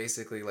 So it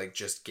basically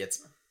just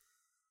gets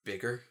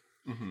bigger.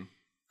 Mm-hmm.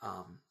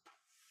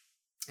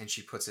 And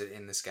she puts it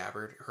in the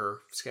scabbard,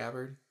 her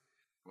scabbard.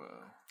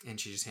 Whoa. And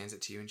she just hands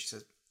it to you, and she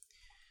says,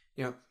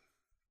 "Yep."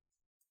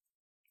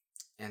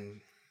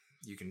 And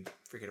you can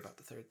forget about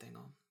the third thing.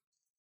 I'll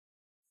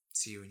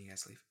see you when you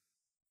guys leave.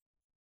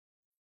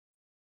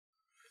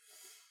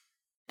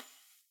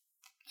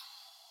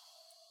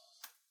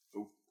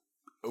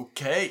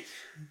 Okay.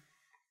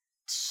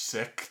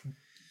 Sick.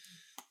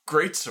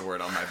 Great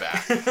sword on my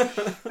back.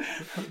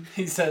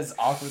 He says,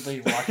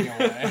 awkwardly walking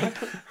away.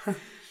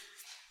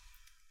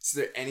 Is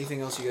there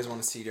anything else you guys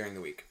want to see during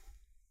the week?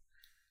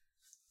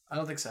 I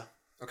don't think so.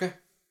 Okay.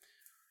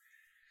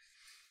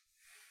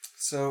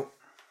 So,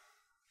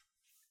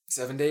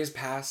 7 days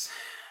pass.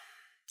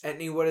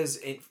 Etney, what does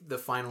the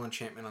final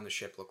enchantment on the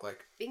ship look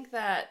like? I think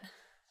that...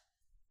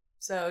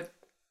 So,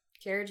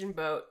 carriage and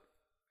boat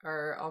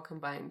are all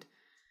combined.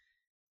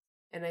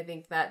 And I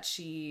think that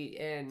she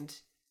and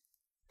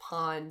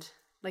Pond...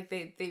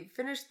 they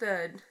finished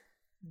the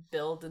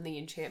build and the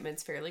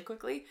enchantments fairly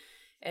quickly.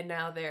 And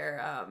now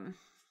they're...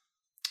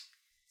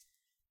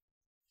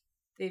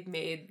 They've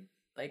made,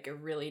 a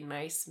really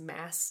nice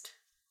mast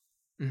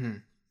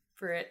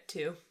for it,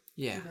 too.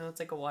 Yeah. It's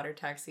like a water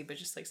taxi, but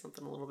just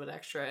something a little bit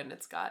extra, and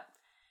it's got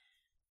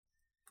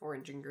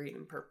orange and green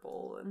and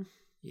purple and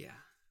Yeah.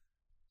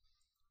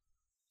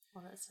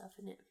 all that stuff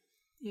in it.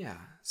 Yeah.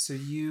 So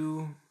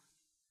you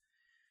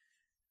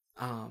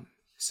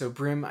So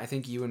Brim, I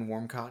think you and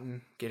Warm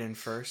Cotton get in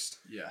first.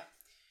 Yeah.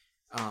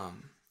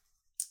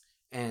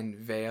 And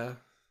Vea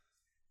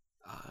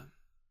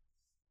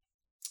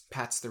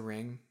pats the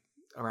ring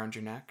around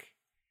your neck,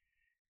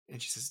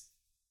 and she says,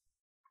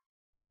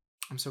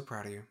 "I'm so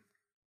proud of you."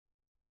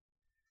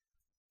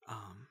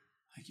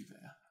 Thank you, Vea.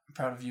 I'm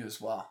proud of you as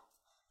well.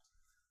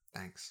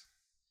 Thanks.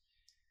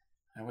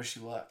 I wish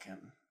you luck,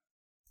 and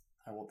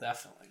I will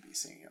definitely be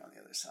seeing you on the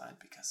other side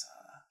because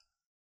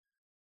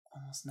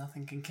almost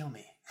nothing can kill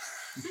me.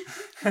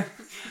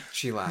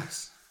 She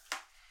laughs.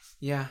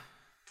 Yeah.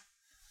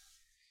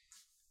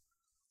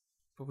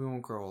 But we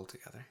won't grow old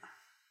together.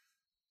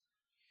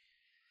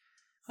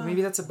 Well,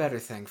 maybe that's a better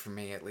thing for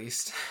me, at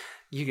least.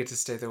 You get to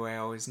stay the way I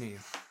always knew you.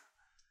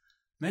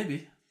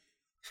 Maybe.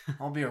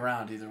 I'll be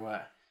around either way.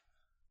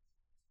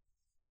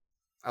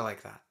 I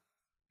like that.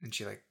 And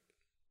she,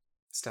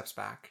 steps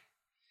back.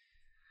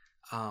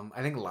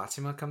 I think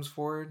Latima comes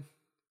forward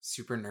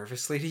super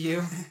nervously to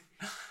you.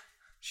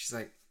 She's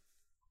like,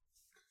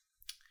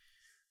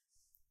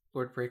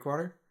 Lord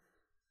Breakwater?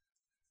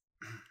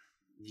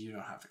 You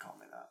don't have to call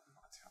me that.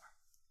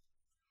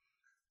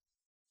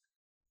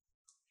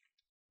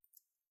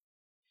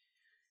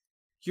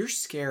 You're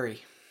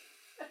scary.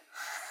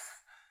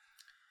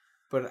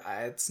 But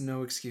it's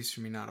no excuse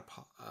for me not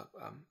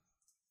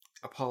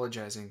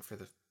apologizing for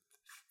the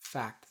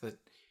fact that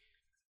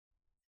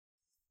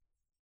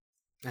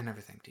I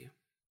never thanked you.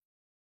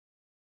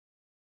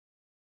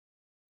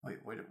 Wait,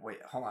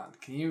 hold on.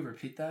 Can you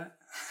repeat that?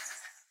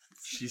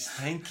 She's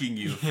thanking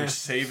you for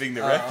saving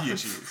the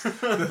refugees.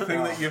 The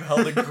thing that you've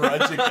held a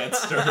grudge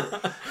against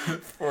her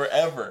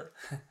forever.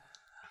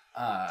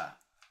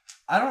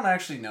 I don't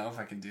actually know if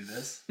I can do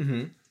this,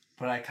 Mm-hmm.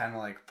 but I kind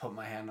of put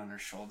my hand on her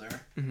shoulder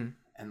Mm-hmm.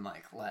 and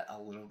let a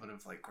little bit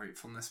of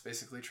gratefulness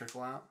basically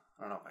trickle out.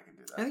 I don't know if I can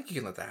do that. I think you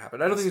can let that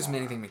happen. I don't think there's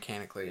anything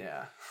mechanically.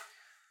 Yeah.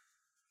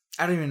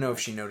 I don't even know if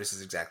she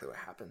notices exactly what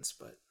happens,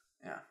 but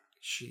Yeah.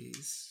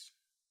 she's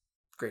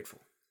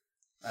grateful.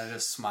 I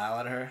just smile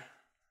at her,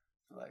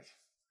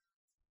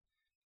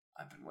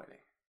 I've been waiting,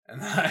 and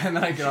then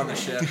I get on the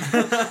ship.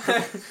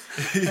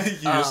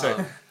 You just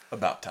say,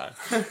 about time.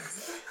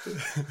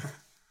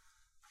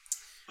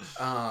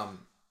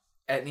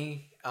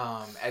 Etney,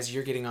 as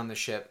you're getting on the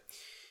ship,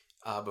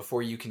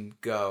 before you can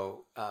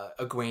go,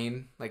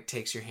 Egwene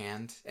takes your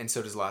hand, and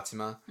so does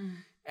Latima,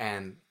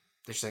 and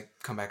they're just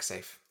come back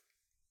safe,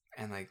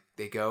 and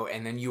they go,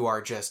 and then you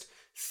are just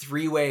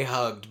three-way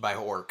hugged by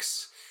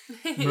orcs.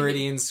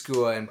 Meridian,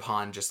 Skua, and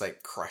Pond just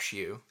crush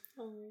you,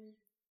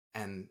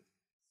 and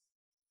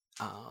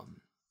I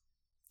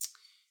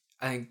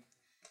think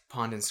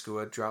Pond and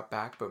Skua drop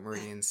back, but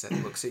Meridian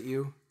looks at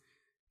you,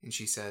 and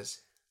she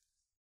says,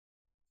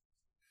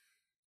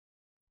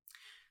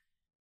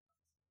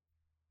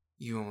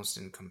 "You almost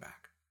didn't come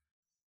back."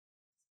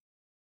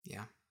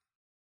 Yeah.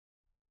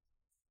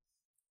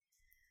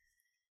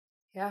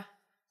 Yeah.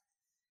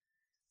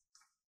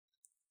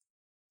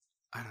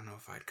 I don't know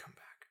if I'd come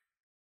back.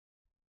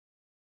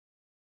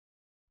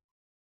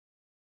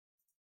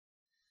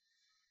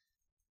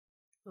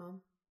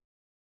 Well,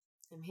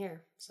 I'm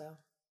here, so.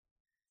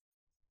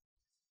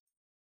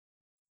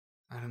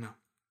 I don't know.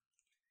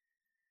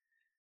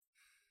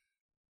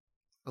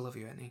 I love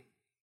you, Etney.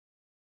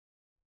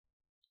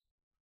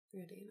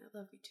 Rudy, and I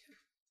love you too.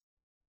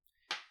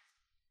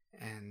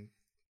 And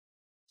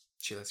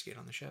she lets you get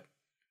on the ship.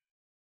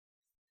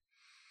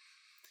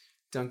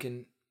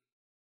 Duncan,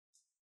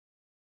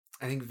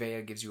 I think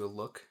Vea gives you a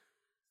look.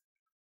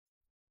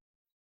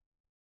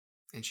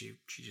 And she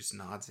just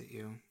nods at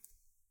you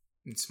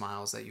and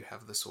smiles that you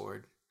have the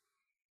sword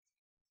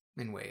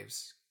and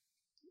waves.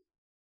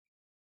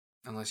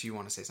 Unless you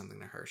want to say something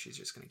to her, she's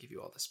just going to give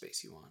you all the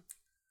space you want.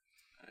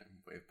 I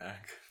wave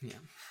back. Yeah.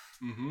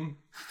 Mm-hmm.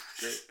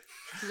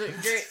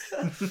 Great.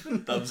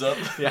 Great. Thumbs up.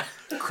 Yeah.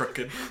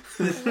 Crooked.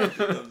 Thumbs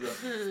up.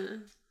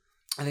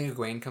 I think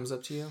Egwene comes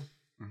up to you.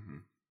 Mm-hmm.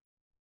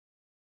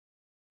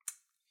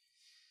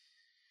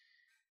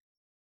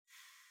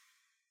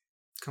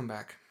 Come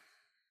back.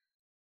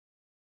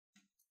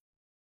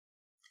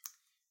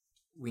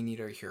 We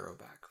need our hero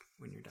back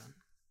when you're done.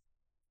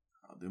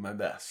 I'll do my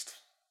best.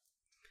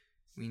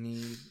 We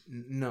need...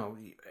 No,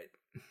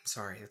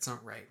 sorry, that's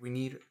not right. We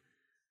need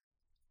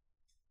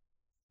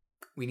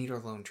our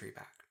lone tree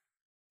back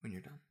when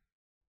you're done.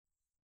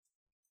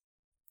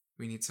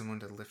 We need someone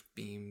to lift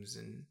beams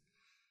and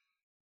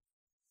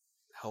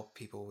help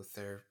people with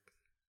their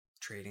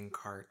trading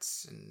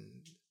carts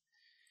and...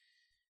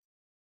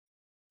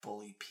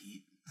 Bully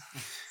Pete.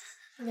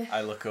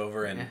 I look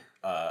over and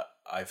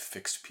I've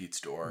fixed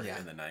Pete's door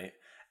in the night.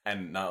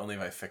 And not only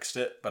have I fixed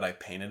it, but I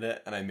painted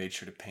it, and I made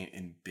sure to paint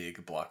in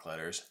big block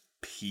letters,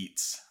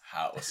 Pete's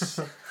house,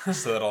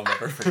 so that I'll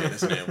never forget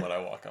his name when I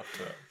walk up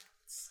to it.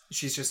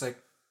 She's just like,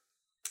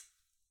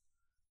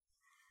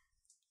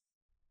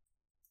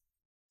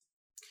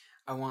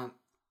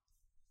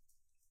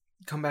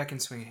 come back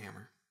and swing a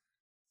hammer.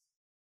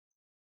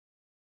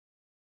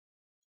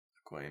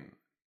 Egwene,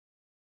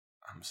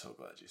 I'm so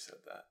glad you said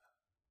that.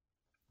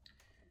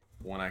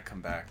 When I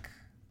come back,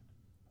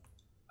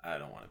 I I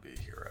don't want to be a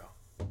hero.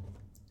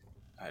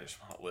 I just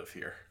want to live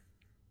here.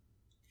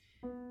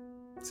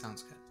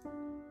 Sounds good.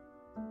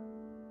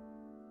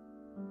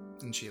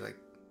 And she like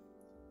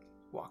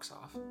walks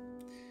off.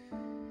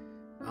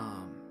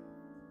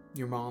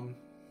 Your mom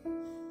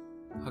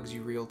hugs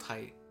you real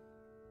tight.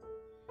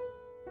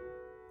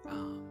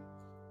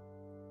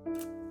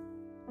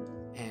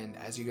 And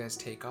as you guys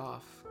take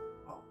off,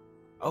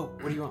 oh,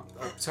 what do you want?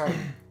 Oh, sorry.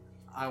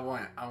 I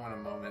want a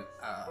moment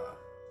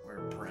where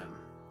Brim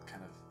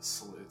kind of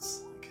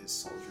salutes like his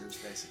soldiers,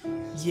 basically.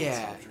 His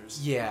soldiers.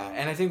 Yeah,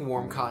 and I think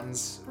Warm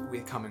Cotton's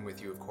coming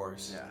with you, of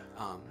course.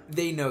 Yeah.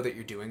 They know that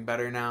you're doing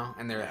better now,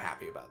 and they're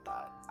happy about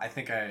that. I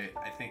think I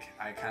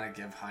kind of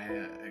give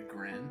Haya a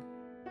grin,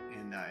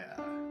 and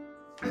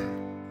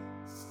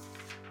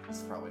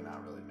it's probably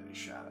not really many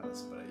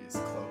shadows, but I use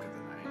Cloak of the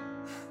Night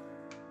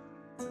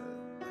to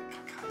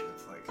like kind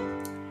of like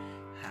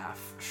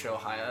half show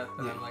Haya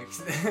that I'm like.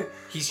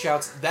 He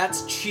shouts,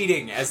 "That's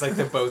cheating!" as like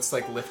the boat's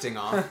like lifting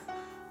off.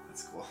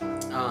 That's cool.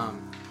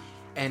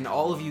 And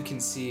all of you can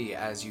see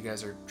as you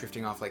guys are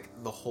drifting off, like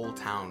the whole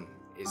town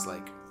is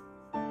like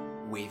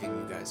waving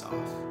you guys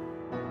off.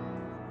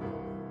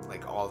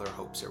 Like all their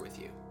hopes are with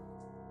you.